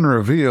number 1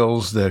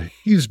 reveals that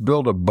he's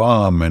built a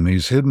bomb and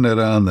he's hidden it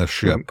on the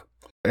ship.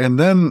 And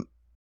then,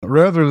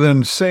 rather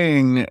than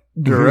saying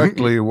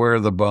directly where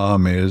the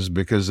bomb is,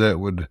 because that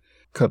would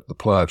cut the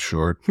plot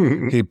short,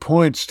 he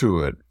points to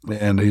it,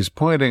 and he's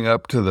pointing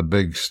up to the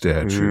big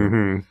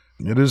statue.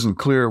 It isn't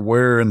clear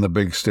where in the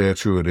big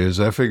statue it is.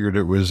 I figured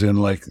it was in,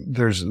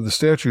 the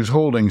statue's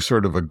holding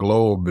sort of a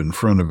globe in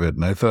front of it,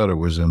 and I thought it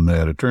was in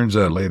that. It turns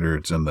out later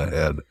it's in the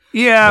head.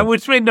 Yeah,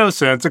 which made no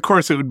sense. Of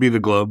course it would be the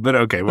globe, but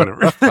okay,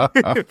 whatever.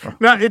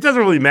 No, it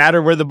doesn't really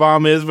matter where the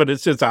bomb is, but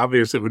it's just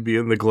obvious it would be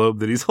in the globe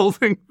that he's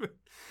holding.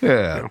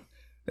 Yeah.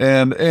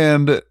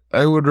 And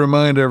I would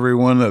remind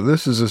everyone that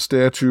this is a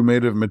statue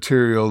made of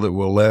material that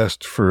will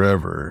last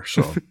forever.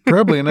 So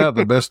probably not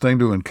the best thing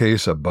to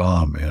encase a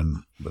bomb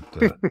in.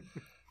 But,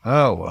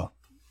 oh well.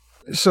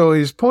 So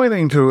he's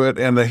pointing to it,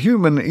 and the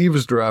human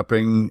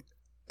eavesdropping,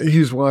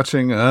 he's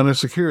watching on a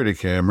security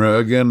camera.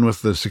 Again,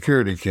 with the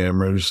security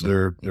cameras,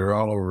 they're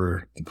all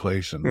over the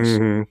place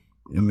in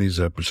these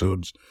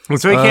episodes.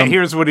 So he can't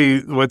hear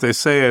what they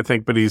say, I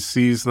think, but he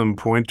sees them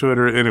point to it,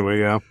 or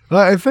anyway, yeah.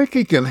 I think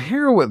he can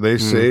hear what they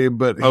say,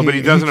 but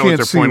he doesn't know what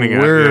they're pointing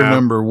at. Where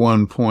number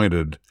 1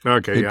 pointed.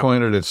 Okay, he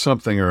pointed at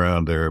something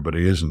around there, but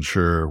he isn't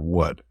sure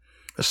what.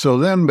 So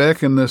then,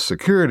 back in this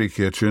security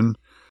kitchen,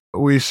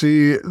 we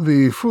see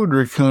the food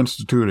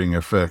reconstituting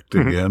effect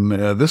again.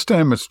 This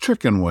time it's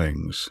chicken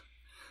wings.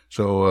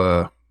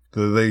 So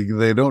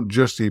they don't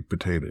just eat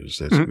potatoes.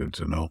 That's good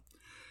to know.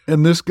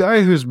 And this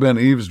guy who's been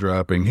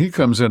eavesdropping, he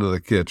comes into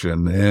the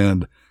kitchen,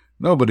 and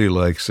nobody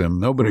likes him.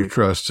 Nobody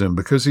trusts him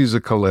because he's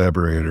a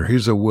collaborator.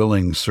 He's a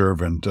willing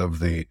servant of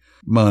the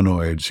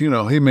monoids.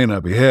 He may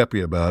not be happy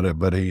about it,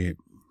 but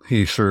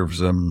he serves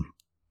them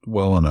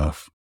well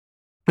enough.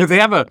 If they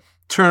have a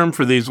term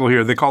for these,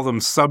 they call them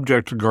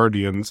subject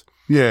guardians.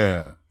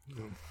 Yeah.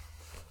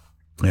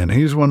 And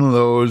he's one of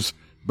those.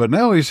 But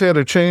now he's had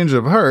a change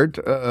of heart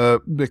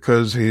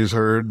because he's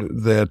heard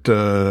that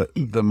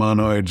the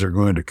monoids are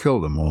going to kill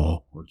them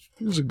all, which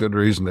is a good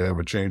reason to have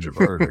a change of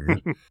heart, I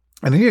guess.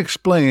 And he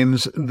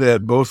explains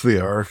that both the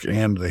Ark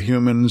and the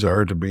humans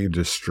are to be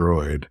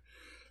destroyed,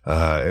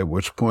 at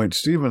which point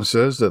Stephen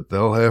says that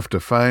they'll have to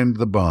find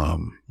the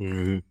bomb,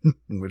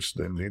 which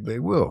they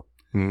will.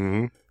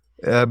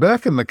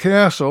 Back in the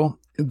castle,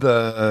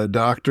 the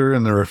doctor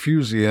and the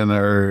Refusian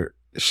are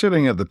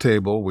sitting at the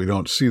table. We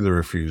don't see the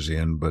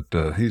Refusian,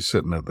 but he's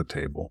sitting at the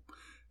table.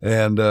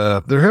 And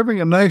they're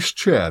having a nice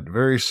chat,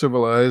 very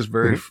civilized,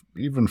 very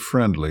even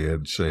friendly,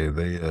 I'd say.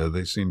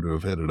 They seem to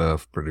have hit it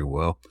off pretty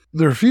well.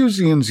 The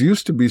Refusians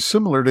used to be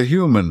similar to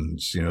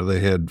humans. They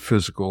had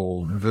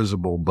physical,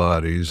 visible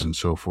bodies and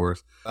so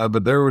forth.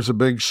 But there was a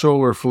big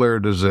solar flare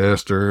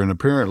disaster, and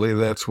apparently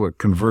that's what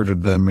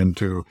converted them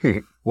into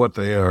what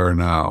they are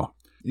now.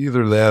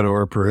 Either that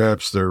or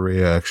perhaps their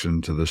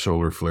reaction to the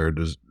solar flare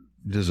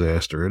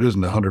disaster. It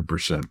isn't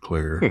 100%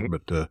 clear,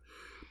 but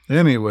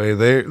anyway,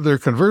 they're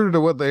converted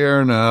to what they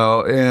are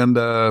now,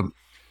 and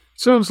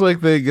sounds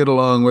like they get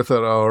along with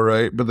it all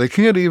right, but they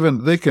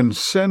can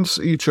sense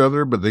each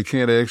other, but they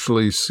can't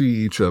actually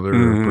see each other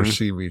or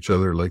perceive each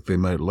other like they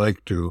might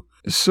like to.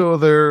 So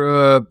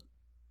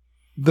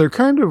they're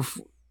kind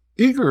of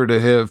eager to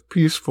have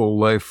peaceful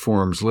life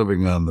forms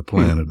living on the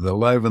planet. They'll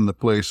liven the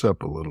place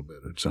up a little bit,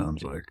 it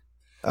sounds like.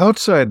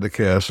 Outside the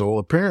castle,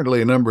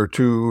 apparently number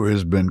 2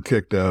 has been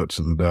kicked out,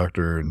 so the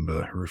doctor and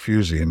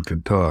Refusian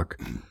can talk.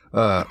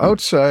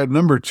 Outside,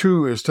 number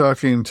 2 is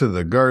talking to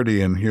the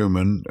guardian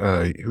human,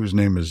 whose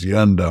name is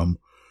Yundum.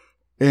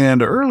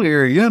 And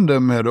earlier,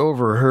 Yundum had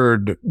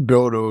overheard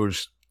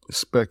Dodo's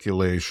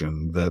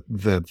speculation that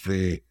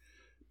the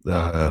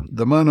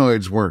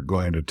monoids weren't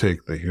going to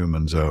take the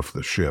humans off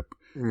the ship.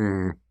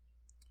 Mm.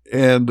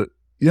 And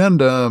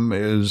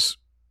Yundum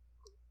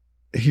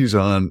he's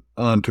on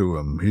to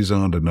him. He's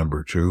on to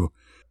number 2.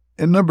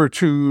 And number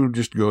 2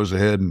 just goes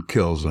ahead and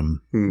kills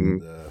him.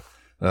 Mm.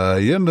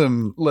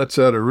 Yundum lets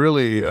out a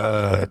really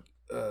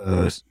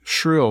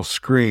shrill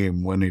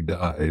scream when he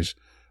dies.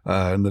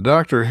 And the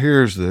doctor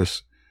hears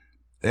this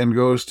and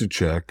goes to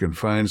check and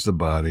finds the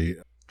body.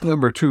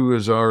 Number 2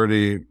 has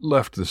already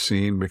left the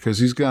scene because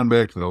he's gone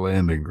back to the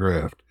landing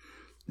craft.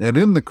 And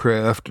in the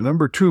craft,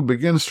 number 2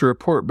 begins to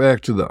report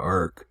back to the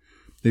Ark.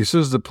 He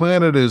says the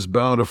planet is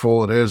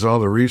bountiful, it has all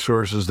the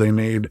resources they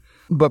need,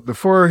 but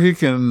before he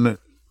can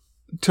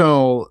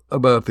tell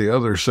about the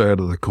other side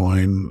of the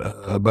coin,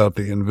 about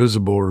the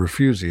invisible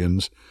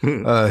Refusians,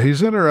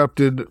 he's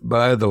interrupted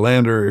by the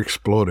lander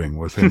exploding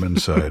with him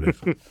inside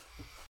it.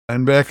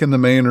 And back in the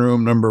main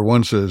room, number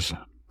 1 says,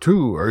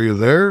 2, are you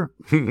there?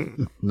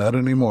 Not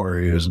anymore,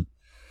 he isn't.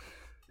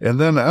 And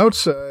then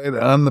outside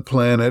on the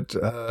planet,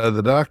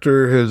 the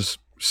doctor has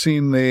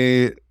seen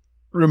the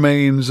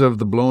remains of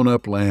the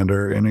blown-up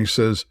lander, and he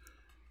says,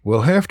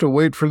 we'll have to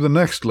wait for the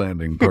next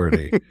landing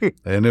party.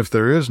 And if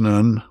there is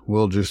none,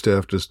 we'll just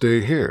have to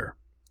stay here.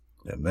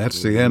 And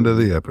that's the end of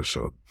the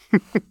episode.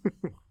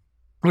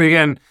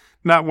 Again,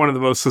 not one of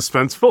the most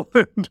suspenseful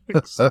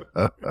endings.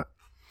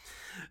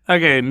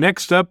 Okay,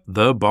 next up,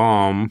 the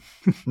bomb.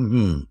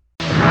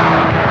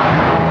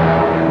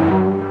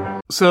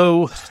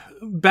 So,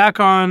 back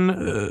on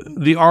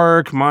the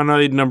Ark,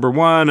 Monoid number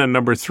 1 and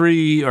number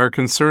 3 are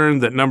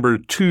concerned that number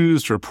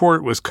 2's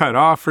report was cut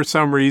off for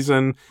some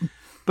reason.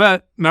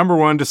 But number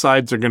 1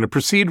 decides they're going to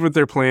proceed with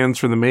their plans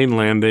for the main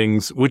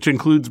landings, which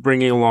includes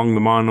bringing along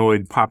the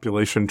monoid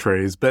population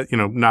trays, but,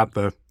 not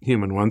the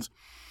human ones.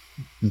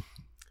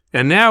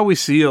 And now we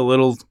see a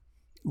little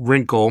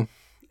wrinkle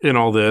in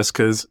all this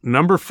because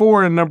number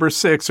 4 and number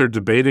 6 are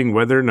debating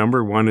whether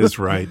number 1 is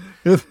right.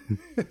 It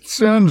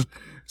sounds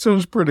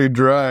pretty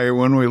dry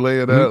when we lay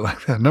it out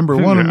like that. Number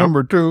 1 and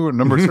number 2 and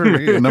number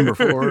 3 and number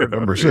 4 and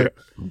number 6.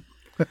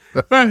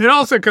 But it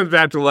also comes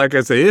back to, like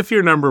I say, if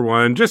you're number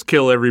 1, just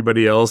kill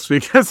everybody else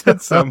because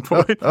at some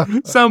point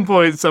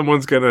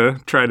someone's going to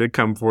try to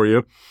come for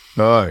you.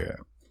 Oh, yeah.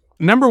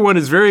 Number 1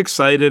 is very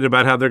excited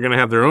about how they're going to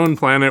have their own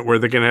planet where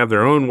they're going to have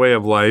their own way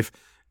of life.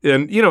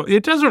 And,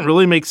 it doesn't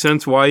really make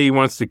sense why he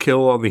wants to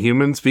kill all the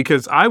humans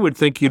because I would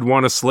think you'd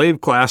want a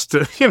slave class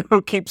to,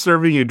 keep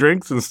serving you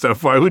drinks and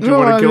stuff. Why would you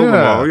want to kill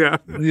them all? Yeah.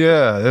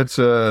 Yeah, it's,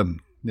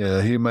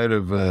 he might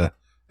have had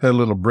a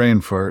little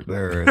brain fart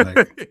there, I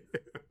think.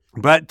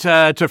 But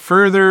to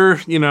further,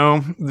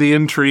 the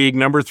intrigue,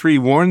 number 3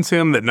 warns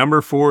him that number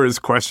 4 is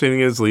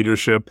questioning his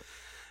leadership.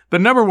 But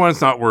number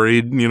 1's not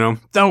worried,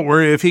 Don't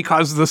worry, if he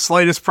causes the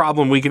slightest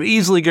problem, we can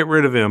easily get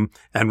rid of him.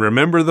 And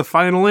remember the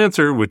final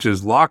answer, which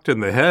is locked in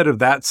the head of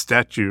that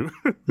statue.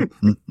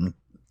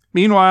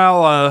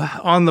 Meanwhile,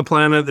 on the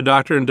planet, the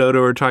Doctor and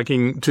Dodo are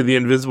talking to the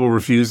invisible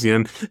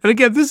Refusian. And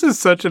again, this is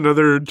such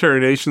another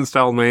Terry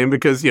Nation-style name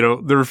because,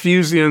 the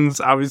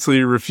Refusians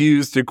obviously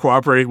refuse to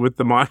cooperate with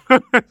the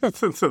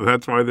Monoids. So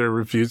that's why they're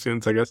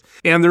Refusians, I guess.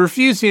 And the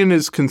Refusian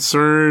is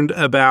concerned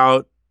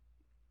about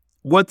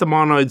what the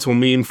Monoids will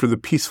mean for the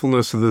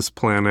peacefulness of this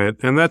planet.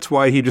 And that's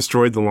why he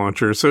destroyed the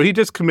launcher. So he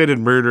just committed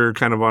murder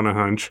kind of on a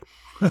hunch.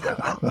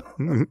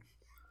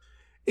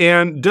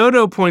 And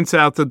Dodo points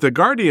out that the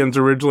Guardians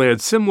originally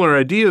had similar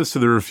ideas to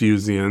the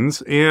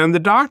Refusians, and the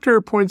Doctor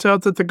points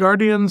out that the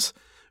Guardians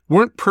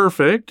weren't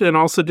perfect and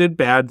also did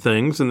bad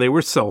things, and they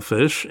were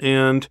selfish,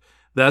 and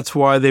that's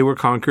why they were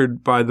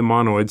conquered by the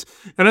Monoids.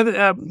 And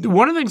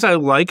one of the things I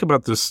like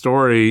about this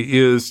story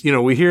is,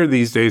 we hear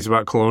these days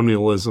about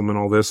colonialism and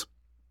all this.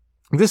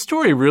 This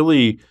story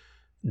really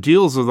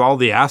deals with all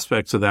the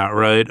aspects of that,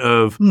 right?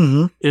 Of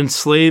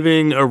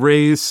enslaving a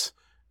race,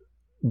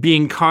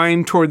 being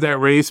kind toward that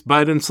race,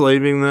 but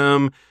enslaving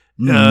them.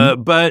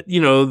 But,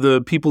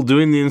 the people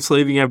doing the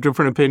enslaving have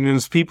different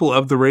opinions. People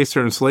of the race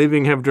they're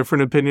enslaving have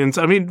different opinions.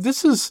 I mean,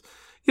 this is,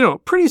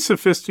 pretty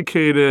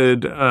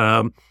sophisticated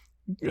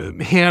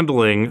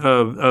handling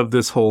of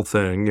this whole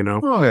thing,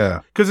 Oh,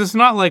 yeah. Because it's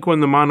not like when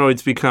the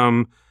Monoids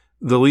become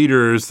the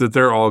leaders that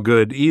they're all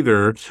good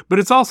either. But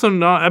it's also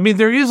not,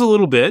 there is a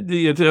little bit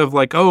of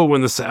like,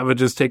 when the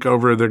savages take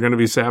over, they're going to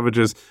be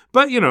savages.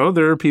 But,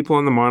 there are people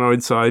on the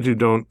Monoid side who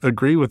don't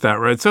agree with that,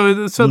 right? So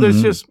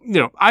there's just,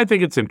 I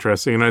think it's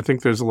interesting, and I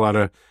think there's a lot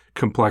of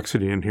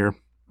complexity in here.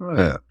 Oh,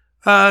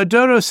 yeah.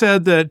 Dodo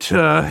said that,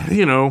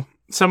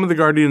 some of the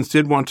Guardians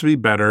did want to be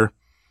better.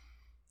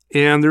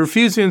 And the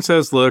Refusian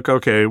says, look,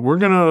 okay, we're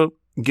going to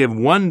give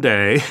 1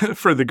 day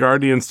for the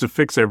Guardians to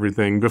fix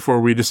everything before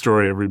we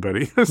destroy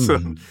everybody. So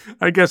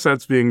I guess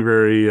that's being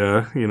very,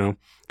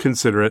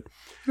 considerate.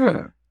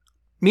 Yeah.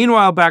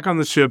 Meanwhile, back on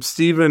the ship,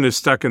 Steven is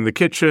stuck in the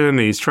kitchen.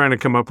 He's trying to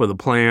come up with a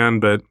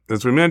plan, but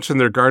as we mentioned,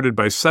 they're guarded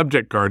by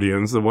subject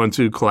guardians, the ones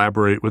who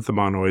collaborate with the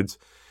monoids,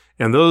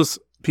 and those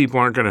people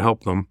aren't going to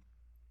help them.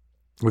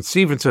 But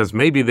Steven says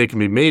maybe they can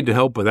be made to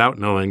help without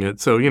knowing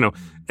it. So,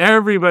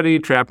 everybody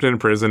trapped in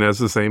prison has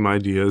the same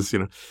ideas,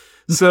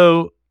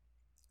 So,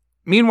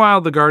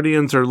 meanwhile, the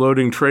Guardians are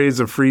loading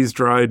trays of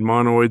freeze-dried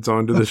monoids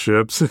onto the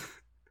ships.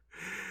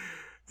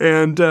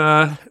 And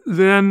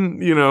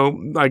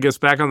then, I guess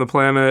back on the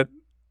planet,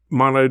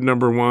 monoid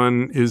number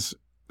 1 is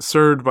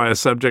served by a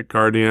subject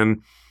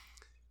guardian.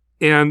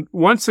 And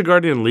once the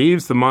guardian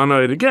leaves, the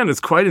monoid, again, is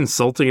quite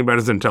insulting about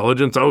his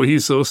intelligence. Oh,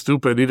 he's so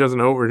stupid. He doesn't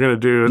know what we're going to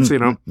do. It's,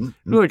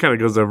 really kind of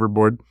goes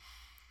overboard.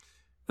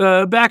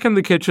 Back in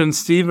the kitchen,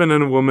 Steven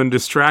and a woman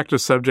distract a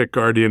subject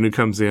guardian who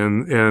comes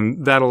in,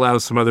 and that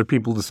allows some other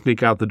people to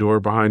sneak out the door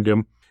behind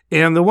him.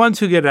 And the ones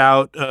who get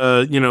out,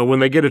 when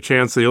they get a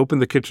chance, they open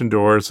the kitchen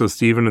door so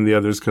Steven and the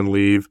others can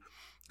leave.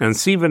 And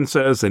Steven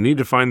says they need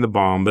to find the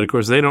bomb, but of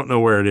course they don't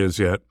know where it is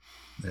yet.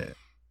 Yeah.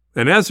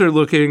 And as they're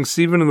looking,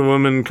 Steven and the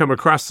woman come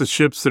across the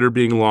ships that are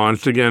being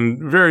launched.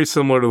 Again, very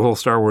similar to the whole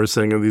Star Wars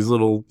thing of these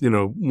little,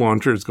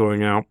 launchers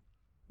going out.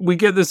 We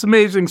get this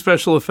amazing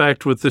special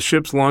effect with the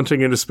ships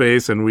launching into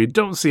space, and we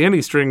don't see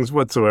any strings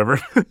whatsoever.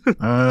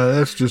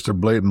 That's just a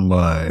blatant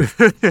lie.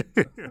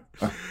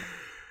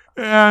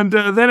 And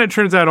then it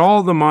turns out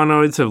all the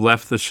monoids have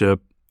left the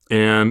ship,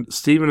 and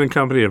Steven and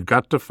company have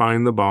got to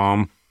find the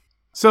bomb.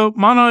 So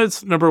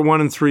monoids number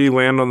 1 and 3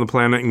 land on the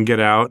planet and get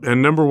out,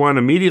 and number 1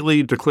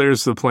 immediately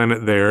declares the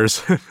planet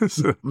theirs.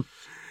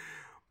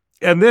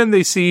 And then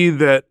they see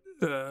that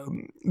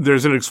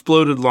there's an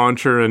exploded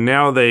launcher, and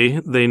now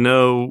they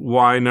know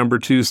why number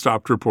 2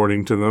 stopped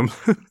reporting to them.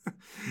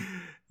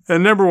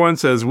 And number 1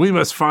 says, we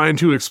must find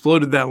who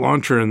exploded that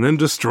launcher and then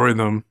destroy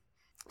them.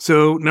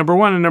 So number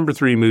 1 and number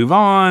 3 move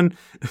on.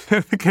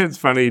 It's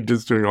funny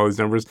just doing all these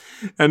numbers.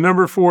 And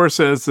number 4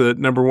 says that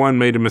number 1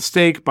 made a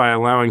mistake by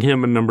allowing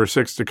him and number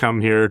 6 to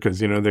come here because,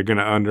 they're going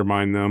to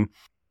undermine them.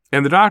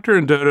 And the Doctor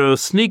and Dodo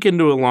sneak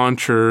into a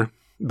launcher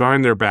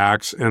behind their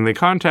backs, and they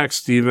contact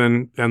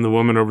Steven and the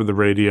woman over the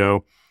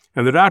radio.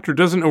 And the Doctor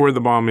doesn't know where the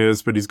bomb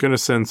is, but he's going to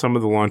send some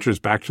of the launchers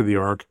back to the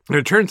Ark. And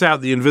it turns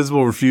out the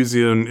invisible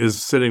Refusian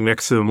is sitting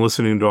next to him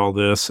listening to all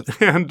this.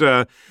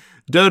 And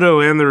Dodo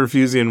and the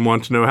Refusian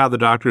want to know how the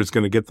Doctor is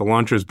going to get the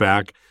launchers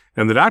back,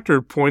 and the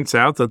Doctor points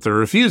out that the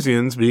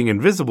Refusians, being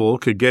invisible,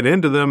 could get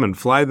into them and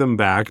fly them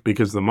back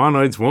because the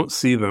monoids won't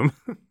see them.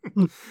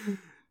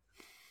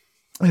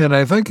 And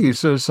I think he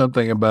says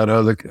something about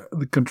how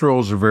the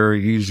controls are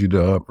very easy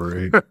to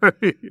operate.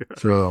 Yeah.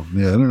 So,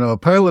 I don't know.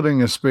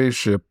 Piloting a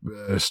spaceship,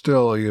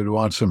 still, you'd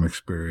want some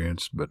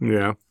experience, but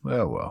yeah.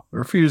 Well,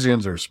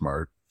 Refusians are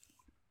smart.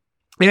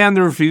 And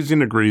the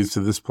Refusian agrees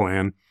to this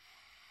plan.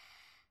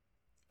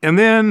 And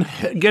then,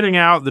 getting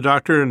out, the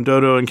Doctor and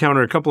Dodo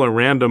encounter a couple of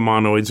random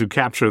monoids who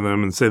capture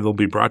them and say they'll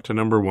be brought to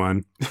number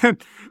 1.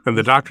 And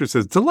the Doctor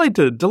says,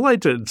 delighted.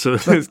 So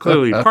it's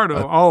clearly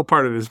all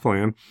part of his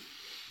plan.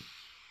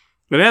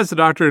 And as the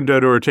Doctor and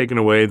Dodo are taken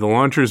away, the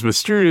launchers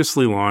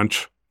mysteriously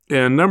launch.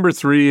 And number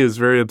 3 is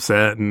very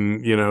upset.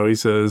 And, he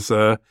says,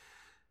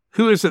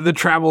 who is it that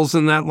travels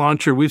in that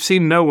launcher? We've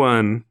seen no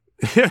one.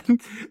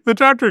 And the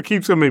Doctor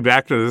keeps coming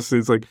back to this.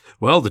 He's like,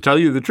 well, to tell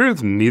you the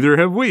truth, neither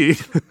have we.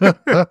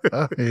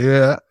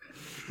 Yeah,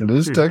 it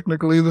is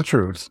technically the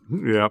truth.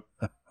 Yeah.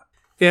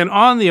 And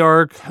on the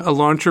Ark, a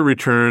launcher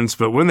returns,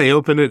 but when they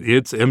open it,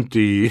 it's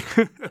empty.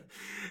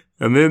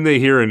 And then they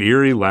hear an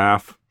eerie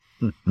laugh.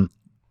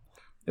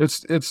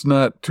 It's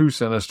not too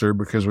sinister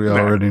because we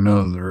already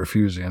know the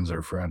Refusians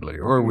are friendly.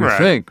 Or we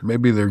think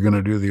maybe they're going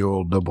to do the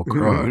old double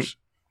cross.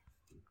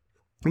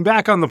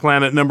 Back on the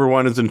planet, number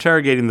 1 is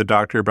interrogating the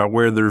Doctor about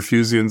where the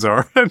Refusians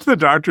are, and the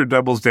Doctor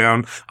doubles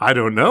down, I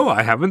don't know,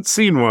 I haven't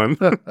seen one.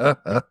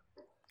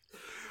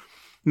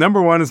 Number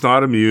 1 is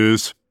not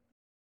amused,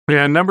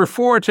 and number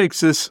 4 takes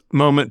this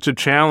moment to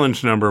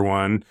challenge number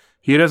 1.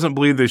 He doesn't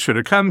believe they should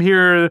have come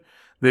here.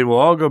 They will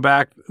all go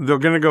back. They're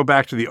going to go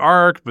back to the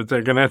Ark, but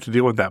they're going to have to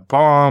deal with that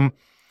bomb.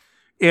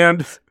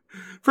 And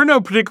for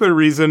no particular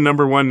reason,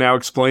 number 1 now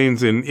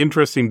explains in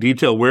interesting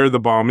detail where the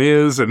bomb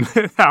is and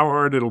how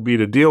hard it'll be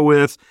to deal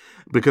with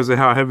because of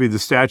how heavy the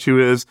statue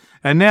is.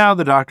 And now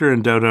the Doctor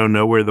and Dodo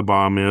know where the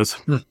bomb is.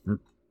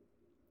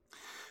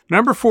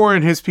 Number 4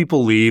 and his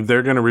people leave.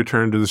 They're going to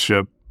return to the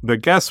ship.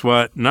 But guess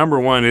what? Number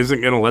 1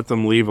 isn't going to let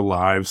them leave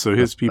alive, so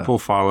his people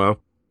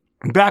follow.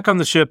 Back on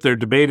the ship, they're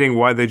debating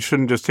why they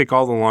shouldn't just take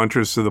all the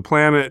launchers to the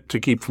planet to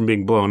keep from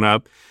being blown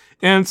up.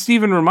 And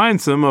Steven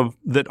reminds them of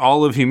that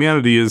all of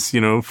humanity is,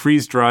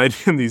 freeze-dried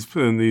in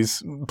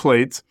these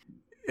plates.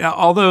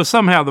 Although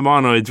somehow the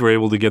monoids were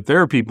able to get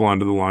their people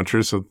onto the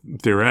launcher, so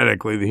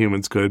theoretically the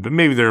humans could, but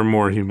maybe there are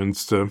more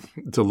humans to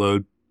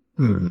load.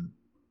 Mm-hmm.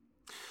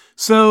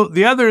 So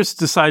the others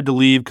decide to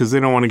leave because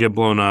they don't want to get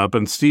blown up,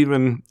 and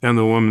Steven and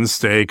the woman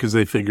stay because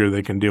they figure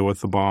they can deal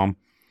with the bomb.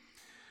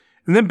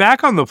 And then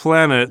back on the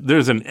planet,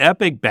 there's an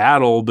epic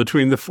battle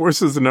between the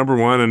forces of number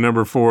 1 and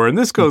number 4. And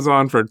this goes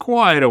on for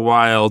quite a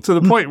while, to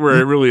the point where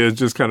it really is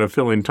just kind of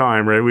filling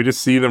time, right? We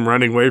just see them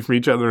running away from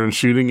each other and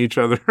shooting each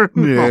other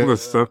and all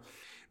this stuff.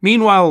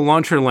 Meanwhile, the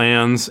launcher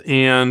lands,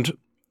 and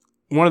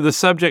one of the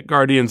subject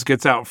guardians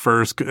gets out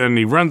first, and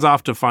he runs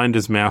off to find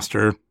his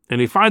master. And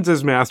he finds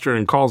his master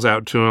and calls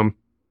out to him.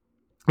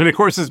 And, of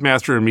course, his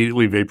master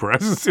immediately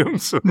vaporizes him.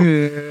 So.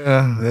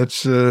 Yeah,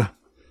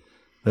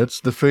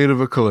 that's the fate of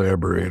a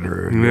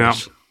collaborator, I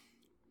guess.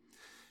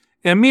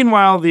 And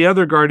meanwhile, the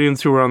other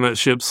guardians who are on that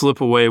ship slip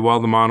away while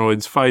the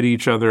monoids fight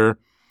each other.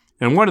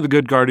 And one of the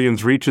good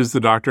guardians reaches the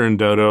Doctor and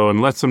Dodo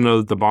and lets them know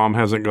that the bomb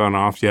hasn't gone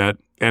off yet.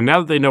 And now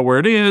that they know where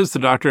it is, the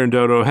Doctor and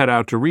Dodo head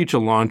out to reach a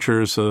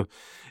launcher.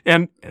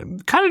 And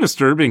kind of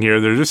disturbing here,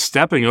 they're just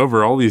stepping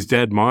over all these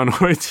dead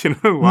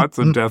monoids, lots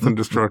of death and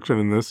destruction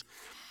in this.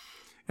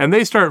 And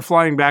they start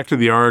flying back to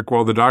the Ark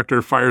while the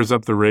Doctor fires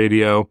up the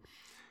radio.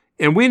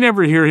 And we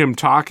never hear him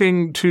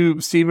talking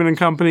to Stephen and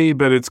company,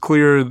 but it's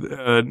clear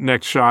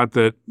next shot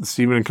that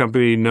Stephen and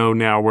company know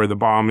now where the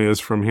bomb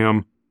is from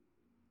him.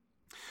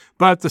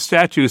 But the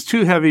statue is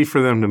too heavy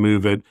for them to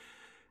move it.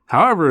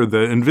 However,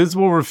 the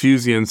invisible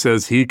Refusian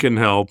says he can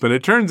help, and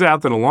it turns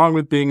out that along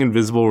with being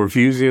invisible,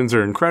 Refusians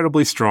are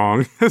incredibly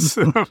strong.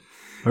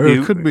 Or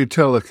it could be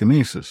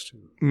telekinesis, too.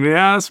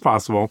 Yeah, it's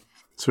possible.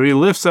 So he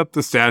lifts up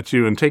the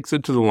statue and takes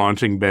it to the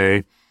launching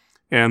bay,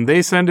 and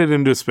they send it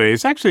into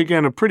space. Actually,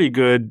 again, a pretty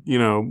good,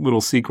 little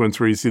sequence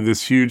where you see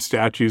this huge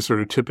statue sort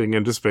of tipping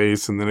into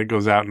space, and then it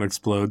goes out and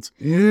explodes.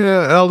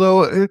 Yeah,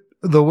 although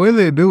the way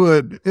they do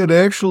it, it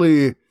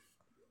actually,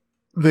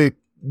 they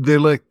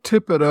like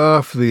tip it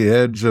off the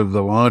edge of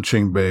the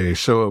launching bay,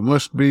 so it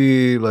must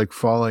be like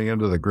falling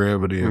into the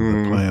gravity of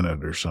the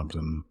planet or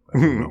something. I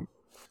don't know.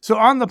 So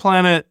on the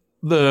planet,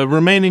 the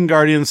remaining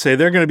Guardians say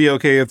they're going to be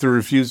okay if the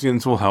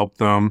Refusians will help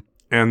them.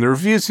 And the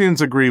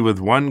Refusians agree with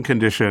one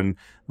condition.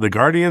 The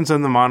Guardians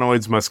and the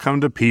Monoids must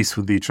come to peace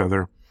with each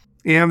other.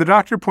 And the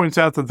Doctor points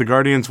out that the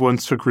Guardians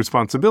once took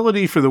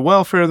responsibility for the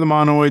welfare of the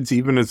Monoids,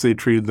 even as they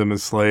treated them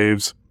as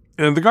slaves.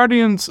 And the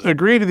Guardians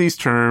agree to these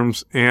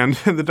terms, and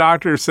the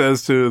Doctor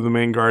says to the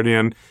main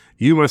Guardian,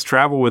 "You must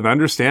travel with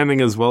understanding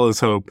as well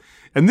as hope."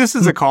 And this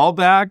is a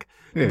callback,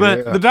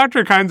 but the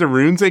Doctor kind of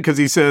ruins it because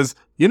he says,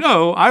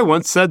 I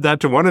once said that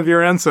to one of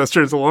your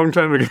ancestors a long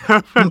time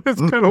ago.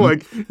 It's kind of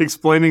like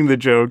explaining the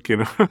joke,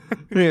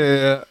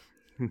 Yeah.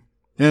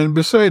 And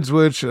besides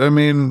which, I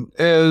mean,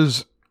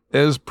 as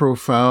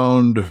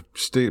profound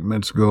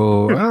statements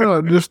go, I don't know,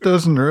 it just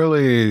doesn't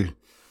really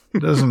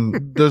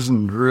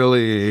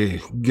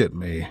get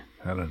me.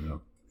 I don't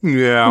know.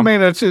 Yeah. I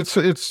mean,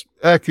 it's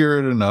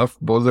accurate enough.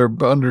 Both their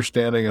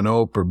understanding and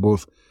hope are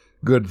both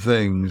good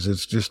things.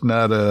 It's just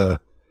not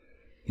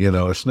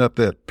it's not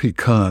that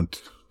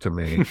piquant to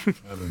me.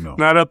 I don't know.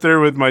 Not up there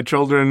with my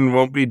children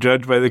won't be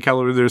judged by the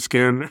color of their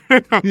skin.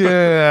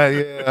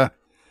 Yeah.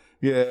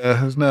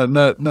 It's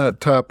not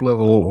top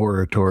level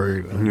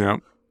oratory. Yeah.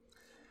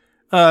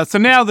 So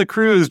now the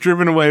crew is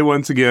driven away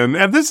once again.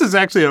 And this is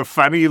actually a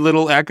funny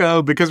little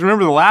echo because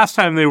remember the last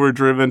time they were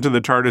driven to the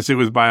TARDIS, it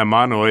was by a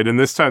monoid, and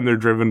this time they're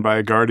driven by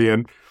a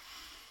Guardian.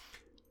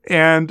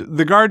 And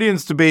the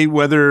Guardians debate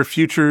whether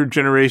future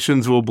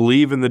generations will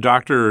believe in the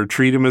Doctor or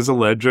treat him as a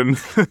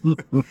legend.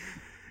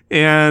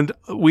 And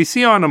we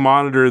see on a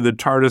monitor the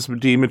TARDIS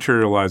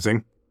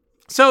dematerializing.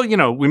 So,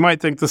 we might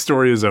think the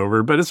story is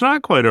over, but it's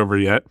not quite over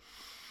yet.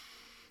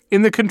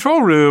 In the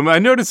control room, I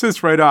noticed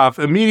this right off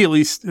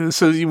immediately.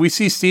 So we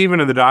see Stephen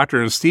and the Doctor,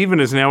 and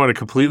Stephen is now in a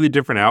completely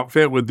different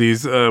outfit with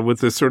these, with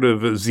this sort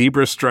of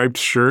zebra striped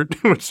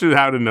shirt, which is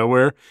out of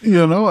nowhere.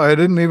 I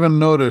didn't even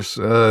notice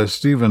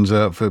Stephen's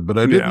outfit, but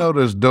I did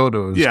notice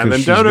Dodo's. Yeah,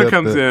 then Dodo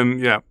comes in.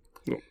 Yeah,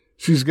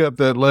 she's got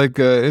that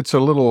it's a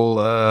little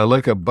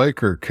like a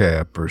biker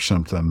cap or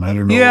something. I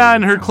don't know. Yeah,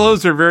 and her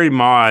clothes are very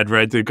mod,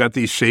 right? They've got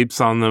these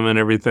shapes on them and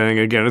everything.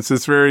 Again, it's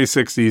this very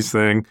 60s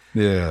thing.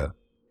 Yeah.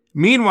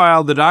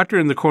 Meanwhile, the Doctor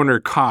in the corner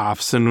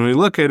coughs, and when we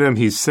look at him,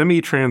 he's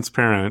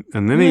semi-transparent,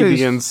 and then he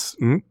begins...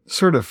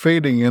 sort of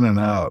fading in and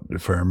out,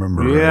 if I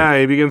remember right. Yeah,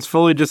 he begins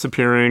fully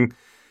disappearing,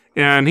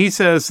 and he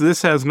says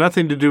this has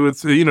nothing to do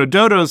with...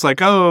 Dodo's like,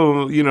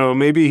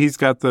 maybe he's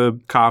got the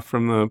cough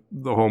from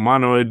the whole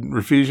monoid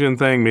Refusian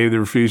thing. Maybe the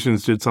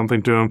Refusians did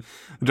something to him.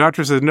 The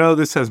Doctor says, no,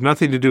 this has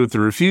nothing to do with the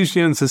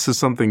Refusians. This is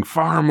something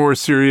far more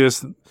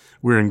serious.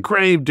 We're in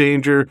grave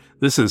danger.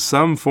 This is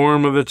some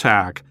form of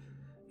attack.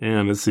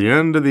 And it's the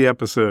end of the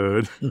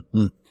episode.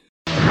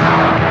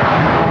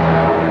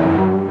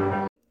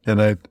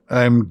 And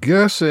I'm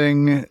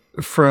guessing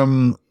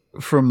from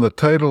the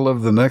title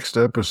of the next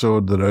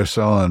episode that I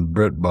saw on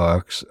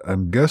BritBox,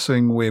 I'm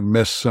guessing we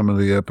missed some of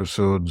the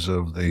episodes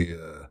of the,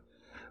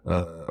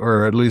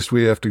 or at least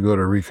we have to go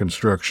to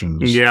reconstructions.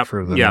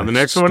 For the the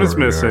next one is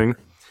missing. Arc.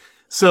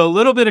 So a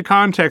little bit of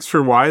context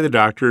for why the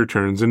Doctor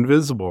turns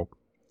invisible.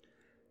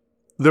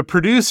 The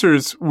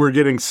producers were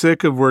getting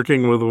sick of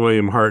working with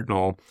William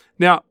Hartnell.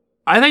 Now,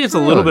 I think it's a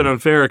little bit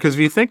unfair because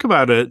if you think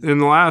about it, in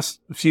the last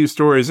few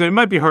stories, it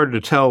might be hard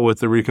to tell with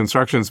the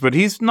reconstructions, but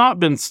he's not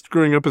been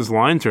screwing up his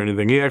lines or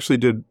anything. He actually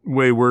did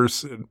way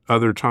worse at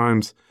other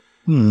times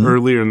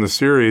earlier in the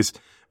series,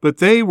 but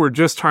they were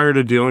just tired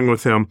of dealing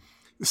with him.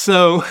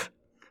 So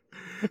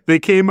they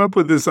came up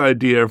with this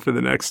idea for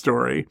the next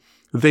story.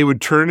 They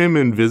would turn him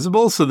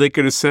invisible so they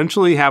could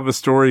essentially have a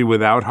story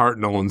without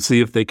Hartnell and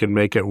see if they can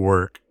make it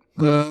work.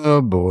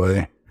 Oh,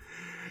 boy.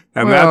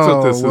 And that's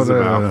what this is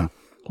about.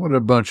 What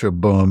a bunch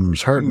of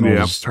bums.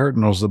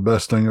 Hartnell's the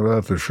best thing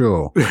about the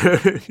show.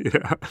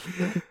 Yeah.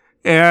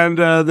 And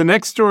the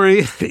next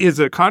story is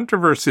a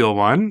controversial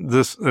one,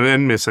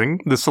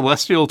 missing, The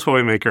Celestial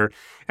Toymaker.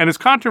 And it's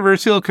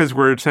controversial because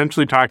we're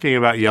essentially talking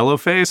about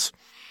Yellowface.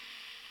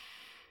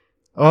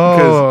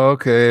 Oh,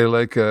 okay,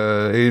 like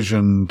a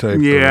Asian type.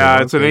 Yeah,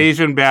 it's an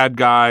Asian bad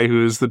guy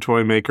who's the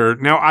toy maker.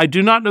 Now, I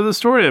do not know the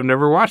story. I've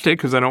never watched it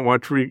because I don't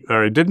watch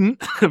I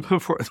didn't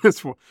before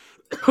this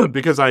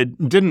because I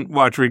didn't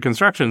watch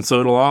Reconstruction.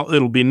 So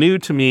it'll be new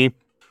to me.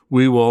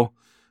 We will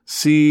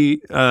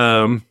see,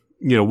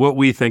 what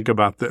we think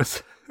about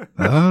this.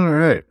 All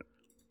right.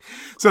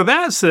 So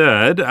that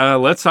said,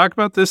 let's talk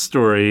about this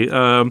story.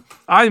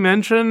 I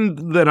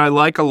mentioned that I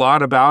like a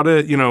lot about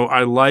it.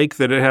 I like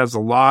that it has a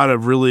lot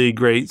of really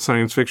great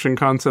science fiction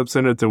concepts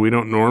in it that we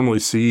don't normally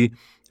see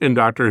in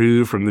Doctor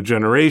Who, from the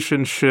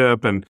Generation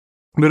ship.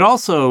 But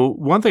also,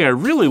 one thing I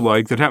really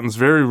like that happens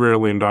very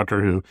rarely in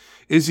Doctor Who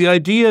is the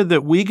idea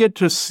that we get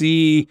to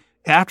see,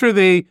 after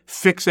they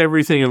fix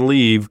everything and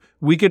leave,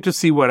 we get to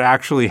see what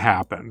actually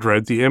happened,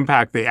 right? The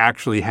impact they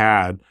actually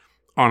had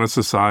on a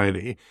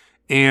society.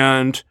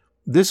 And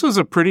this was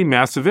a pretty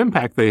massive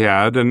impact they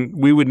had, and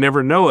we would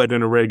never know it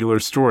in a regular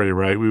story,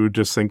 right? We would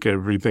just think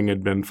everything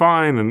had been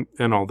fine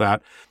and all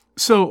that.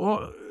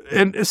 So,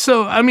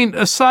 I mean,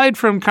 aside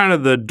from kind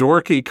of the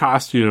dorky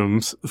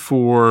costumes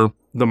for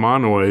the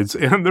monoids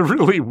and the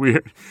really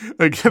weird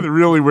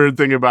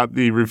thing about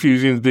the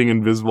Refusians being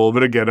invisible,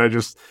 but again,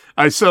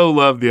 I so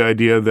love the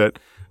idea that,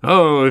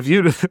 oh, if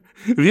you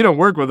don't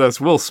work with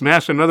us, we'll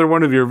smash another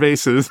one of your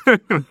vases.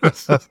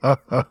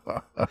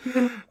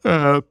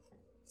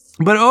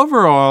 But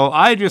overall,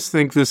 I just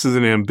think this is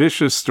an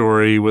ambitious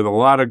story with a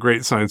lot of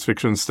great science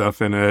fiction stuff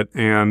in it.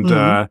 And,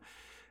 I'm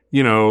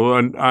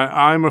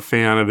a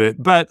fan of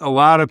it, but a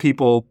lot of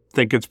people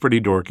think it's pretty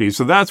dorky.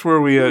 So that's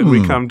where we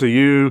come to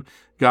you,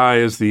 Guy,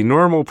 as the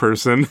normal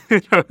person.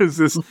 Is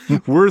this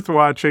worth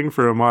watching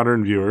for a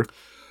modern viewer?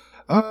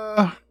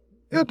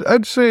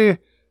 I'd say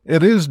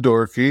it is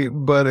dorky,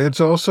 but it's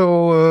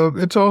also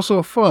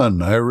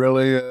fun. I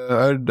really,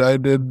 I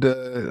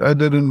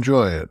did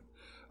enjoy it.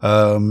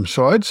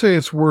 So I'd say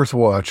it's worth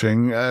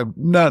watching.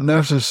 Not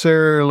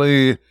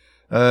necessarily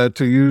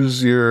to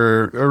use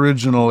your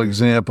original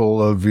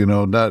example of,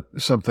 not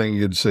something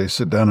you'd say,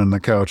 sit down on the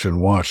couch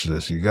and watch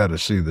this. You got to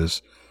see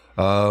this.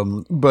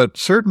 But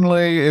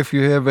certainly if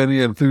you have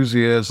any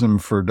enthusiasm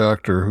for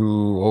Doctor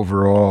Who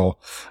overall,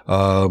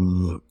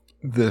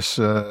 this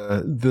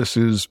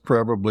is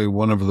probably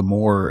one of the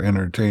more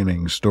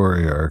entertaining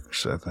story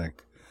arcs, I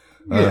think.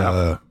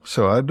 Yeah.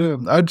 So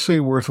I'd say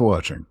worth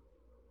watching.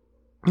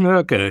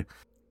 Okay.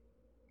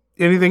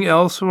 Anything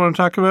else we want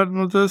to talk about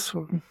with this?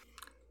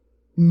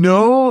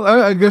 No,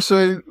 I guess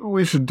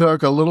we should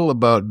talk a little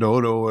about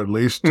Dodo, at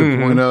least, to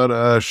point out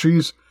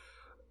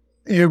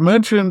you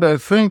mentioned, I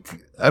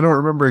don't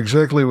remember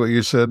exactly what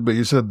you said, but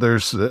you said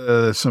there's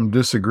some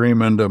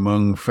disagreement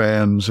among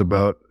fans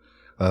about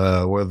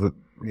whether,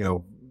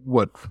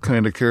 what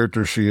kind of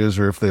character she is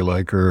or if they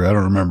like her. I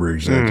don't remember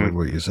exactly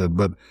what you said,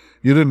 but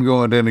you didn't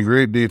go into any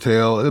great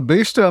detail.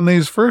 Based on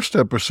these first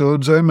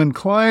episodes, I'm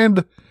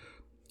inclined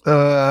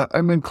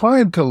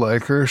to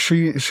like her.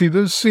 She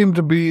does seem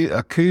to be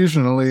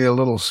occasionally a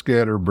little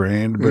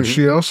scatterbrained, but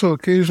she also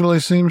occasionally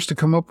seems to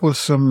come up with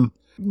some,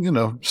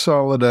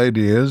 solid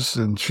ideas,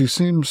 and she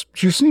seems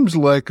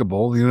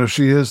likable.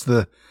 She has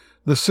the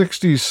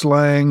 60s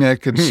slang. I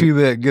could see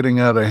that getting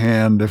out of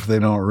hand if they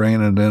don't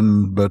rein it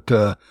in. But,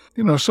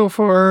 so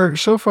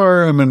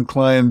far I'm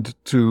inclined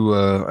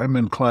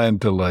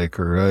to like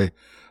her.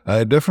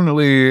 I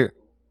definitely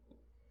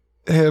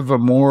have a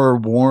more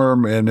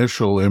warm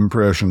initial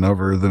impression of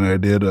her than I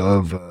did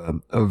of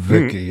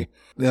Vicky.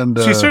 And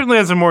she certainly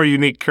has a more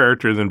unique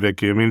character than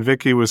Vicky. I mean,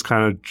 Vicky was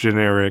kind of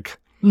generic.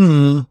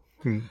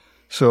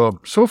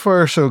 So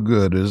far so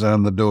good is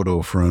on the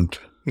Dodo front.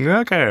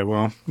 Okay,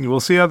 well, we'll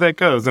see how that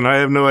goes. And I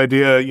have no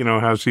idea,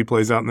 how she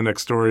plays out in the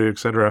next story,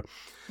 etc.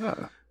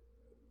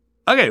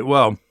 Okay,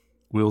 well,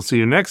 we'll see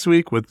you next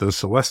week with The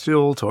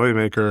Celestial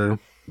Toymaker.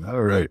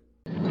 All right.